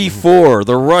he- it? Rocky IV,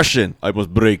 the Russian. I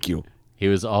must break you. He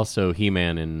was also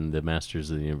He-Man in the Masters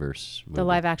of the Universe movie. The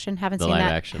live action. Haven't The seen live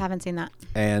that. action. Haven't seen that.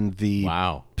 And the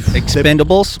Wow.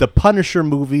 Expendables. the Punisher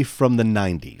movie from the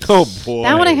 90s. Oh, boy.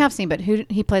 That one I have seen, but who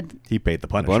he played? He paid the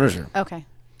Punisher. Punisher. Okay.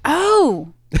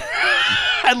 Oh,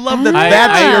 I love that. I-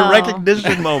 That's I- your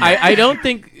recognition moment. I don't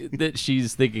think that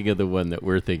she's thinking of the one that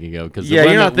we're thinking of because Yeah, the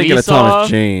one you're not that thinking we of saw Thomas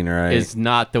Jane, right? is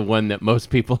not the one that most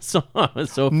people saw.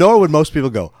 So Nor would most people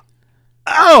go,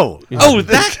 oh, Oh,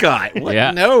 that guy. What?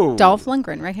 Yeah. No. Dolph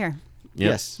Lundgren, right here.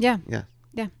 Yes. Yeah, Yeah.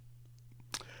 yeah.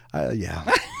 yeah.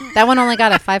 That one only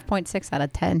got a 5.6 out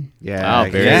of 10. Yeah.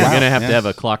 Oh, Barry, Yeah. we're gonna have Yeah. to have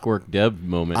a Clockwork Deb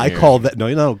moment. I here. call that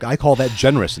I call that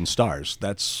generous in stars.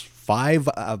 That's 5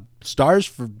 stars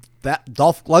for that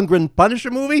Dolph Lundgren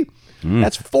Punisher movie.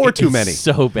 That's 4 too many.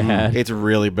 So bad. It's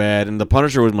really bad, and the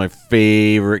Punisher was my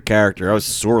favorite character. I was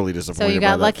sorely disappointed. So you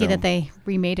got by lucky film. that they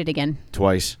remade it again.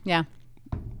 Twice, Yeah.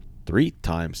 3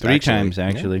 times, 3 actually. times,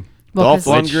 actually. Well, Dolph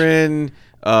 'cause- Lundgren.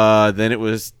 Then it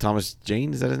was Thomas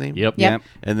Jane. Is that his name? Yep. Yep.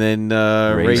 And then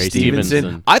Ray Stevenson.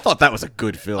 Stevenson. I thought that was a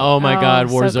good film. Oh my Oh, God,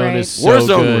 so Warzone great. is so Warzone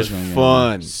good. was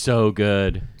fun. So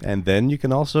good. And then you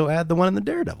can also add the one in the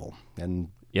Daredevil. And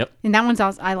Yep. And that one's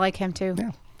also, I like him too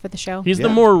for the show. He's Yeah.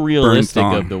 the more realistic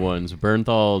Bernthal. of the ones.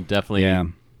 Bernthal definitely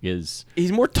is.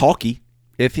 He's more talky.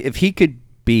 If he could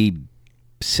be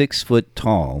 6 foot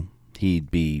tall, it'd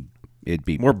be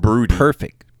More broody.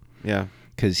 perfect. Yeah.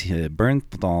 Because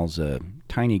Bernthal's a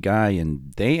tiny guy,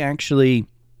 and they actually,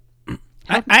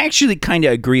 I actually kind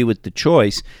of agree with the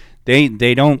choice. They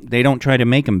don't try to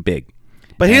make him big.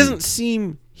 But he doesn't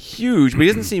seem huge, but he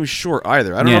doesn't seem short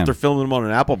either. I don't know Yeah. if they're filming him on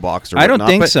an Apple box or I don't whatnot,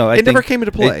 think but so. It never came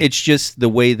into play. It's just the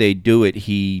way they do it.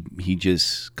 He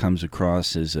just comes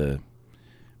across as a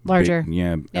Larger.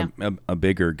 a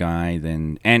bigger guy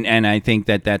than, and I think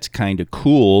that's kind of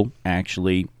cool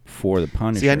actually for the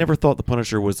Punisher. See, I never thought the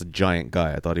Punisher was a giant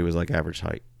guy. I thought he was like average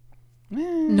height.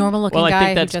 Normal looking Well, guy. I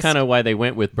think that's who just, kind of why they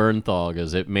went with Bernthal,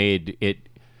 because it made it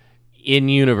in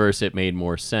universe. It made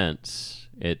more sense.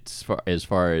 It's as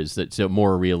far as it's a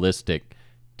more realistic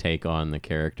take on the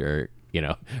character.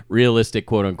 Realistic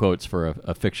quote unquotes for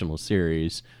a fictional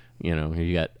series.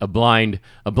 You got a blind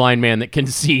man that can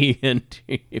see, and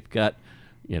you've got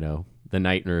the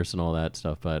night nurse and all that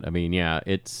stuff. But I mean,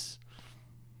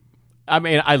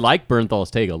 I like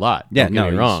Bernthal's take a lot. Yeah, don't get me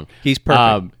he's- wrong. he's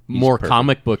perfect. He's More perfect.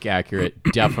 comic book accurate,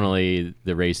 definitely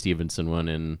the Ray Stevenson one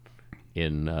in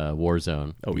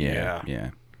Warzone. Oh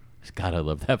yeah. God, I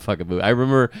love that fucking movie. I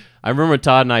remember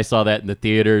Todd and I saw that in the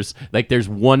theaters. Like, there's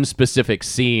one specific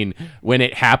scene when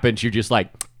it happens, you're just like,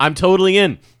 I'm totally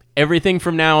in. Everything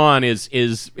from now on is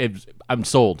I'm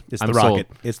sold. It's I'm the rocket.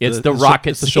 sold. It's It's the- the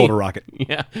rocket. it's the scene. shoulder rocket.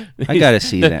 Yeah, I gotta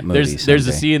see that movie There's a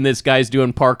someday. scene this guy's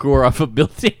doing parkour off a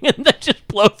building and that just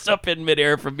blows up in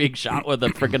midair from being shot with a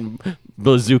freaking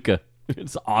bazooka.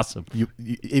 It's awesome.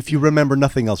 If you remember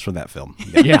nothing else from that film.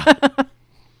 Yeah.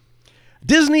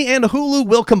 Disney and Hulu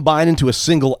will combine into a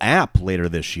single app later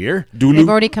this year. they've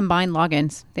already combined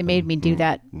logins. They made me do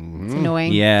that. It's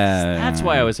annoying. Yeah. That's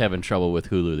why I was having trouble with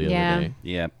Hulu the Yeah. other day.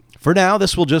 Yeah. For now,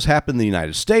 this will just happen in the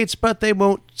United States, but they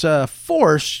won't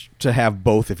force to have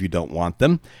both if you don't want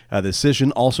them. The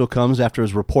decision also comes after it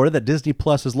was reported that Disney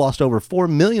Plus has lost over 4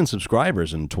 million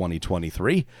subscribers in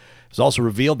 2023. It's also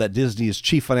revealed that Disney's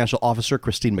chief financial officer,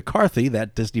 Christine McCarthy,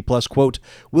 that Disney Plus, quote,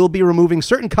 will be removing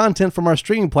certain content from our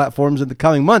streaming platforms in the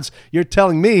coming months. You're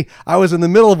telling me I was in the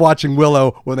middle of watching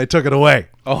Willow when they took it away.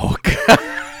 Oh, God.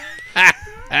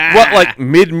 What, like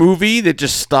mid-movie that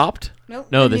just stopped? Nope,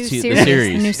 No, the the new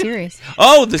series. The new series.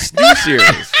 Oh, this new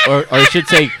series. Or I should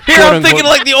say, Here quote, I'm thinking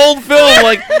unquote, like the old film,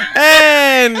 like,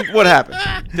 and what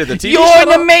happened? Did the TV You're shut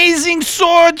an off? amazing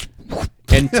sword.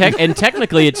 and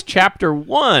technically it's chapter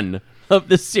 1 of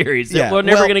the series. Yeah, We're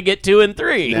never well- going to get 2 and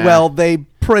 3. Well, they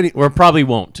pretty... Or probably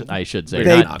won't, I should say.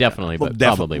 They- Not definitely, Well, but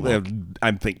probably won't.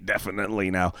 I think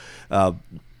definitely now.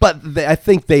 I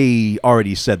think they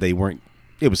already said they weren't...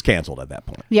 It was canceled at that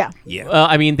point. Yeah. Well,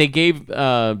 I mean, they gave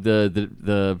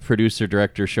the producer,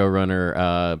 director,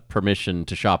 showrunner permission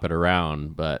to shop it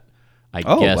around, but I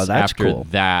Oh, guess well, that's after cool.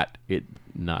 that, it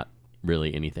not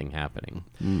really anything happening,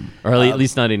 or at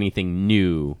least not anything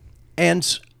new. And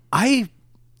I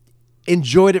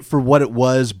enjoyed it for what it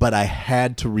was, but I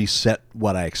had to reset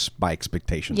what my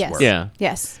expectations Yes. were. Yeah.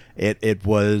 Yes. It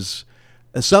was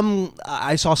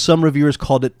I saw some reviewers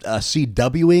called it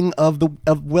CWing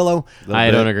of Willow. I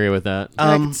don't agree with that.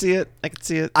 I can see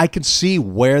it. I can see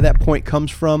where that point comes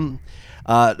from.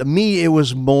 To me, it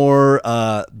was more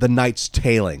the Knight's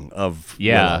Tailing of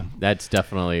Yeah, Willow. that's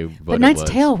definitely what But it Knight's was.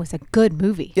 Tale was a good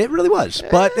movie. It really was,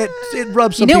 but it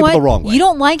rubbed some You know people what? the wrong way. You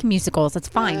don't like musicals. That's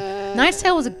fine. Knight's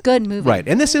Tale was a good movie. Right,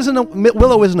 and this isn't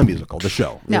Willow isn't a musical. The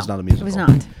show No, is not a musical. it was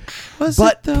not. Was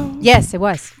But- it though? Yes, it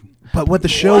was. But what the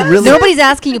show really Nobody's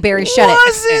asking you, Barry. Shut it.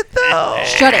 Was it though?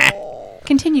 Shut it.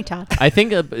 Continue, Todd. I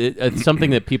think something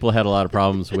that people had a lot of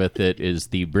problems with it is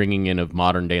the bringing in of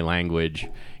modern day language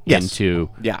Yes. into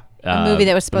A movie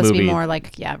that was supposed to be movie- more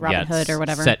like Robin Hood or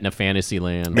whatever. set in a fantasy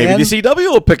land. Maybe And- the CW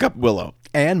will pick up Willow.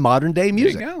 and modern day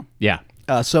music. Yeah.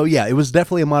 So yeah, it was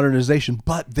definitely a modernization,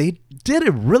 but they did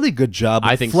a really good job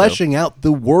I of think so. fleshing out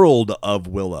the world of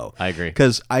Willow. I agree.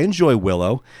 Because I enjoy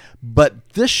Willow,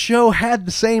 but this show had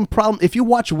the same problem. If you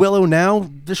watch Willow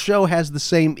now, the show has the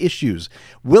same issues.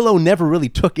 Willow never really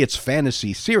took its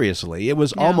fantasy seriously. It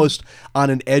was almost on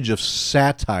an edge of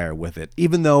satire with it,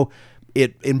 even though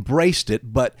it embraced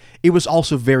it, but it was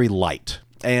also very light.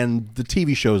 And the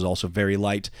TV show is also very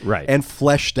light, Right. and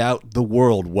fleshed out the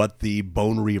world, what the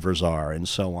Bone Reavers are, and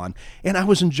so on. And I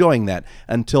was enjoying that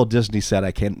until Disney said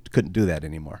I couldn't do that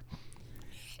anymore.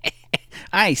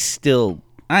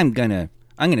 I'm gonna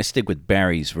stick with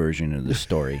Barry's version of the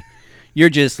story. You're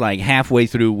just like halfway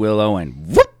through Willow and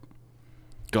whoop,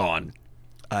 gone.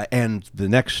 And the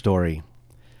next story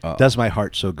does my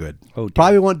heart so good. Oh, dear.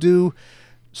 Probably won't do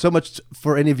so much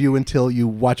for any of you until you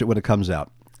watch it when it comes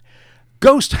out.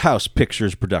 Ghost House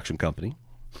Pictures production company,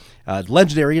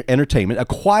 Legendary Entertainment,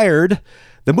 acquired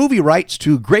the movie rights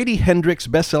to Grady Hendrix'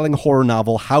 best-selling horror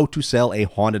novel How to Sell a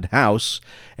Haunted House,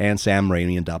 and Sam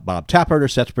Raimi and Bob Tappert are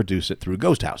set to produce it through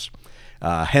Ghost House.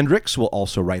 Hendrix will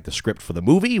also write the script for the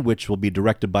movie, which will be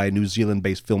directed by New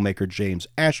Zealand-based filmmaker James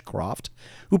Ashcroft,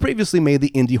 who previously made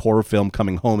the indie horror film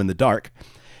Coming Home in the Dark.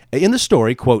 In the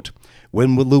story, quote,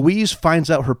 "When Louise finds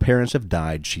out her parents have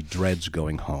died, she dreads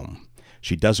going home.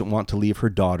 She doesn't want to leave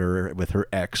her daughter with her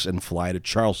ex and fly to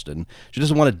Charleston. She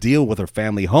doesn't want to deal with her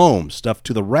family home, stuffed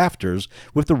to the rafters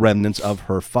with the remnants of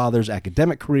her father's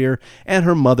academic career and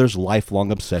her mother's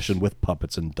lifelong obsession with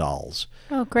puppets and dolls.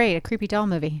 Oh, great. A creepy doll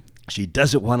movie. She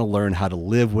doesn't want to learn how to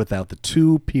live without the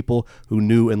two people who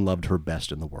knew and loved her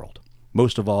best in the world.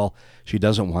 Most of all, she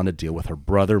doesn't want to deal with her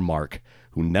brother, Mark,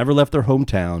 who never left their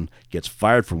hometown, gets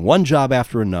fired from one job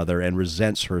after another, and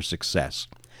resents her success.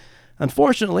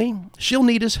 Unfortunately, she'll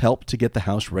need his help to get the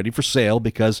house ready for sale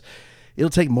because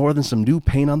it'll take more than some new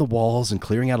paint on the walls and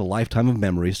clearing out a lifetime of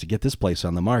memories to get this place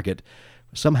on the market.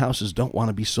 Some houses don't want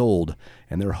to be sold,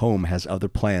 and their home has other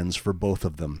plans for both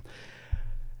of them.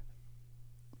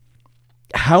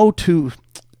 How to...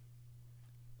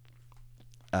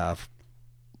 I'm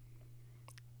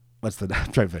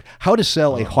trying to think. How to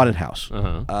Sell a Haunted House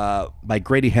by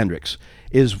Grady Hendrix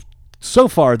is so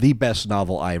far the best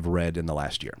novel I've read in the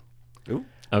last year.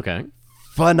 Okay.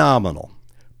 Phenomenal.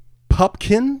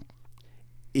 Pupkin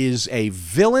is a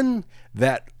villain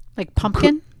that... Like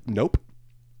Pumpkin? Nope.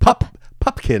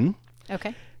 Pupkin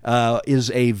Okay.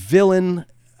 is a villain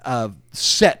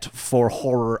set for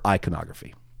horror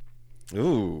iconography.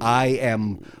 Ooh. I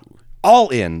am all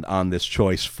in on this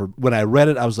choice. For when I read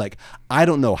it, I was like, I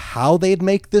don't know how they'd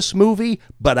make this movie,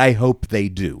 but I hope they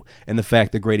do. And the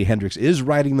fact that Grady Hendrix is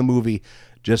writing the movie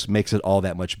just makes it all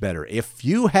that much better. If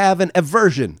you have an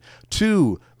aversion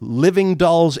to living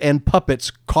dolls and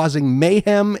puppets causing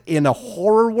mayhem in a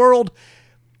horror world,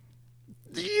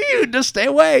 you just stay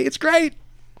away. It's great.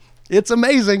 It's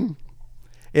amazing.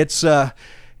 It's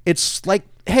like,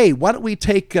 hey, why don't we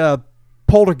take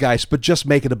Poltergeist, but just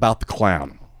make it about the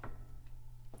clown?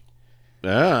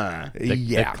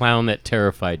 The clown that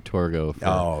terrified Torgo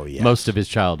for most of his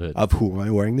childhood. Of who am I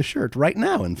wearing the shirt right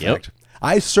now, in fact.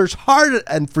 I searched hard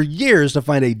and for years to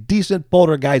find a decent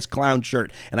Poltergeist clown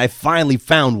shirt, and I finally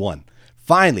found one.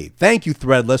 Finally. Thank you,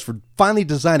 Threadless, for finally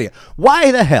designing it.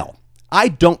 Why the hell? I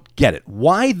don't get it.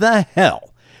 Why the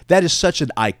hell? That is such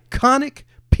an iconic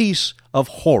piece of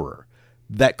horror,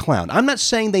 that clown. I'm not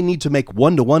saying they need to make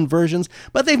one-to-one versions,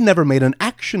 but they've never made an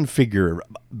action figure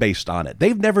based on it.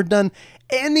 They've never done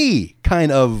any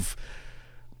kind of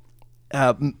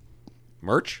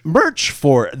merch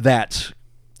for that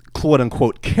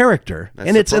quote-unquote character. That's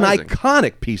and it's surprising. an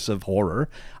iconic piece of horror.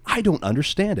 I don't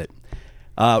understand it.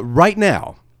 Right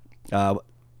now,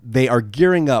 they are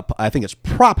gearing up, I think it's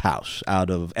Prop House out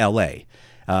of L.A.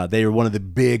 They are one of the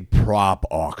big prop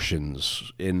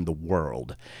auctions in the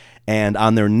world. And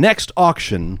on their next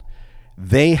auction,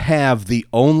 they have the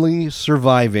only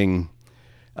surviving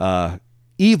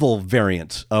evil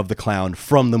variant of the clown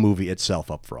from the movie itself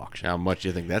up for auction. How much do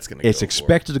you think that's going to go It's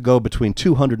expected to go between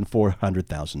 $200,000 and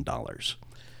 $400,000.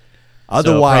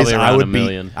 Otherwise, Otherwise, around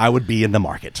I would be in the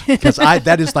market because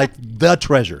that is like the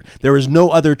treasure. There is no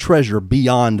other treasure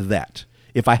beyond that.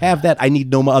 If I have that, I need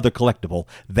no other collectible.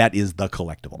 That is the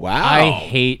collectible. Wow. I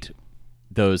hate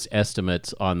those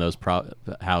estimates on those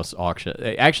house auctions.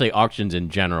 Actually, auctions in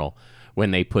general,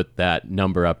 when they put that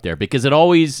number up there, because it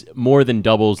always more than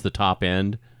doubles the top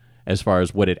end as far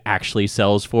as what it actually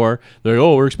sells for. They're like,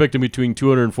 oh, we're expecting between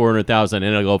 200 and 400,000,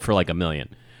 and it'll go for like $1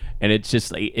 million. And it's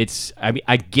just, I mean,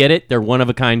 I get it. They're one of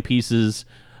a kind pieces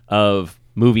of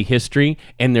movie history,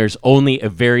 and there's only a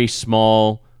very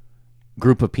small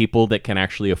group of people that can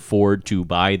actually afford to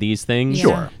buy these things,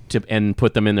 Sure. and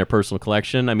put them in their personal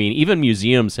collection. I mean, even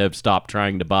museums have stopped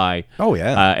trying to buy.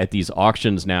 At these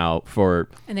auctions now for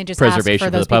And they just preservation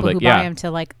ask for those the public. people who buy them to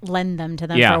like lend them to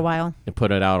them for a while. And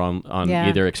put it out on Yeah.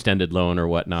 either extended loan or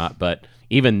whatnot. But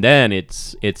even then,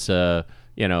 it's a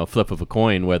flip of a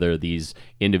coin whether these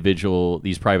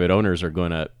private owners are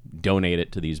going to donate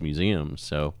it to these museums.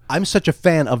 So I'm such a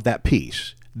fan of that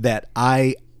piece that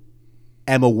I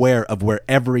am aware of where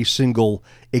every single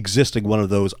existing one of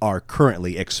those are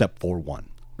currently, except for one.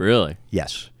 really,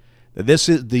 Yes.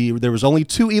 There was only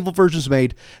 2 evil versions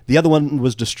made. The other one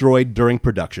was destroyed during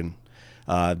production,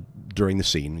 during the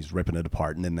scene. He's ripping it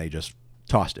apart, and then they just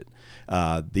tossed it.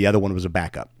 The other one was a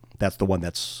backup. That's the one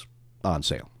that's on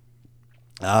sale.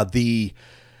 The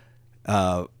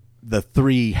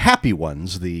 3 happy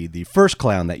ones, the first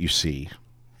clown that you see,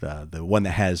 the one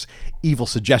that has evil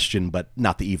suggestion but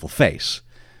not the evil face.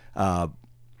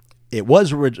 It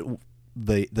was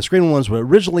the screen ones were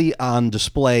originally on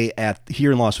display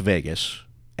here in Las Vegas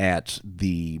at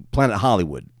the Planet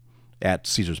Hollywood at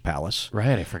Caesar's Palace.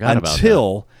 right? I forgot about that.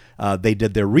 Until they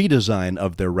did their redesign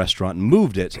of their restaurant and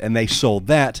moved it, and they sold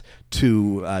that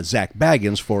to Zach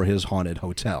Baggins for his haunted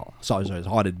hotel. So his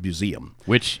haunted museum.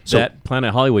 Which that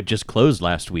Planet Hollywood just closed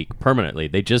last week permanently.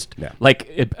 They just Yeah.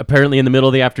 apparently in the middle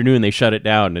of the afternoon they shut it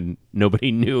down and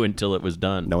nobody knew until it was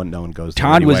done. No one goes there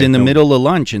Todd was anyway. in the No- middle of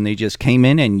lunch, and they just came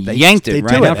in and yanked they it do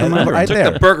right it. out from under. Right him.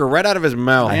 there. The burger right out of his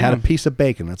mouth. I had a piece of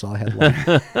bacon. That's all I had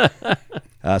left.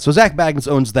 So Zach Baggins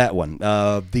owns that one.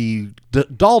 The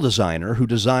doll designer who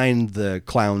designed the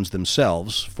clowns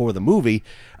themselves for the movie,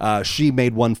 she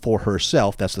made one for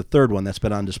herself. That's the third one that's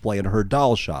been on display in her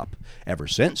doll shop ever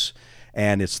since.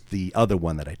 And it's the other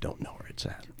one that I don't know where it's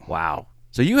at. Wow.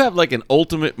 So you have like an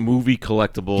ultimate movie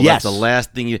collectible. Yes. That's the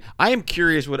last thing I am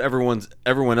curious what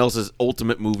everyone else's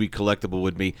ultimate movie collectible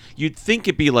would be. You'd think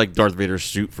it'd be like Darth Vader's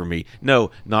suit for me.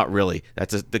 No, not really.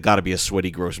 That's got to be a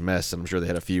sweaty, gross mess. I'm sure they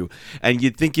had a few. And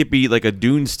you'd think it'd be like a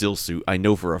Dune still suit. I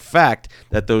know for a fact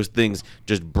that those things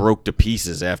just broke to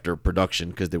pieces after production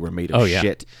because they were made of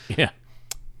shit. Yeah.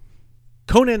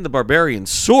 Conan the Barbarian's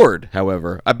sword,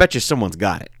 however, I bet you someone's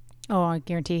got it. Oh, I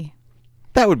guarantee.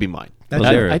 That would be mine.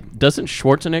 Doesn't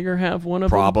Schwarzenegger have one of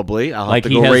them? Probably. I'll have Like to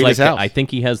he go has raid like his house. I think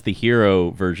he has the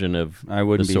hero version of I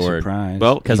wouldn't the be sword. surprised.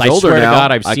 Well, Because he's I older swear to now.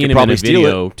 God, I've I seen could him in probably a steal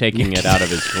video it. taking it out of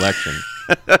his collection.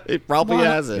 It probably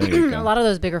has it. A lot of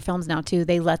those bigger films now too,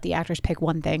 they let the actors pick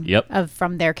one thing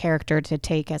from their character to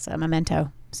take as a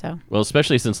memento. So Well,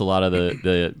 especially since a lot of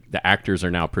the actors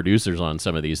are now producers on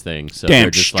some of these things. So Damn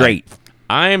they're just straight. Like,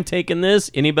 I am taking this.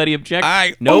 Anybody object?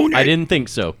 I Nope, own I it. didn't think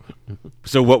so.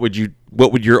 So what would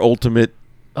your ultimate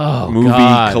movie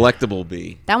God. collectible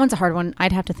be? that one's a hard one.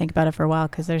 I'd have to think about it for a while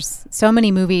because there's so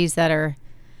many movies that are.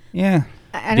 Yeah.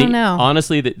 I don't know.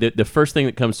 Honestly, the first thing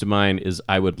that comes to mind is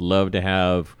I would love to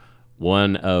have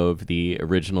one of the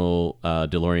original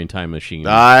DeLorean time machines.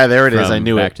 Ah, there it is. from I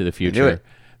knew Back it. to the I knew Future, it.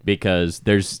 because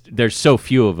there's so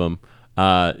few of them.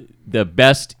 The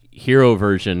best hero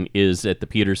version is at the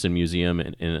Peterson Museum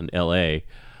in L.A.,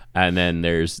 and then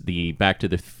there's the Back to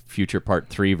the Future Part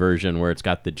 3 version where it's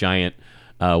got the giant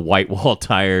white wall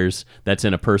tires that's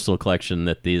in a personal collection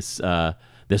that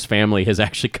this family has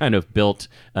actually kind of built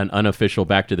an unofficial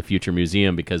Back to the Future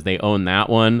museum because they own that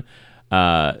one,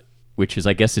 which is,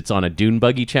 I guess it's on a dune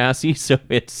buggy chassis. So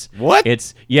it's What?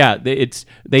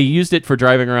 They used it for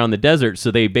driving around the desert.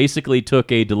 So they basically took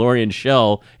a DeLorean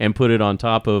shell and put it on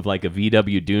top of like a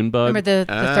VW dune bug. Remember the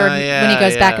third yeah, when he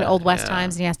goes back yeah, at Old West yeah.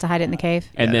 times and he has to hide it in the cave.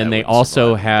 And Yeah, then that they wouldn't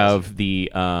also survive, have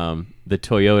the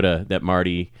Toyota that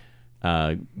Marty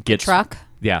gets. Truck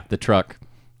Yeah, the truck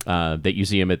that you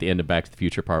see him at the end of Back to the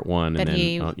Future Part 1. that and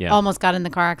then, he almost got in the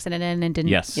car accident in and didn't.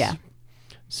 Yes. Yeah.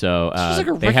 So like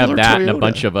a they have regular that and a Toyota.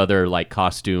 bunch of other like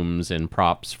costumes and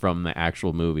props from the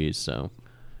actual movies. So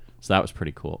that was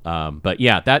pretty cool. But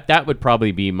yeah, that would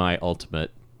probably be my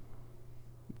ultimate,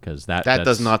 because That that's,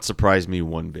 does not surprise me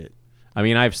one bit. I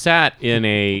mean, I've sat in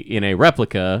a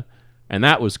replica, and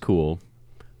that was cool.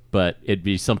 But it'd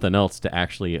be something else to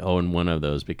actually own one of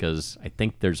those, because I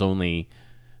think there's the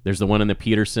one in the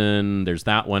Peterson, there's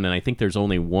that one, and I think there's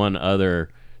only one other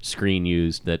screen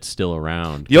used that's still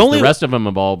around. The rest of them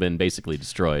have all been basically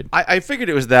destroyed. I figured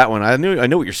it was that one. I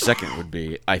know what your second would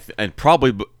be. And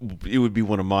probably it would be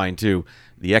one of mine too.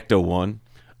 The Ecto one.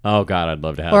 Oh God, I'd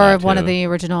love to have Or that one of too. the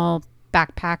original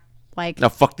backpack Like, No,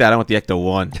 fuck that. I want the Ecto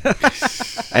 1.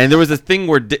 And there was a thing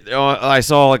where I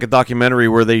saw like a documentary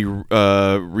where they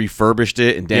refurbished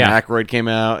it, and Dan Aykroyd came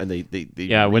out, and they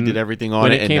did everything on it.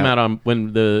 When it came out on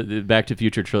when the Back to the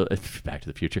Future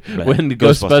when the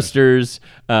Ghostbusters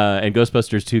and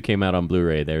Ghostbusters 2 came out on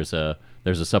Blu-ray, there's a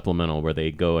supplemental where they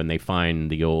go and they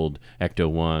find the old Ecto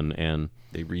 1 and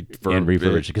they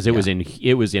refurbished it because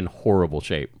it was in horrible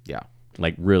shape. Yeah.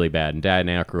 Like really bad. And Dan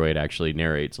Aykroyd actually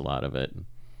narrates a lot of it.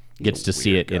 Gets to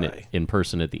see it in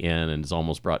person at the end, and is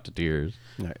almost brought to tears.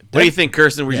 What do you think,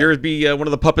 Kirsten? Would yours be one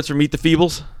of the puppets from Meet the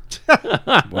Feebles?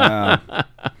 Wow.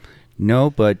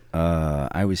 No, but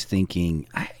I was thinking,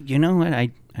 you know what? I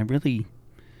really...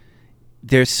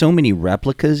 There's so many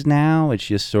replicas now. It's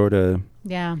just sort of...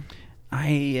 yeah.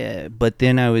 But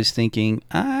then I was thinking,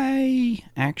 I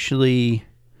actually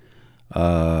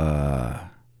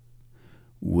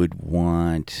would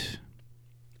want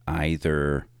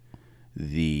either...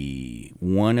 they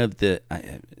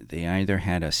either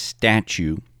had a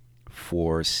statue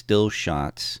for still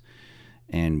shots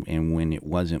and when it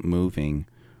wasn't moving,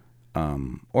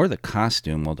 or the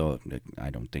costume, although I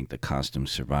don't think the costume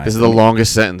survived. This is the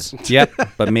longest sentence. Yep,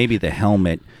 but maybe the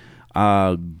helmet.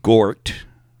 Gort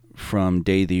from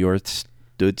Day the Earth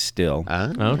Stood Still.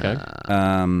 Okay.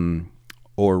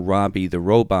 Or Robbie the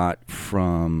Robot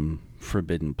from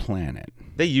Forbidden Planet.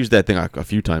 They used that thing a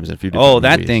few times in a few different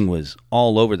movies. That thing was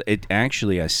all over. It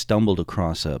actually, I stumbled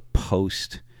across a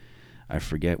post. I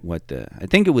forget what I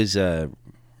think it was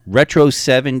retro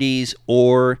 70s,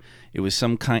 or it was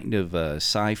some kind of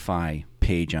sci-fi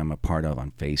page I'm a part of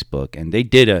on Facebook, and they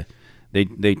did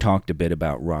they talked a bit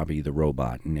about Robbie the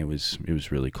Robot, and it was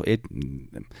really cool.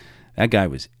 That guy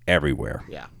was everywhere.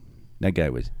 Yeah. That guy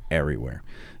was everywhere.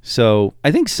 So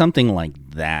I think something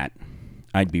like that,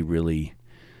 I'd be really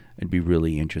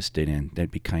interested in.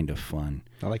 That'd be kind of fun.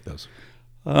 I like those.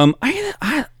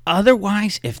 I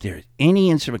otherwise, if there's any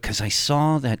instrument, because I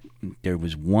saw that there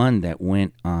was one that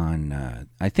went on.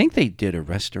 I think they did a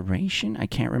restoration. I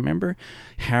can't remember.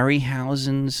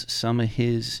 Harryhausen's, some of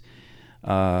his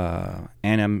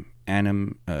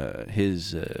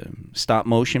his stop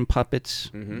motion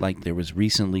puppets. Mm-hmm. Like there was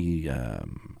recently a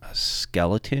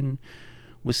skeleton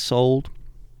was sold.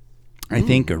 I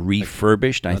think a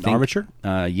refurbished. Like armature.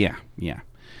 Yeah.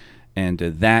 And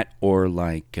that, or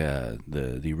like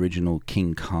the original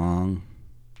King Kong.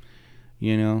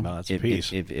 You know, that's a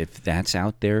piece. If that's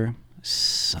out there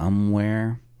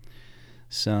somewhere,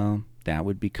 so that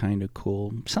would be kind of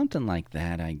cool. Something like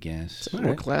that, I guess. It's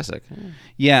more classic.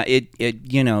 Yeah,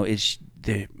 it's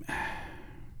the.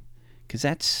 Because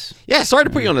that's... Yeah, sorry to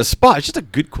put you on the spot. It's just a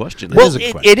good question.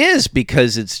 It is,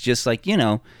 because it's just like,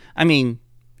 I mean,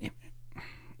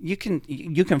 you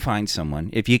can find someone.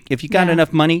 If you got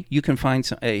enough money, you can find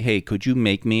some... Hey, could you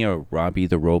make me a Robbie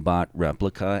the Robot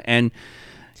replica? And,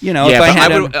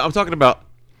 if I'm talking about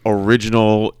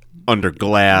original under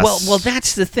glass. Well,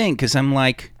 that's the thing, because I'm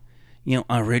like...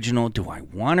 original. Do I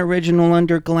want original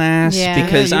under glass? Yeah.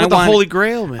 Because I want the Holy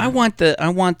Grail, man. I want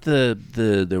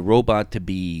the robot to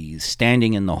be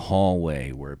standing in the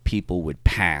hallway where people would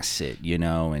pass it,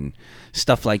 and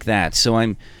stuff like that.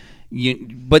 So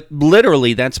but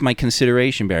literally that's my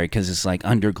consideration, Barry, because it's like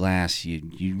under glass.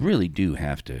 You really do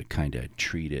have to kind of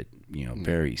treat it,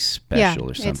 very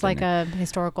special or something. It's like a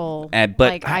historical.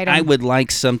 But item. I would like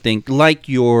something like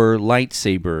your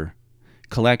lightsaber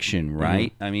collection,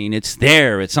 right? Mm-hmm. I mean, it's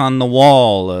there, it's on the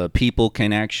wall, people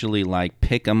can actually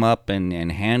pick them up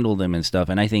and handle them and stuff,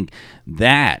 and I think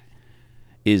that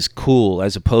is cool,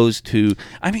 as opposed to,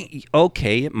 I mean,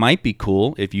 okay, it might be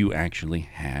cool if you actually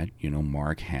had,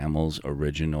 Mark Hamill's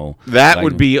original. That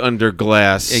would be under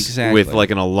glass, exactly, with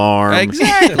an alarm,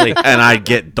 exactly, and I'd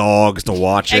get dogs to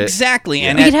watch it, exactly,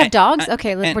 and you'd have dogs.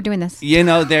 Okay, look, we're doing this.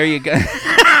 There you go.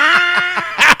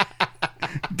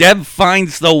 Deb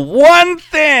finds the one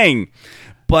thing,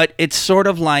 but it's sort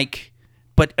of like,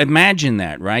 but imagine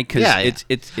that, right? Because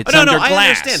it's under glass. I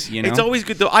understand. It's always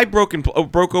good though. I broke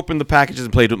open the packages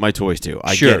and played with my toys too.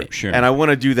 I get it, sure. And I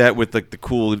want to do that with the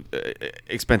cool,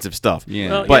 expensive stuff. Yeah.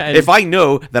 Well, but if I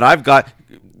know that I've got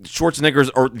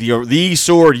Schwarzenegger's or the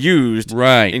sword used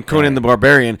in Conan the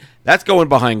Barbarian, that's going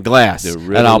behind glass,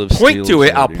 and I'll point to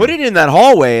it. I'll put it in that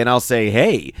hallway, and I'll say,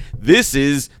 "Hey, this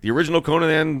is the original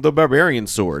Conan the Barbarian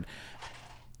sword."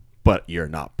 But you're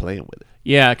not playing with it.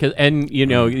 Yeah,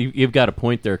 you've got a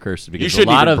point there, Kirsten, because you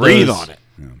shouldn't even breathe on it.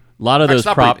 A lot of those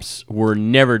props were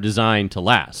never designed to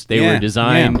last. They were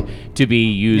designed to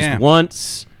be used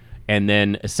once and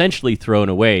then essentially thrown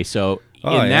away. So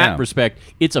Oh, in yeah. that respect,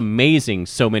 it's amazing.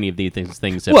 So many of these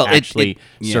things have Well, actually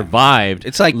yeah. survived.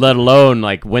 It's like- let alone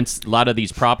like once a lot of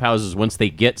these prop houses, once they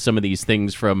get some of these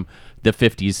things from the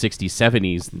 50s, 60s,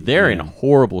 70s, they're in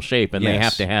horrible shape, and they Yes.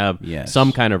 have to have Yes.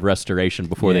 some kind of restoration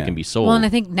before they Yeah. can be sold. Well, and I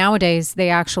think nowadays they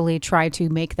actually try to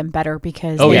make them better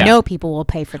because Oh, they yeah. know people will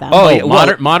pay for them. Oh, yeah.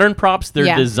 well- modern props, they're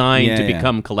Yeah. designed Yeah, to yeah.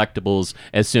 become collectibles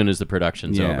as soon as the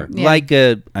production's over. Yeah. Like,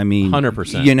 I mean,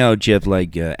 100%. You know, Jeff,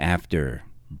 like after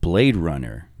Blade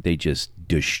Runner, they just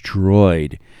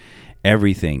destroyed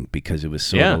everything because it was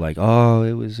sort Yeah. of like, oh,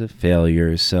 it was a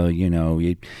failure. So, you know,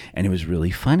 and it was really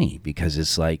funny because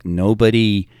it's like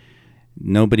nobody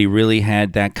really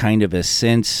had that kind of a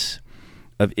sense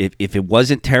of if it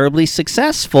wasn't terribly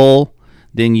successful,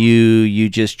 then you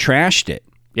just trashed it.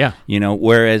 Yeah. You know,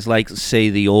 whereas like say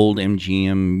the old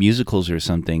MGM musicals or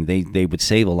something, they would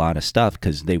save a lot of stuff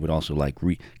because they would also like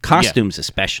costumes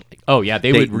especially. Oh yeah,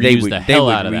 they would reuse the hell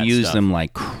out of that reuse stuff. them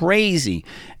like crazy,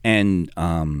 and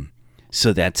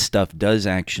so that stuff does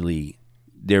actually.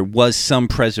 There was some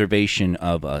preservation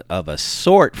of a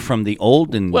sort from the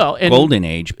golden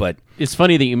age, but It's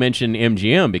funny that you mentioned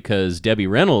MGM because Debbie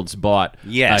Reynolds bought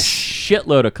Yes. a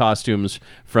shitload of costumes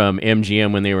from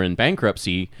MGM when they were in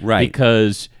bankruptcy, Right.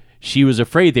 Because she was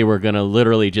afraid they were going to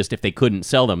literally just, if they couldn't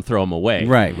sell them, throw them away.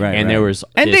 Right. And there was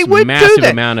and this they would massive do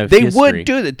that. amount of they history. would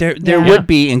do that. There Yeah. would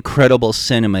be incredible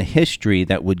cinema history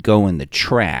that would go in the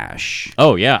trash.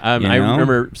 Oh yeah, You I know?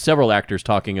 remember several actors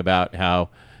talking about how,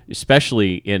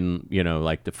 especially in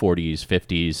like the 40s,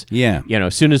 50s. Yeah.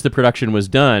 As soon as the production was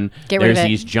done, Get rid of there's it.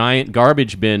 these giant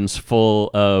garbage bins full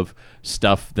of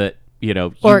stuff that you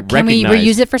Or can we recognize.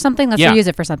 reuse it for something? Let's Yeah. reuse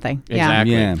it for something.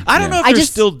 Exactly. Yeah. I don't know if I they're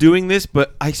just- still doing this,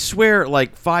 but I swear,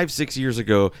 like 5-6 years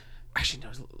ago, actually, no, it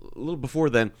was a little before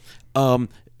then.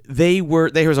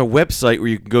 There was a website where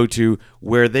you could go to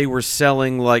where they were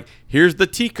selling like, here's the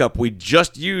teacup we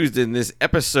just used in this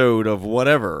episode of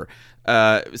whatever.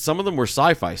 Some of them were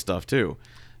sci-fi stuff too,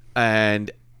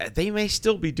 and they may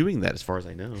still be doing that, as far as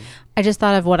I know. I just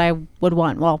thought of what I would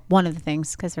want. Well, one of the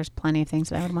things, because there's plenty of things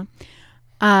that I would want.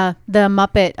 The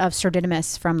Muppet of Sir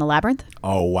Didymus from The Labyrinth.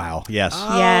 Oh wow, yes.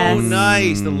 Yes. Oh,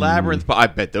 nice. The Labyrinth. I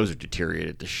bet those are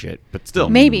deteriorated to shit, but still.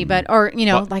 Maybe, but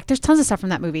Well, like there's tons of stuff from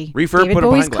that movie. Refurb, David put it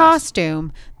Bowie's behind glass.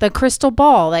 costume, the crystal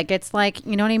ball that gets like,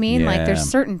 you know what I mean? Like Yeah. there's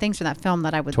certain things from that film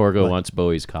that I would. Torgo wants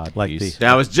Bowie's cod Like piece. the-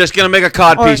 I was just gonna make a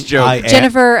codpiece joke. I-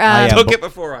 Jennifer I am Took Bo- it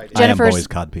before I did. I am Jennifer's Bowie's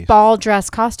codpiece. ball dress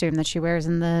costume that she wears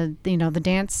in the the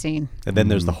dance scene. And then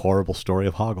there's the horrible story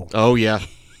of Hoggle. Oh yeah.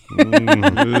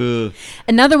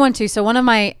 Another one too. So one of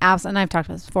my and I've talked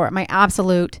about this before. My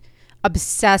absolute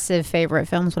obsessive favorite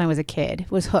films when I was a kid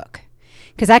was Hook,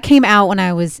 because that came out when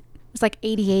it was like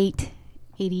 88,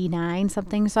 89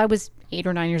 something. So I was 8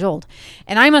 or 9 years old,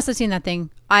 and I must have seen that thing.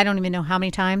 I don't even know how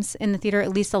many times in the theater. At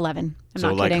least 11. I'm So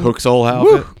not like kidding. Hook's whole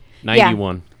outfit.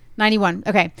 91. 91.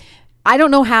 Okay. I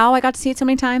don't know how I got to see it so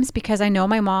many times, because I know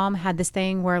my mom had this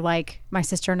thing where like my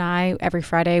sister and I, every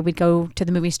Friday we'd go to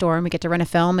the movie store and we get to rent a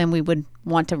film, and we would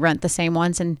want to rent the same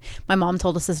ones. And my mom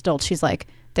told us as adults, she's like,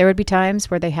 there would be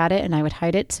times where they had it and I would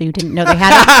hide it so you didn't know they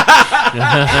had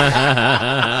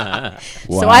it.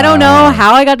 So I don't know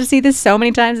how I got to see this so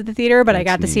many times at the theater, but I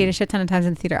got to see it a shit ton of times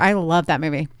in the theater. I love that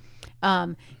movie.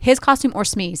 His costume or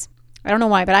Smee's. I don't know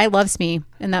why, but I love Smee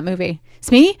in that movie.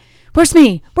 Smee? Where's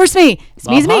Smee? Where's Smee?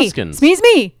 Smee's Bob me. Hoskins. Smee's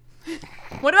me.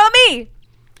 What about me?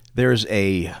 There's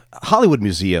a Hollywood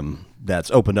museum that's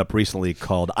opened up recently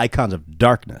called Icons of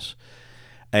Darkness.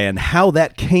 And how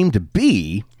that came to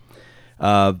be,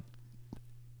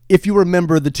 if you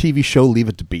remember the TV show Leave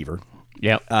It to Beaver,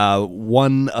 Yep.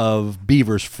 one of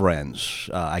Beaver's friends,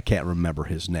 I can't remember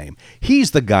his name,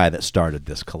 he's the guy that started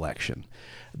this collection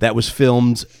that was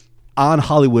filmed on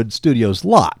Hollywood Studios'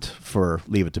 lot for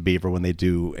Leave It to Beaver when they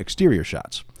do exterior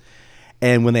shots.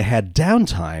 And when they had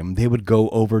downtime, they would go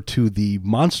over to the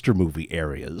monster movie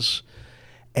areas,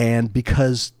 and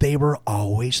because they were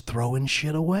always throwing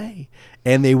shit away,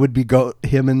 and they would be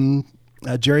him and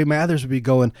Jerry Mathers would be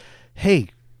going, hey,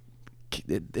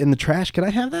 in the trash, can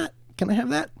I have that? Can I have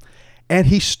that? And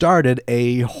he started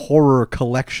a horror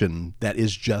collection that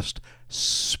is just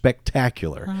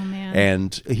spectacular. Oh, man.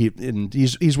 And he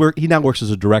now works as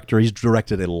a director. He's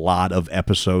directed a lot of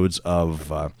episodes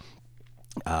of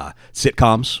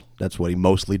sitcoms. That's what he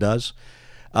mostly does.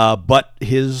 But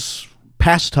his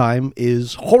pastime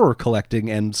is horror collecting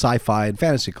and sci-fi and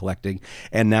fantasy collecting,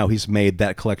 and now he's made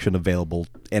that collection available,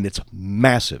 and it's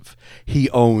massive. He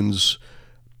owns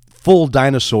full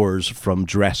dinosaurs from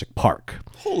Jurassic Park.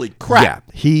 Holy crap!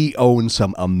 Yeah, he owns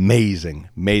some amazing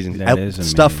That is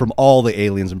stuff amazing. from all the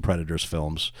Aliens and Predators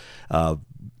films. That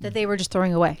they were just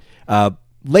throwing away.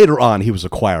 later on, he was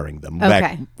acquiring them. Okay.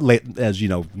 Back late, as you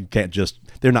know, you can't just.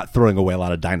 They're not throwing away a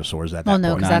lot of dinosaurs at that Well, no,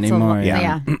 point. because Not that's anymore, a,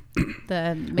 yeah.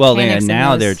 the Well, mechanics in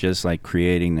now those- they're just like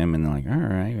creating them, and they're like, all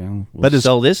right, well, we'll But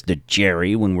sell this to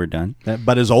Jerry when we're done.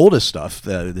 But his oldest stuff,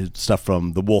 the stuff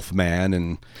from the Wolfman,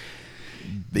 and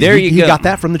There you he go. got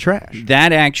that from the trash.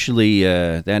 That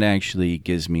actually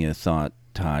gives me a thought,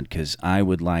 Todd, because I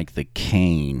would like the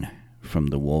cane from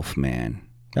the Wolfman.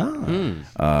 When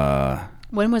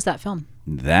was that film?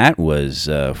 That was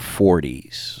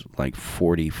 40s, like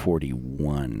 40,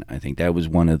 41. I think that was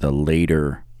one of the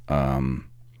later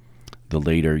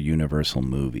Universal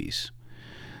movies.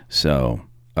 So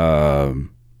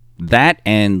that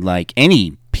and like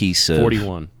any piece of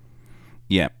 41.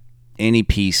 Yeah, any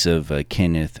piece of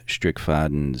Kenneth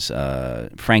Strickfaden's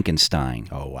Frankenstein.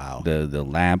 Oh wow! The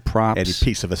lab props. Any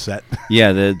piece of a set.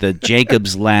 Yeah, the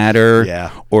Jacob's ladder.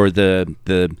 Yeah. Or the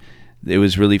it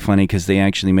was really funny because they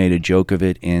actually made a joke of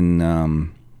it in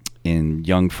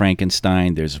Young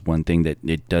Frankenstein. There's one thing that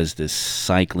it does this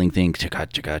cycling thing, chaka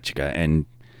chaka chaka, and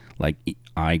like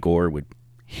Igor would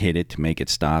hit it to make it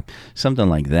stop, something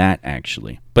like that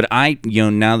actually. But now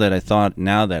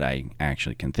that I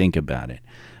actually can think about it,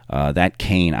 that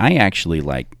cane, I actually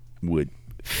would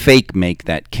fake make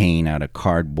that cane out of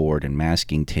cardboard and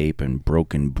masking tape and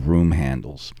broken broom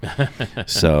handles.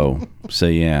 so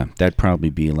yeah, that'd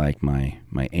probably be like my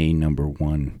A number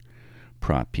one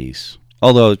prop piece.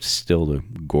 Although it's still the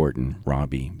Gordon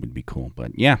Robbie would be cool,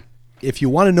 but yeah. If you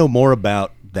want to know more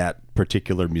about that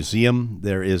particular museum,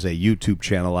 there is a YouTube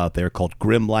channel out there called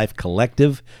Grim Life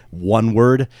Collective, one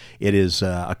word. It is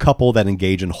a couple that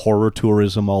engage in horror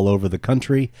tourism all over the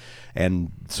country,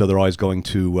 and so they're always going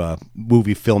to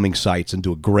movie filming sites and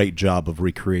do a great job of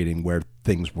recreating where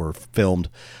things were filmed,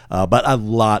 but a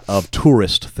lot of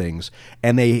tourist things.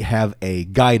 And they have a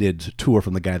guided tour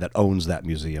from the guy that owns that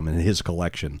museum and his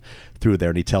collection through there,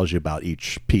 and he tells you about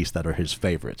each piece that are his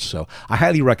favorites. So I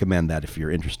highly recommend that if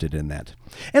you're interested in that.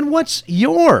 And what's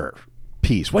your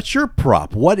piece? What's your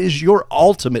prop? What is your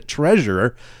ultimate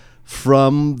treasure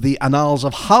from the annals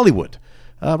of Hollywood?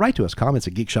 Write to us, comments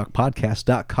at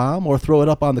geekshockpodcast.com, or throw it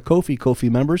up on the Ko-fi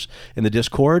members in the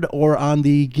Discord, or on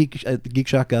the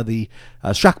GeekShock, the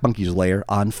Shock Monkeys layer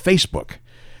on Facebook.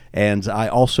 And I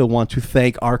also want to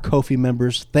thank our Ko-fi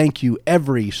members. Thank you,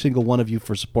 every single one of you,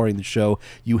 for supporting the show.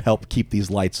 You help keep these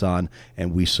lights on,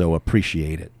 and we so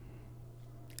appreciate it.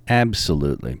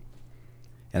 Absolutely.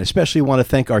 And especially want to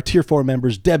thank our Tier 4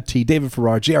 members, Deb T, David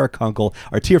Farrar, J.R. Kunkel,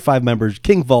 our Tier 5 members,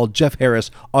 King Vald, Jeff Harris,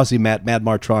 Aussie Matt, Mad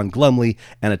Martron, Glumley,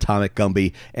 and Atomic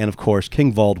Gumby. And, of course,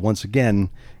 King Vald, once again,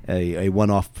 a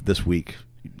one-off this week.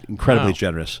 Incredibly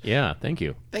generous. Yeah, thank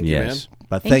you. Thank you, man.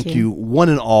 But Thank thank you. you, one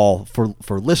and all, for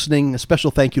listening. A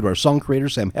special thank you to our song creator,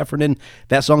 Sam Heffernan.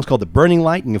 That song's called The Burning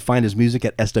Light. You can find his music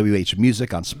at SWH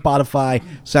Music on Spotify,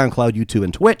 SoundCloud, YouTube,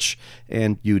 and Twitch.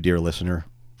 And you, dear listener,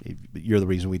 you're the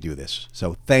reason we do this.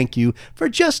 So thank you for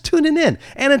just tuning in.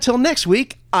 And until next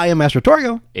week, I am Master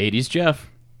Torgo. 80s Jeff.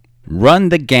 Run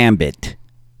the gambit.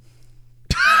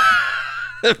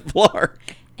 Clark.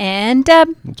 And Deb.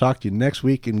 We'll talk to you next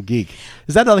week in Geek.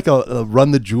 Is that like a Run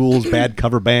the Jewels bad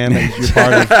cover band that you're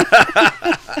part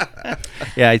of?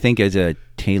 Yeah, I think it's a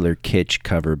Taylor Kitsch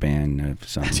cover band of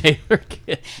some. Taylor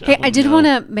Kitsch. Hey, I did want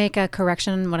to make a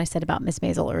correction on what I said about Miss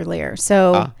Maisel earlier.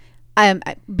 So,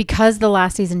 because the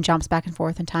last season jumps back and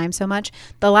forth in time so much,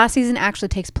 the last season actually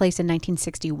takes place in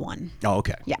 1961. Oh,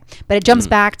 okay. Yeah, but it jumps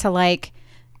back to like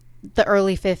the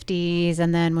early 50s,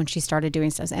 and then when she started doing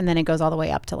stuff, and then it goes all the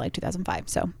way up to like 2005.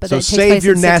 So, but So it takes save place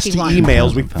your in nasty 61.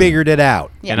 emails. We figured it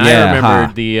out. Yeah. And Yeah, I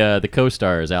remembered huh. the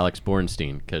co-star is Alex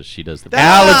Bornstein because she does the.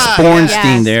 Alex Bornstein,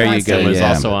 Yes, there you Bornstein. go. It was Yeah.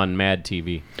 also on Mad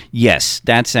TV. Yes,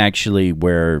 that's actually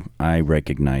where I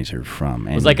recognize her from.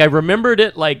 It was like I remembered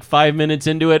it like 5 minutes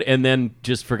into it, and then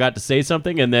just forgot to say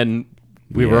something, and then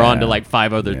we were on to like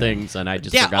 5 other things, and I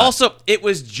just Yeah, forgot. also, it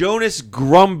was Jonas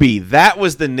Grumby. That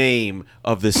was the name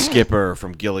of the skipper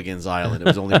from Gilligan's Island. It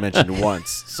was only mentioned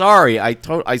once. Sorry, I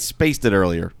spaced it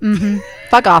earlier.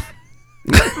 Fuck off.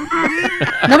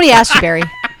 Nobody asked you, Barry.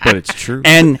 But it's true.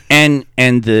 and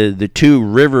the two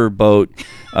riverboat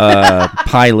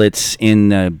pilots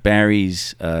in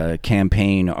Barry's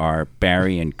campaign are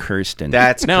Barry and Kirsten.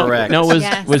 That's no, correct. no, was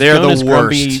Yes. was They're the Jonas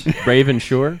worst. Grumby brave and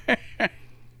sure?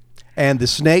 And the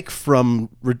snake from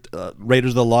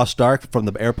Raiders of the Lost Ark from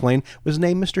the airplane was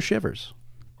named Mr. Shivers.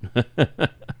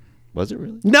 Was it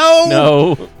really? No!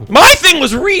 No. My thing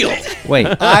was real. Wait,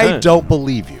 I don't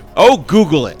believe you. Oh,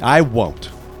 Google it. I won't.